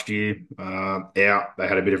last year, out. They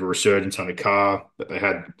had a bit of a resurgence under Carr, but they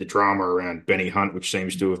had the drama around Benny Hunt, which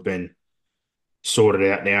seems to have been sorted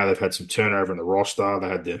out now. They've had some turnover in the roster. They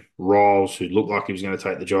had the Riles, who looked like he was going to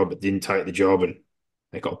take the job, but didn't take the job, and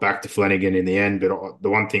they got back to Flanagan in the end. But the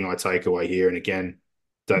one thing I take away here, and again,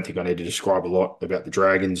 don't think I need to describe a lot about the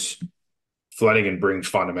Dragons. Flanagan brings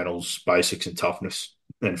fundamentals, basics, and toughness.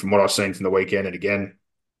 And from what I've seen from the weekend, and again,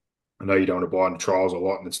 I know you don't want to buy into trials a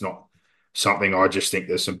lot, and it's not something. I just think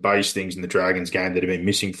there's some base things in the Dragons game that have been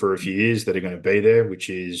missing for a few years that are going to be there, which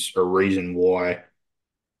is a reason why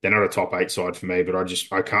they're not a top eight side for me. But I just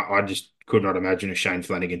could not imagine a Shane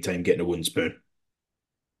Flanagan team getting a wooden spoon.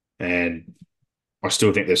 And I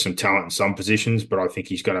still think there's some talent in some positions, but I think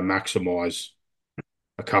he's going to maximise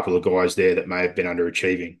a couple of guys there that may have been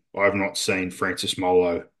underachieving. I've not seen Francis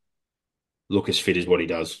Molo look as fit as what he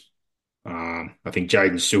does. I think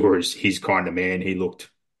Jaden Sewer is his kind of man. He looked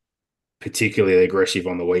particularly aggressive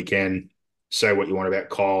on the weekend. Say what you want about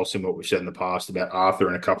Kyle, similar to what we've said in the past about Arthur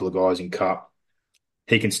and a couple of guys in Cup.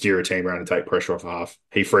 He can steer a team around and take pressure off a half.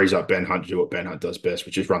 He frees up Ben Hunt to do what Ben Hunt does best,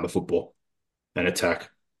 which is run the football and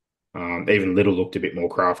attack. Even Little looked a bit more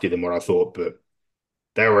crafty than what I thought, but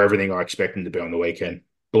they were everything I expected them to be on the weekend.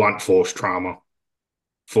 Blunt force trauma,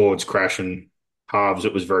 forwards crashing, halves,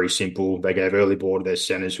 it was very simple. They gave early ball to their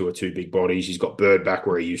centres who are two big bodies. He's got Bird back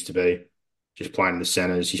where he used to be, just playing in the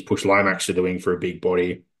centres. He's pushed Lomax to the wing for a big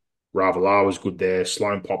body. Ravalawa was good there.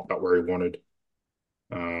 Sloan popped up where he wanted.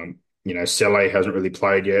 Sele hasn't really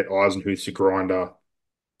played yet. Eisenhuth's a grinder.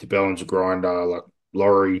 DeBellin's a grinder. Like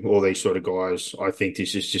Laurie, all these sort of guys. I think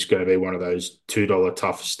this is just going to be one of those $2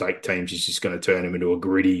 tough stake teams. He's just going to turn them into a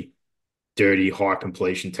gritty, dirty, high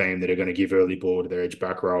completion team that are going to give early ball to their edge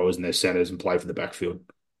back rowers and their centres and play for the backfield.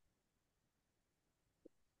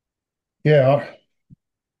 Yeah,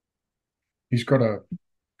 he's got a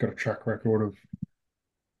track record of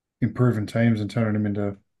improving teams and turning them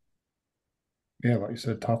into, yeah, like you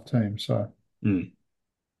said, tough teams. So time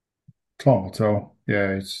will tell.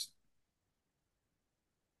 Yeah,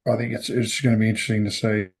 I think it's going to be interesting to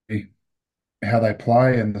see how they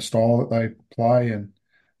play and the style that they play and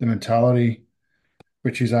the mentality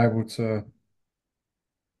which he's able to,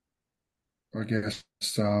 I guess,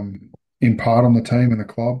 impart on the team and the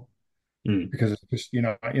club. Because it's just you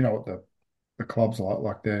know what the club's like.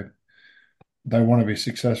 Like they want to be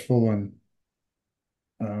successful and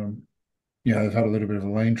they've had a little bit of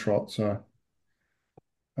a lean trot. So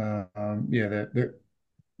yeah,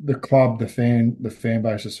 the club, the fan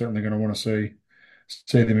base is certainly going to want to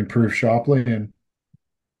see them improve sharply. And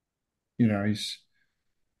he's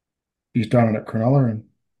done it at Cronulla,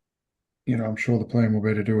 and I'm sure the plan will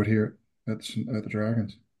be to do it here at the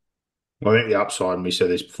Dragons. Well, I think the upside, and we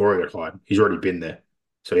said this before he got hired, he's already been there.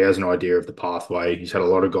 So he has an idea of the pathway. He's had a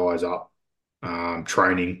lot of guys up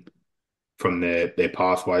training from their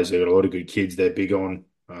pathways. They've got a lot of good kids they're big on.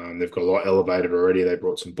 They've got a lot elevated already. They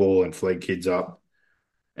brought some ball and flag kids up.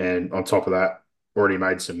 And on top of that, already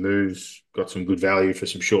made some moves, got some good value for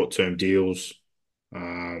some short-term deals,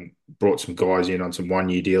 brought some guys in on some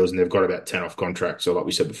one-year deals, and they've got about 10 off contracts. So like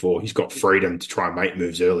we said before, he's got freedom to try and make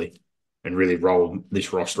moves early and really roll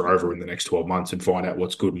this roster over in the next 12 months and find out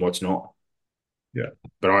what's good and what's not. Yeah.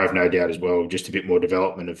 But I have no doubt as well, just a bit more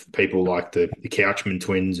development of people like the Couchman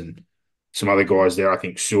twins and some other guys there. I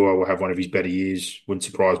think Sewer will have one of his better years. Wouldn't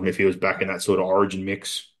surprise me if he was back in that sort of origin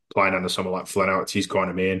mix, playing under someone like Flano. It's his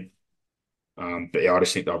kind of man. But yeah, I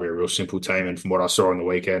just think they'll be a real simple team. And from what I saw on the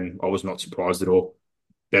weekend, I was not surprised at all.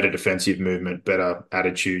 Better defensive movement, better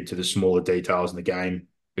attitude to the smaller details in the game,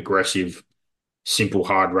 aggressive, simple,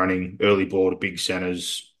 hard running, early ball to big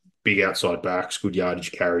centres, big outside backs, good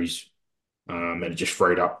yardage carries. And it just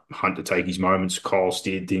freed up Hunt to take his moments. Kyle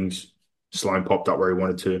steered things. Sloan popped up where he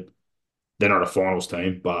wanted to. They're not a finals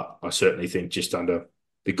team, but I certainly think just under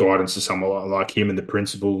the guidance of someone like him and the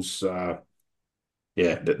principals, they're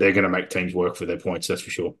going to make teams work for their points, that's for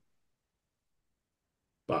sure.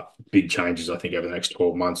 But big changes, I think, over the next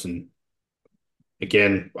 12 months. And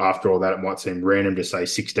again, after all that, it might seem random to say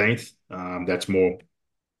 16th. That's more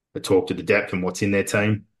a talk to the depth and what's in their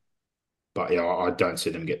team. But yeah, I don't see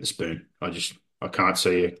them getting the spoon. I can't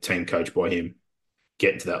see a team coached by him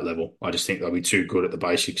getting to that level. I just think they'll be too good at the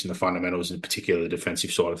basics and the fundamentals, in particular the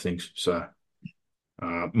defensive side of things. So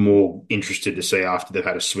more interested to see after they've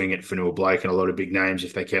had a swing at Fanua Blake and a lot of big names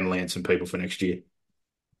if they can land some people for next year.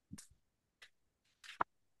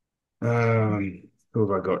 Who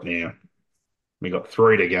have I got now? We got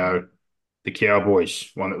 3 to go. The Cowboys,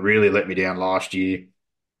 one that really let me down last year.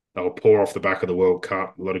 They were poor off the back of the World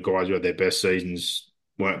Cup. A lot of guys who had their best seasons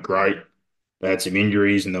weren't great. They had some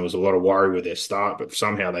injuries and there was a lot of worry with their start, but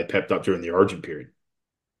somehow they pepped up during the Origin period.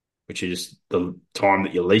 which is the time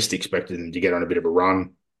that you least expected them to get on a bit of a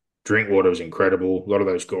run. Drinkwater was incredible. A lot of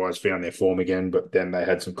those guys found their form again, but then they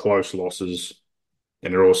had some close losses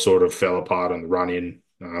and it all sort of fell apart on the run in.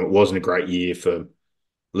 It wasn't a great year for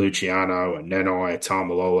Luciano and Nanai,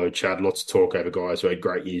 Tamalolo, Chad. Lots of talk over guys who had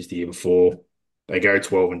great years the year before. They go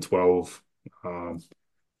 12-12.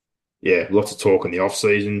 Yeah, lots of talk in the off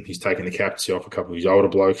season. He's taken the captaincy off a couple of his older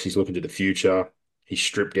blokes. He's looking to the future. He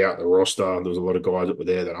stripped out the roster. There was a lot of guys that were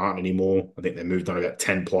there that aren't anymore. I think they moved on about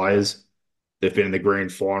 10 players. They've been in the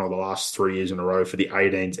grand final the last 3 years in a row for the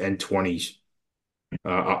 18s and 20s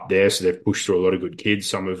up there. So they've pushed through a lot of good kids,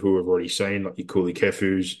 some of who we've already seen, like your Cooley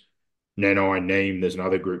Kefus, Nanai, Neem. There's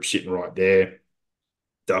another group sitting right there.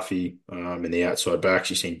 Duffy in the outside backs.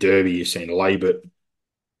 You've seen Derby, you've seen Labour.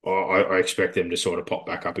 I expect them to sort of pop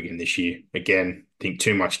back up again this year. Again, I think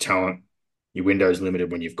too much talent. Your window's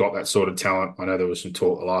limited when you've got that sort of talent. I know there was some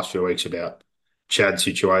talk the last few weeks about Chad's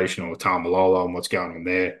situation or Tamalolo and what's going on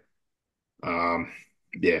there.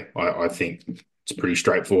 Yeah, I think it's pretty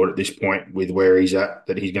straightforward at this point with where he's at,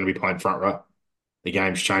 that he's going to be playing front row. The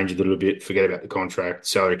game's changed a little bit. Forget about the contract.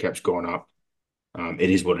 Salary cap's gone up. It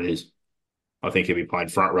is what it is. I think he'll be playing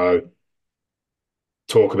front row.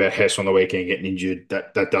 Talk about Hess on the weekend getting injured.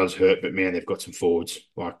 That does hurt, but man, they've got some forwards.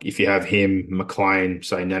 Like if you have him, McLean,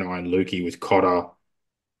 say Nanai and Lukey with Cotter,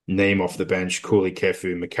 Neem off the bench, Cooley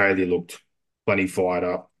Kefu, McKaylee looked plenty fired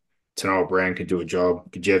up. Tanoa Brown can do a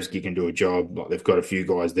job. Gajewski can do a job. Like they've got a few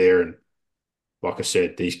guys there, and like I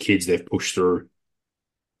said, these kids they've pushed through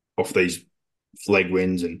off these flag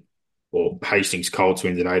wins or Hastings Colts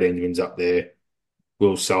wins and 18 wins up there.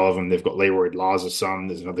 Will Sullivan, they've got Leroy Lazar's son.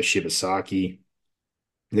 There's another Shibasaki.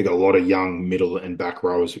 They've got a lot of young middle and back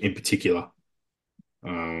rowers in particular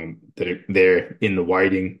that are there in the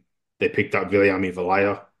waiting. They picked up Viliami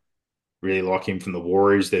Valea. Really like him from the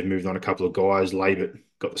Warriors. They've moved on a couple of guys. Labert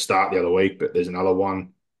got the start the other week, but there's another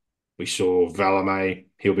one. We saw Valame.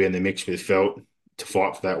 He'll be in the mix with Felt to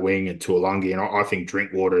fight for that wing and Tuolungi. And I think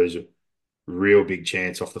Drinkwater is a real big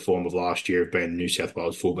chance off the form of last year of being New South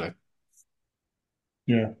Wales fullback.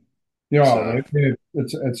 Yeah. Yeah, So,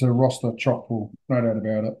 it's a roster chock full, no doubt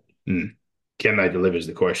about it. Can they deliver is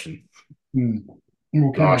the question. Well,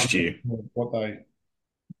 can Last they year. what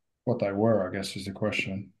they were, I guess, is the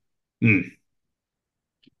question. And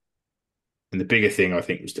the bigger thing, I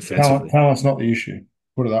think, was defensively. Talent's not the issue.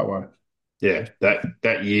 Put it that way. Yeah,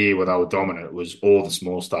 that year where they were dominant, it was all the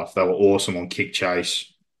small stuff. They were awesome on kick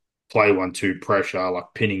chase, play 1-2 pressure,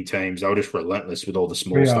 like pinning teams. They were just relentless with all the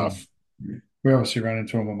small stuff. We obviously ran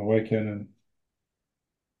into them on the weekend, and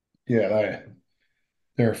yeah,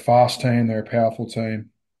 they're a fast team. They're a powerful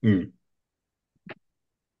team. Yeah,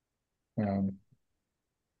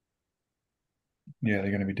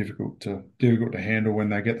 they're going to be difficult to handle when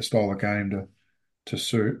they get the style of game to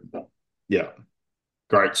suit. Yeah,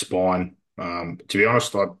 great spine. To be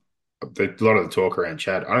honest, a lot of the talk around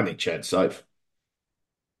Chad, I don't think Chad's safe.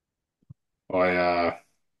 I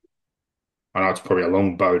know it's probably a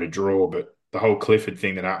long bow to draw, but the whole Clifford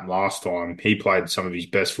thing that happened last time, he played some of his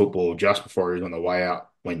best football just before he was on the way out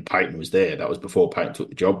when Peyton was there. That was before Peyton took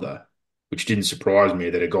the job, though, which didn't surprise me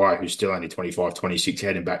that a guy who's still only 25, 26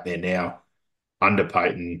 heading back there now under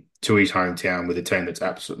Peyton to his hometown with a team that's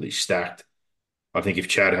absolutely stacked. I think if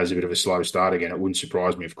Chad has a bit of a slow start again, it wouldn't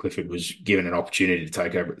surprise me if Clifford was given an opportunity to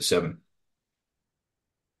take over at the 7.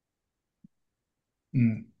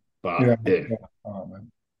 But yeah.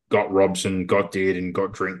 Got Robson, got Dearden,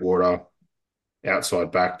 got Drinkwater,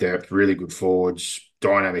 outside back depth, really good forwards,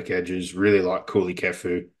 dynamic edges, really like Cooley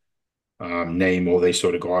Kefu, Neem, all these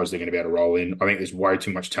sort of guys they're going to be able to roll in. I think there's way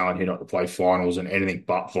too much talent here not to play finals, and anything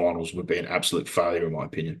but finals would be an absolute failure in my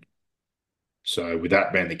opinion. So with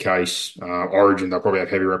that being the case, Origin, they'll probably have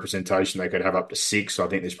heavy representation. They could have up to 6. I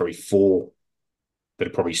think there's probably 4 that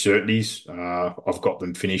are probably certainties. I've got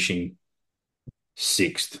them finishing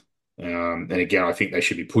 6th. And again, I think they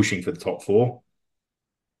should be pushing for the top 4.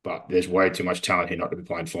 But there's way too much talent here not to be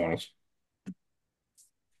playing finals.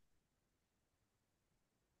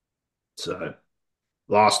 So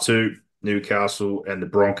last 2, Newcastle and the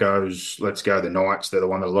Broncos. Let's go the Knights. They're the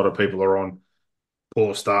one that a lot of people are on.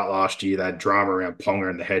 Poor start last year. They had drama around Ponga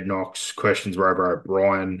and the head knocks. Questions were over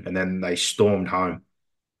O'Brien, and then they stormed home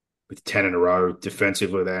with 10 in a row.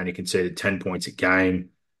 Defensively, they only conceded 10 points a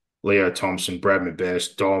game. Leo Thompson, Brad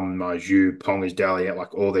Best, Dom, Maju, Ponga's Daliet,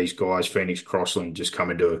 like all these guys, Phoenix Crossland, just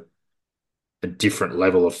come into a different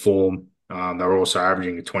level of form. They were also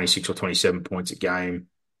averaging 26 or 27 points a game.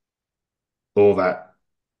 All that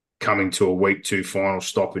coming to a week 2 final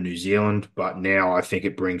stop in New Zealand, but now I think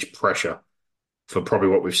it brings pressure for probably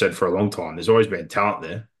what we've said for a long time. There's always been talent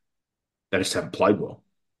there. They just haven't played well.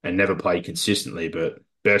 and never played consistently. But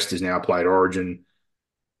Best has now played Origin.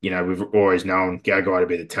 We've always known Gagai to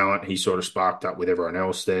be the talent. He sort of sparked up with everyone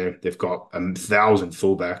else there. They've got 1,000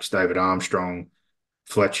 fullbacks, David Armstrong,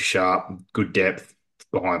 Fletcher Sharp, good depth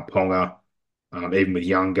behind Ponga. Even with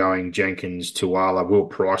Young going, Jenkins, Tuala, Will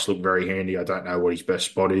Price look very handy. I don't know what his best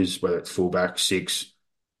spot is, whether it's fullback, six,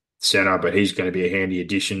 centre, but he's going to be a handy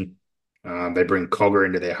addition. They bring Cogger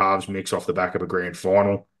into their halves mix off the back of a grand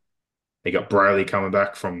final. They got Brayley coming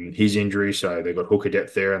back from his injury, so they've got hooker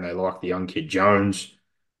depth there, and they like the young kid Jones.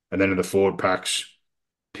 And then in the forward packs,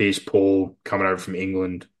 Pierce Paul coming over from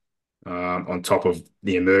England, on top of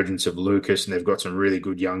the emergence of Lucas, and they've got some really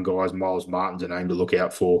good young guys. Miles Martin's a name to look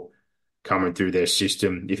out for coming through their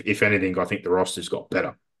system. If anything, I think the roster's got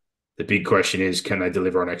better. The big question is, can they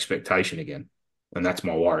deliver on expectation again? And that's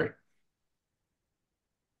my worry.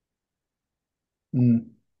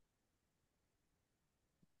 Mm.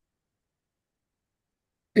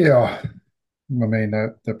 Yeah, I mean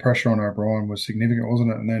the pressure on O'Brien was significant,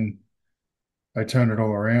 wasn't it? And then they turned it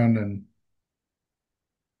all around and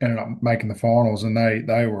ended up making the finals, and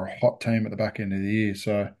they were a hot team at the back end of the year.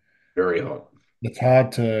 So Very hot. it's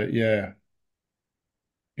hard to, yeah,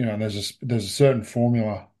 there's a certain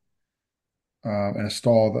formula and a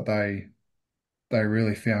style that they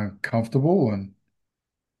really found comfortable, and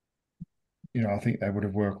I think they would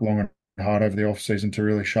have worked long and hard over the off season to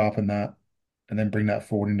really sharpen that, and then bring that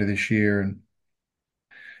forward into this year and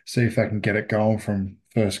see if they can get it going from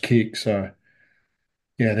first kick. So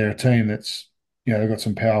yeah, they're a team that's they've got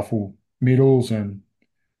some powerful middles, and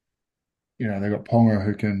they've got Ponga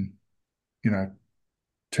who can you know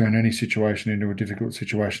turn any situation into a difficult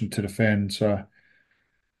situation to defend. So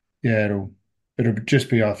yeah, it'll just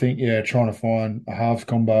be, I think, yeah, trying to find a halves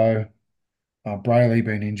combo. Brayley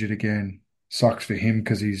being injured again sucks for him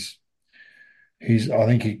because he's I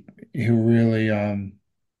think he'll really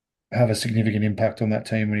have a significant impact on that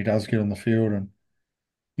team when he does get on the field, and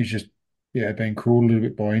he's just being cruel a little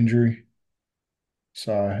bit by injury.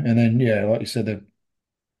 So, and then yeah, like you said,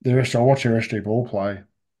 the rest, I watched their SG Ball play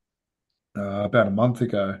about a month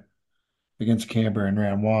ago against Canberra in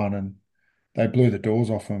round one, and they blew the doors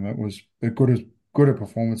off them. It was the good a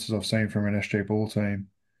performances I've seen from an SG Ball team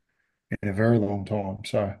in a very long time.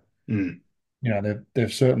 So, Mm.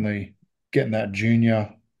 they've certainly getting that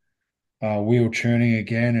junior wheel churning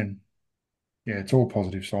again, and yeah, it's all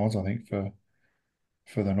positive signs, I think, for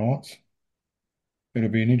the Knights. It'll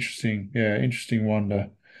be an interesting one to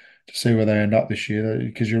see where they end up this year.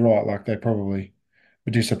 Because you're right, like they probably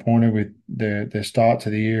were disappointed with their start to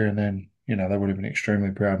the year, and then they would have been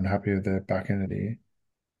extremely proud and happy with the back end of the year.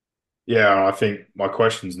 Yeah, I think my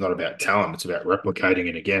question's not about talent, it's about replicating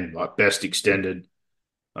it again. Like Best extended.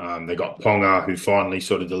 They got Ponga, who finally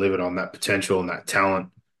sort of delivered on that potential and that talent.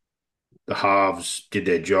 The halves did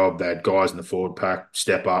their job. They had guys in the forward pack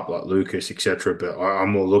step up like Lucas, etc. But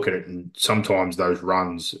I'm more looking at it, and sometimes those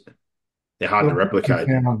runs, they're hard to Well, replicate.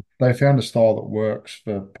 they found a style that works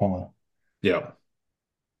for Ponga, Yeah.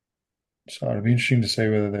 so it'll be interesting to see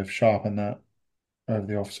whether they've sharpened that over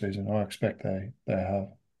the off season. I expect they have.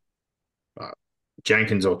 Uh,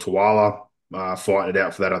 Jenkins or Tuala fighting it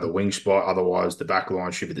out for that other wing spot. Otherwise, the back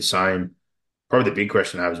line should be the same. Probably the big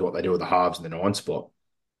question I have is what they do with the halves in the nine spot.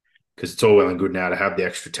 Because it's all well and good now to have the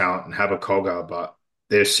extra talent and have a cogger, but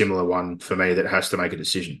there's a similar one for me that has to make a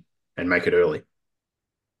decision and make it early.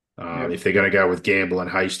 Yeah, If they're going to go with Gamble and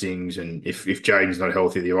Hastings, and if Jaden's not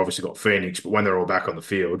healthy, they've obviously got Phoenix, but when they're all back on the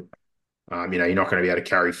field, you're not going to be able to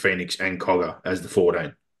carry Phoenix and Cogger as the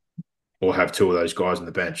 14 or have two of those guys on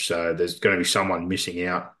the bench. So there's going to be someone missing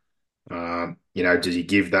out. Does he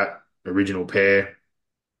give that original pair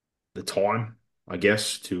the time, I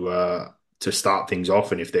guess, to start things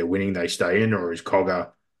off? And if they're winning, they stay in, or is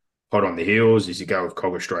Cogger hot on the heels? Does he go with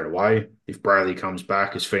Cogger straight away? If Brayley comes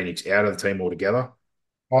back, is Phoenix out of the team altogether?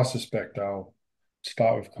 I suspect they'll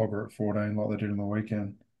start with Cogger at 14 like they did on the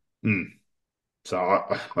weekend. Hmm. So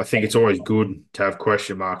I think it's always good to have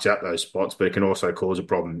question marks at those spots, but it can also cause a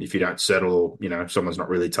problem if you don't settle, or someone's not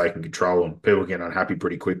really taking control, and people get unhappy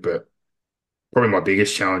pretty quick. But probably my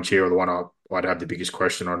biggest challenge here, or the one I'd have the biggest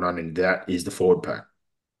question on running that, is the forward pack.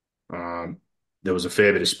 There was a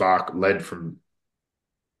fair bit of spark led from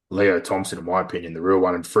Leo Thompson, in my opinion, the real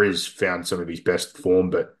one, and Frizz found some of his best form,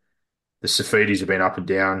 but the Safidis have been up and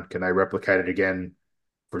down. Can they replicate it again?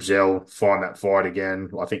 Brazil find that fight again.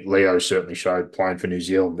 I think Leo certainly showed playing for New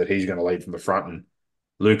Zealand that he's going to lead from the front, and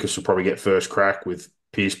Lucas will probably get first crack with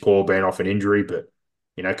Pierce Paul being off an injury. But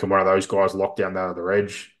can one of those guys lock down that other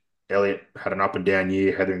edge? Elliott had an up and down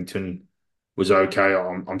year. Hetherington was okay.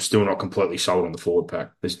 I'm still not completely sold on the forward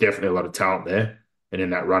pack. There's definitely a lot of talent there, And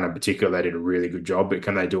in that run in particular, they did a really good job. But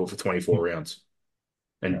can they do it for 24 rounds?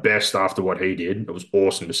 And Best, after what he did, it was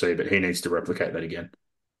awesome to see, but he needs to replicate that again.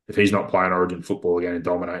 If he's not playing Origin football again and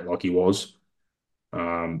dominating like he was,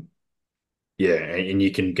 um, yeah, and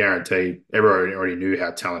you can guarantee everyone already knew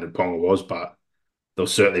how talented Ponga was, but there'll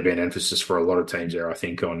certainly be an emphasis for a lot of teams there, I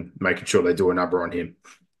think, on making sure they do a number on him.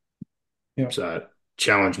 Yeah. So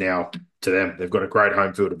challenge now to them. They've got a great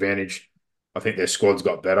home field advantage. I think their squad's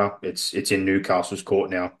got better. It's in Newcastle's court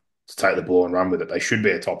now to take the ball and run with it. They should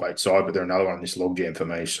be a top eight side, but they're another one in this logjam for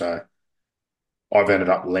me. So I've ended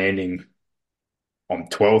up landing on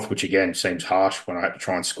 12th, which again seems harsh when I had to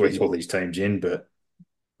try and squeeze all these teams in, but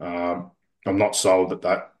I'm not sold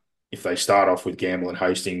that if they start off with Gamble and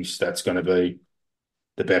Hastings, that's going to be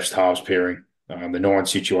the best halves pairing. The nine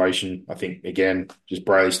situation, I think, again, just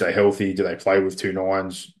Brayley stay healthy. Do they play with two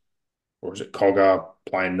nines? Or is it Cogger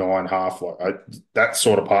playing nine half? That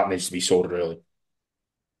sort of part needs to be sorted early.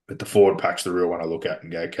 But the forward pack's the real one I look at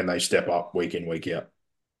and go, can they step up week in, week out?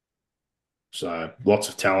 So lots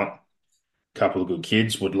of talent, couple of good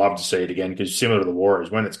kids. Would love to see it again because similar to the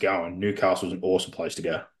Warriors, when it's going, Newcastle's an awesome place to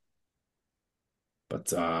go.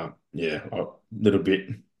 But yeah, a little bit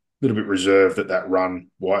reserved that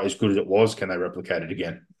run, why as good as it was, can they replicate it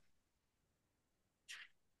again?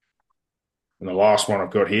 And the last one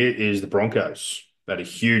I've got here is the Broncos. They had a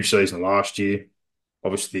huge season last year.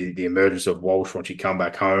 Obviously, the emergence of Walsh once he come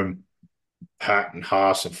back home, Pat and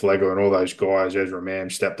Haas and Flegler and all those guys, Ezra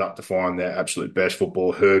Mam stepped up to find their absolute best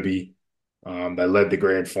football. Herbie, they led the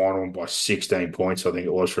grand final by 16 points, I think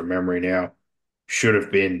it was from memory now. Should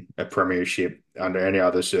have been a premiership under any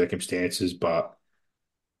other circumstances, but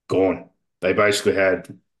gone. They basically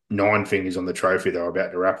had nine fingers on the trophy they were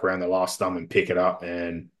about to wrap around the last thumb and pick it up,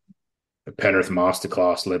 and a Penrith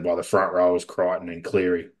masterclass led by the front rowers, Crichton and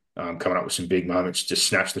Cleary, coming up with some big moments, just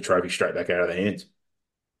snatched the trophy straight back out of their hands.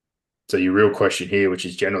 So your real question here, which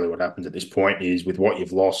is generally what happens at this point, is with what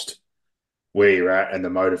you've lost, where you're at, and the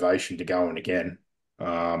motivation to go in again.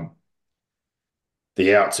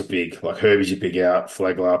 The outs are big. Like Herbie's a big out,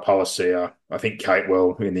 Flegler, Palacia. I think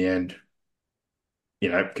Catewell in the end,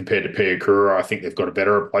 compared to Piakura, I think they've got a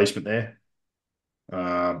better replacement there.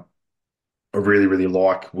 I really, really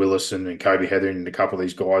like Willison and Kobe Hetherington and a couple of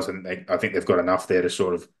these guys, and I think they've got enough there to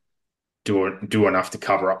sort of do enough to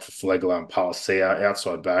cover up for Flegler and Palacia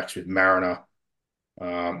outside backs with Mariner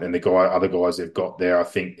and other guys they've got there. I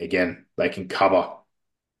think again they can cover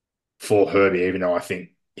for Herbie, even though I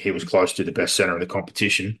think he was close to the best center in the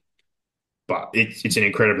competition. But it's an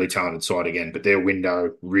incredibly talented side again. But their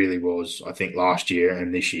window really was, I think, last year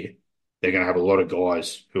and this year. They're going to have a lot of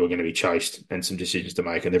guys who are going to be chased and some decisions to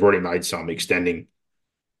make. And they've already made some, extending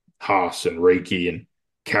Haas and Reiki and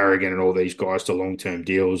Carrigan and all these guys to long-term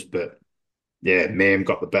deals. But yeah, Mam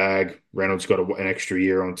got the bag. Reynolds got an extra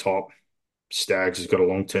year on top. Staggs has got a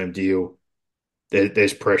long-term deal.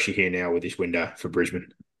 There's pressure here now with this window for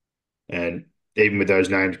Brisbane. And even with those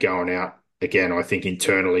names going out, again, I think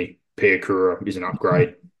internally, Piakura is an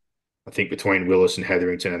upgrade. I think between Willis and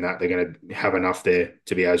Hetherington and that, they're going to have enough there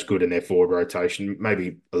to be as good in their forward rotation,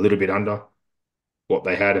 maybe a little bit under what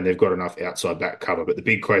they had, and they've got enough outside back cover. But the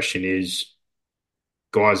big question is,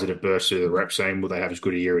 guys that have burst through the rep scene, will they have as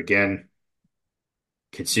good a year again?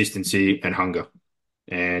 Consistency and hunger.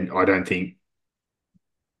 And I don't think,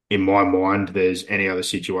 in my mind, there's any other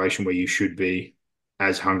situation where you should be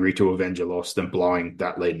as hungry to avenge a loss than blowing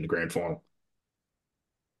that lead in the grand final.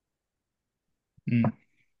 Mm.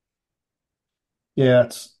 Yeah,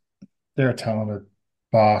 they're a talented,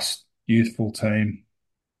 fast, youthful team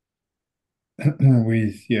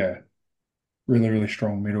with really, really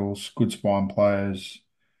strong middles, good spine players,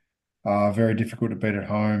 very difficult to beat at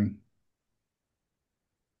home.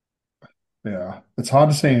 Yeah, it's hard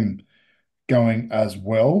to see him going as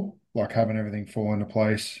well, like having everything fall into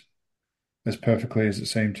place as perfectly as it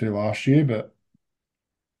seemed to last year. But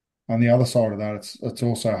on the other side of that, it's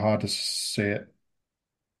also hard to see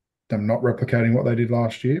them not replicating what they did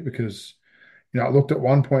last year because I looked at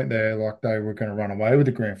one point there like they were going to run away with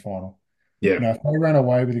the grand final. Yeah. If they ran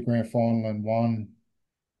away with the grand final and won,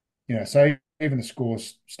 say even the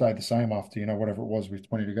scores stayed the same after, whatever it was with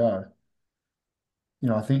 20 to go,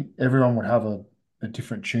 I think everyone would have a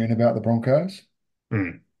different tune about the Broncos.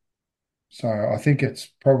 Mm. So I think it's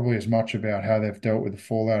probably as much about how they've dealt with the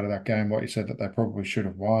fallout of that game, what you said that they probably should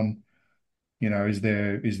have won. Is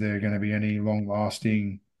there going to be any long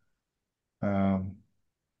lasting,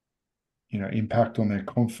 impact on their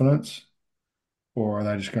confidence, or are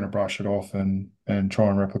they just going to brush it off and try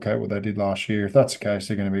and replicate what they did last year? If that's the case,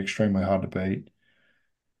 they're going to be extremely hard to beat.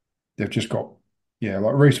 They've just got,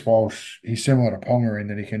 like Reece Walsh, he's similar to Ponga in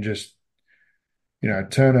that he can just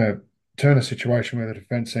turn a situation where the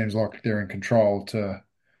defense seems like they're in control to,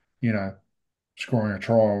 you know, scoring a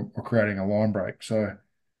try or creating a line break. So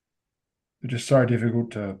they're just so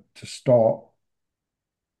difficult to stop.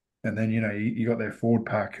 And then, you got their forward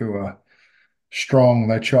pack who are strong.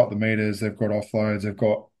 They chop the meters. They've got offloads. They've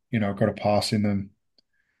got a pass in them.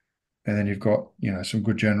 And then you've got, some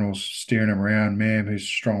good generals steering them around. Mam, who's a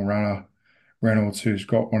strong runner. Reynolds, who's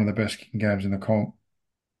got one of the best kicking games in the comp.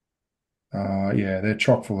 Yeah, they're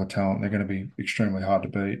chock full of talent. They're going to be extremely hard to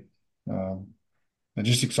beat. They're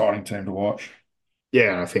just exciting team to watch.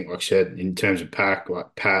 Yeah, and I think, like I said, in terms of pack,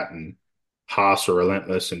 like Pat and Haas are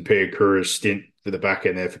relentless, and Piakura's stint for the back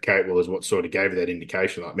end there for Catewell is what sort of gave you that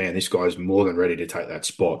indication. Like, man, this guy's more than ready to take that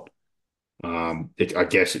spot. I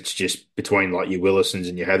guess it's just between like your Willisons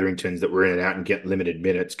and your Hetheringtons that were in and out and get limited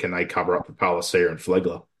minutes. Can they cover up for Palacia and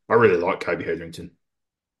Flegler? I really like Kobe Hetherington.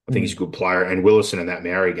 I think he's a good player. And Willison in that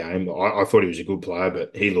Maori game, I thought he was a good player,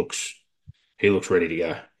 but he looks ready to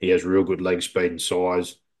go. He has real good leg speed and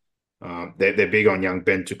size. They're big on young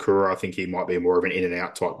Ben Takura. I think he might be more of an in and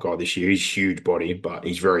out type guy this year. He's huge body, but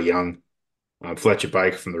he's very young. Fletcher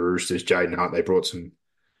Baker from the Roosters, Jaden Hunt. They brought some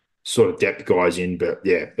sort of depth guys in, but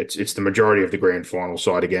yeah, it's the majority of the grand final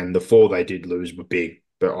side again. The four they did lose were big,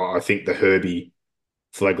 but I think the Herbie,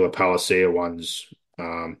 Flegler, Palacia ones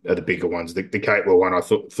are the bigger ones. The Catewell one, I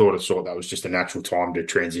thought that was just a natural time to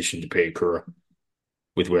transition to Piakura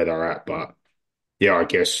with where they're at. But yeah, I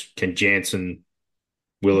guess can Jansen,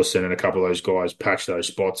 Willison, and a couple of those guys patch those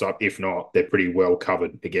spots up? If not, they're pretty well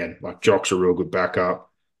covered again. Like Jock's a real good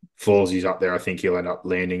backup. Fallsy's up there. I think he'll end up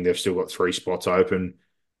landing. They've still got 3 spots open.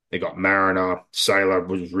 They got Mariner. Sailor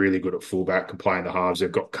was really good at fullback, can play in the halves.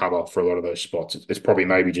 They've got cover for a lot of those spots. It's probably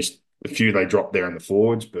maybe just a few they dropped there in the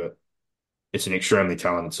forwards, but it's an extremely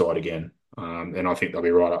talented side again. And I think they'll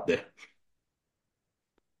be right up there.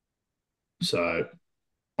 So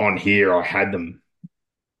on here, I had them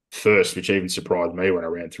first, which even surprised me when I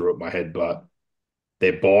ran through it in my head. But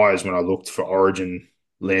their buys, when I looked for Origin,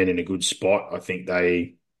 land in a good spot. I think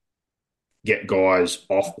they get guys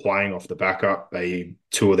off playing off the backup.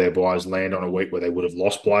 Two of their buys land on a week where they would have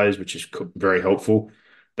lost players, which is very helpful.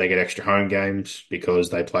 They get extra home games because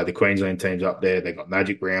they play the Queensland teams up there. They got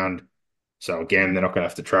Magic Round. So again, they're not going to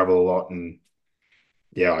have to travel a lot. And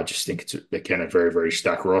yeah, I just think it's again a very, very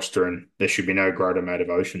stacked roster, and there should be no greater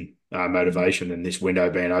motivation than this window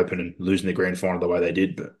being open and losing the grand final the way they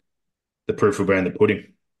did. But the proof will be in the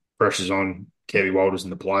pudding. Pressure's on Kevy Walters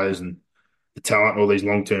and the players and the talent, all these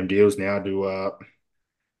long-term deals now to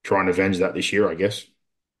try and avenge that this year, I guess.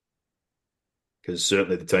 Because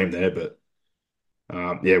certainly the team there, but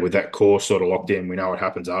yeah, with that core sort of locked in, we know what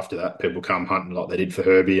happens after that. People come hunting like they did for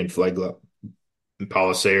Herbie and Flegler and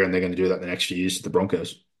Palacia, and they're going to do that the next few years to the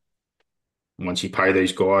Broncos. Once you pay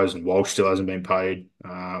these guys, and Walsh still hasn't been paid,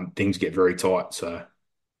 things get very tight. So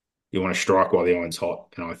you want to strike while the iron's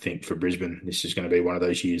hot. And I think for Brisbane, this is going to be one of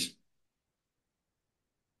those years.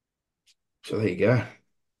 So there you go.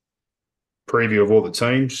 Preview of all the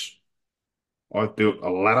teams. I've built a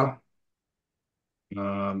ladder.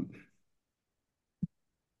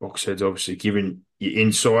 Boxhead's obviously given you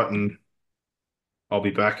insight, and I'll be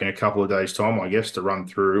back in a couple of days' time, I guess, to run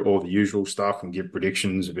through all the usual stuff and give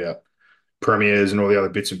predictions about premiers and all the other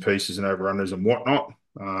bits and pieces and overrunners and whatnot.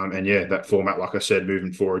 And yeah, that format, like I said,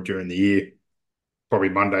 moving forward during the year, probably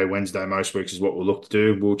Monday, Wednesday, most weeks is what we'll look to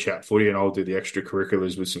do. We'll chat footy and I'll do the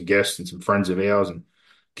extracurriculars with some guests and some friends of ours and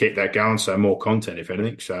keep that going. So more content, if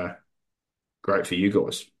anything. So great for you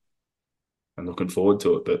guys. I'm looking forward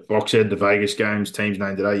to it. But Boxhead, the Vegas games, team's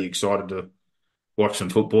name today. You excited to watch some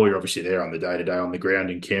football? You're obviously there on the day-to-day on the ground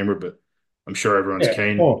in Canberra, but I'm sure everyone's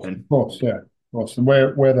keen. Of course, yeah. Of course. And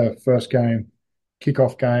we're the first game,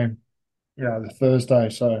 kickoff game, the Thursday.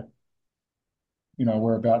 So,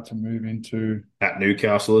 we're about to move into At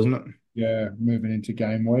Newcastle, isn't it? Yeah, moving into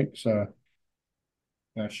game week. So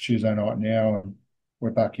it's Tuesday night now, and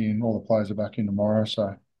we're back in. All the players are back in tomorrow.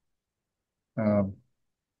 So,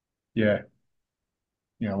 yeah,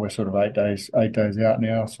 we're sort of 8 days out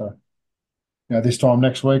now. So, this time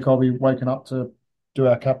next week, I'll be waking up to do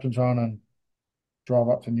our captain's run and drive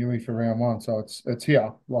up to Newey for round 1. So it's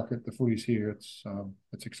here, like the footy's here. It's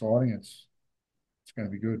exciting. It's going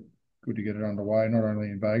to be good. Good to get it underway, not only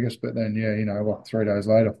in Vegas, but then, 3 days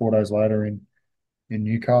later, 4 days later in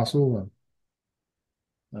Newcastle,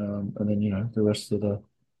 and then the rest of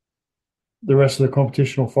the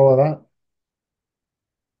competition will follow that.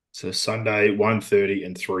 So Sunday, 1:30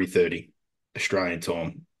 and 3:30 Australian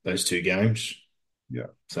time, those 2 games. Yeah.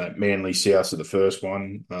 So Manly South are the first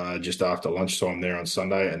one, just after lunchtime there on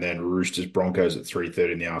Sunday, and then Roosters Broncos at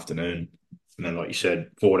 3:30 in the afternoon. And then, like you said,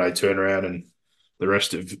 4-day turnaround, and the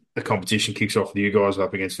rest of the competition kicks off with you guys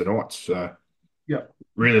up against the Knights. So Yeah.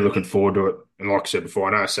 really looking forward to it. And like I said before,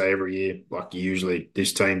 I know I say every year, like usually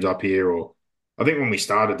this team's up here, or I think when we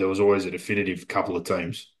started, there was always a definitive couple of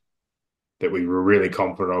teams that we were really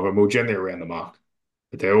confident of, and we were generally around the mark.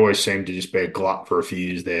 But there always seemed to just be a glut for a few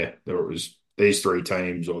years there. There was these 3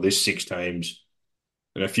 teams or this 6 teams,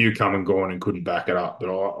 and a few come and gone and couldn't back it up. But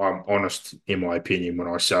I'm honest in my opinion when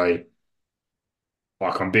I say,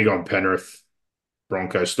 like, I'm big on Penrith,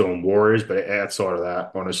 Broncos, Storm, Warriors, but outside of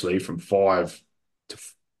that, honestly, from 5 to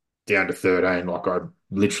down to 13, like I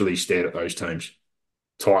literally stared at those teams.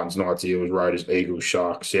 Titans, Knights, Eels, Raiders, Eagles,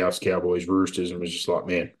 Sharks, Souths, Cowboys, Roosters, and was just like,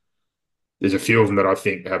 man, there's a few of them that I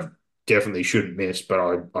think have definitely shouldn't miss,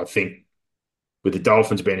 but I think with the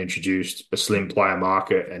Dolphins being introduced, a slim player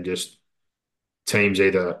market, and just teams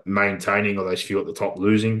either maintaining or those few at the top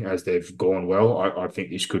losing as they've gone well, I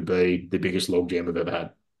think this could be the biggest logjam I've ever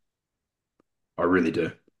had. I really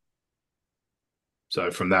do. So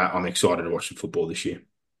from that, I'm excited to watch some football this year.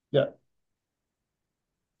 Yeah.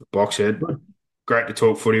 Boxhead, great to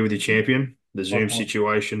talk footy with your champion. The Zoom Likewise.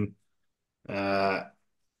 situation,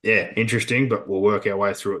 interesting, but we'll work our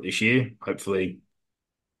way through it this year. Hopefully,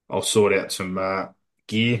 I'll sort out some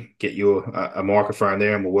gear, get you a microphone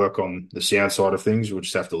there, and we'll work on the sound side of things. We'll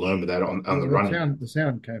just have to learn with that on the running. The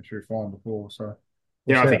sound came through fine before, so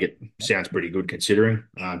Yeah, I think it sounds pretty good considering.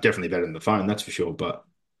 Definitely better than the phone, that's for sure. But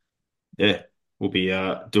yeah, we'll be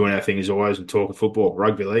doing our thing as always and talking football.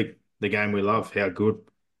 Rugby league, the game we love. How good.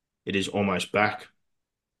 It is almost back,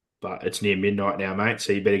 but it's near midnight now, mate,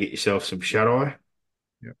 so you better get yourself some shut-eye.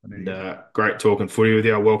 Yep, And great talking footy with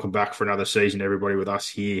you. Welcome back for another season, everybody, with us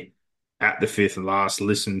here at the Fifth and Last.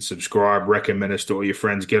 Listen, subscribe, recommend us to all your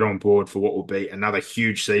friends. Get on board for what will be another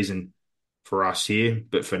huge season for us here.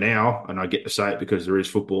 But for now, and I get to say it because there is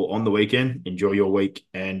football on the weekend, enjoy your week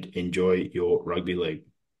and enjoy your rugby league.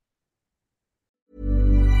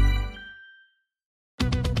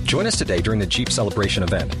 Join us today during the Jeep Celebration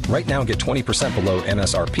event. Right now, get 20% below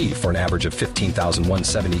MSRP for an average of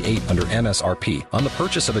 $15,178 under MSRP on the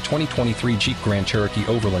purchase of a 2023 Jeep Grand Cherokee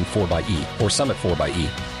Overland 4xE or Summit 4xE.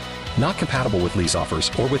 Not compatible with lease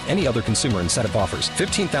offers or with any other consumer incentive offers.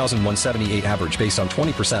 $15,178 average based on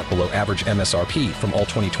 20% below average MSRP from all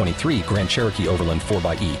 2023 Grand Cherokee Overland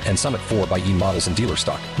 4xE and Summit 4xE models in dealer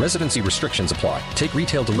stock. Residency restrictions apply. Take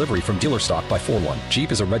retail delivery from dealer stock by 4/1.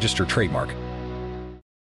 Jeep is a registered trademark.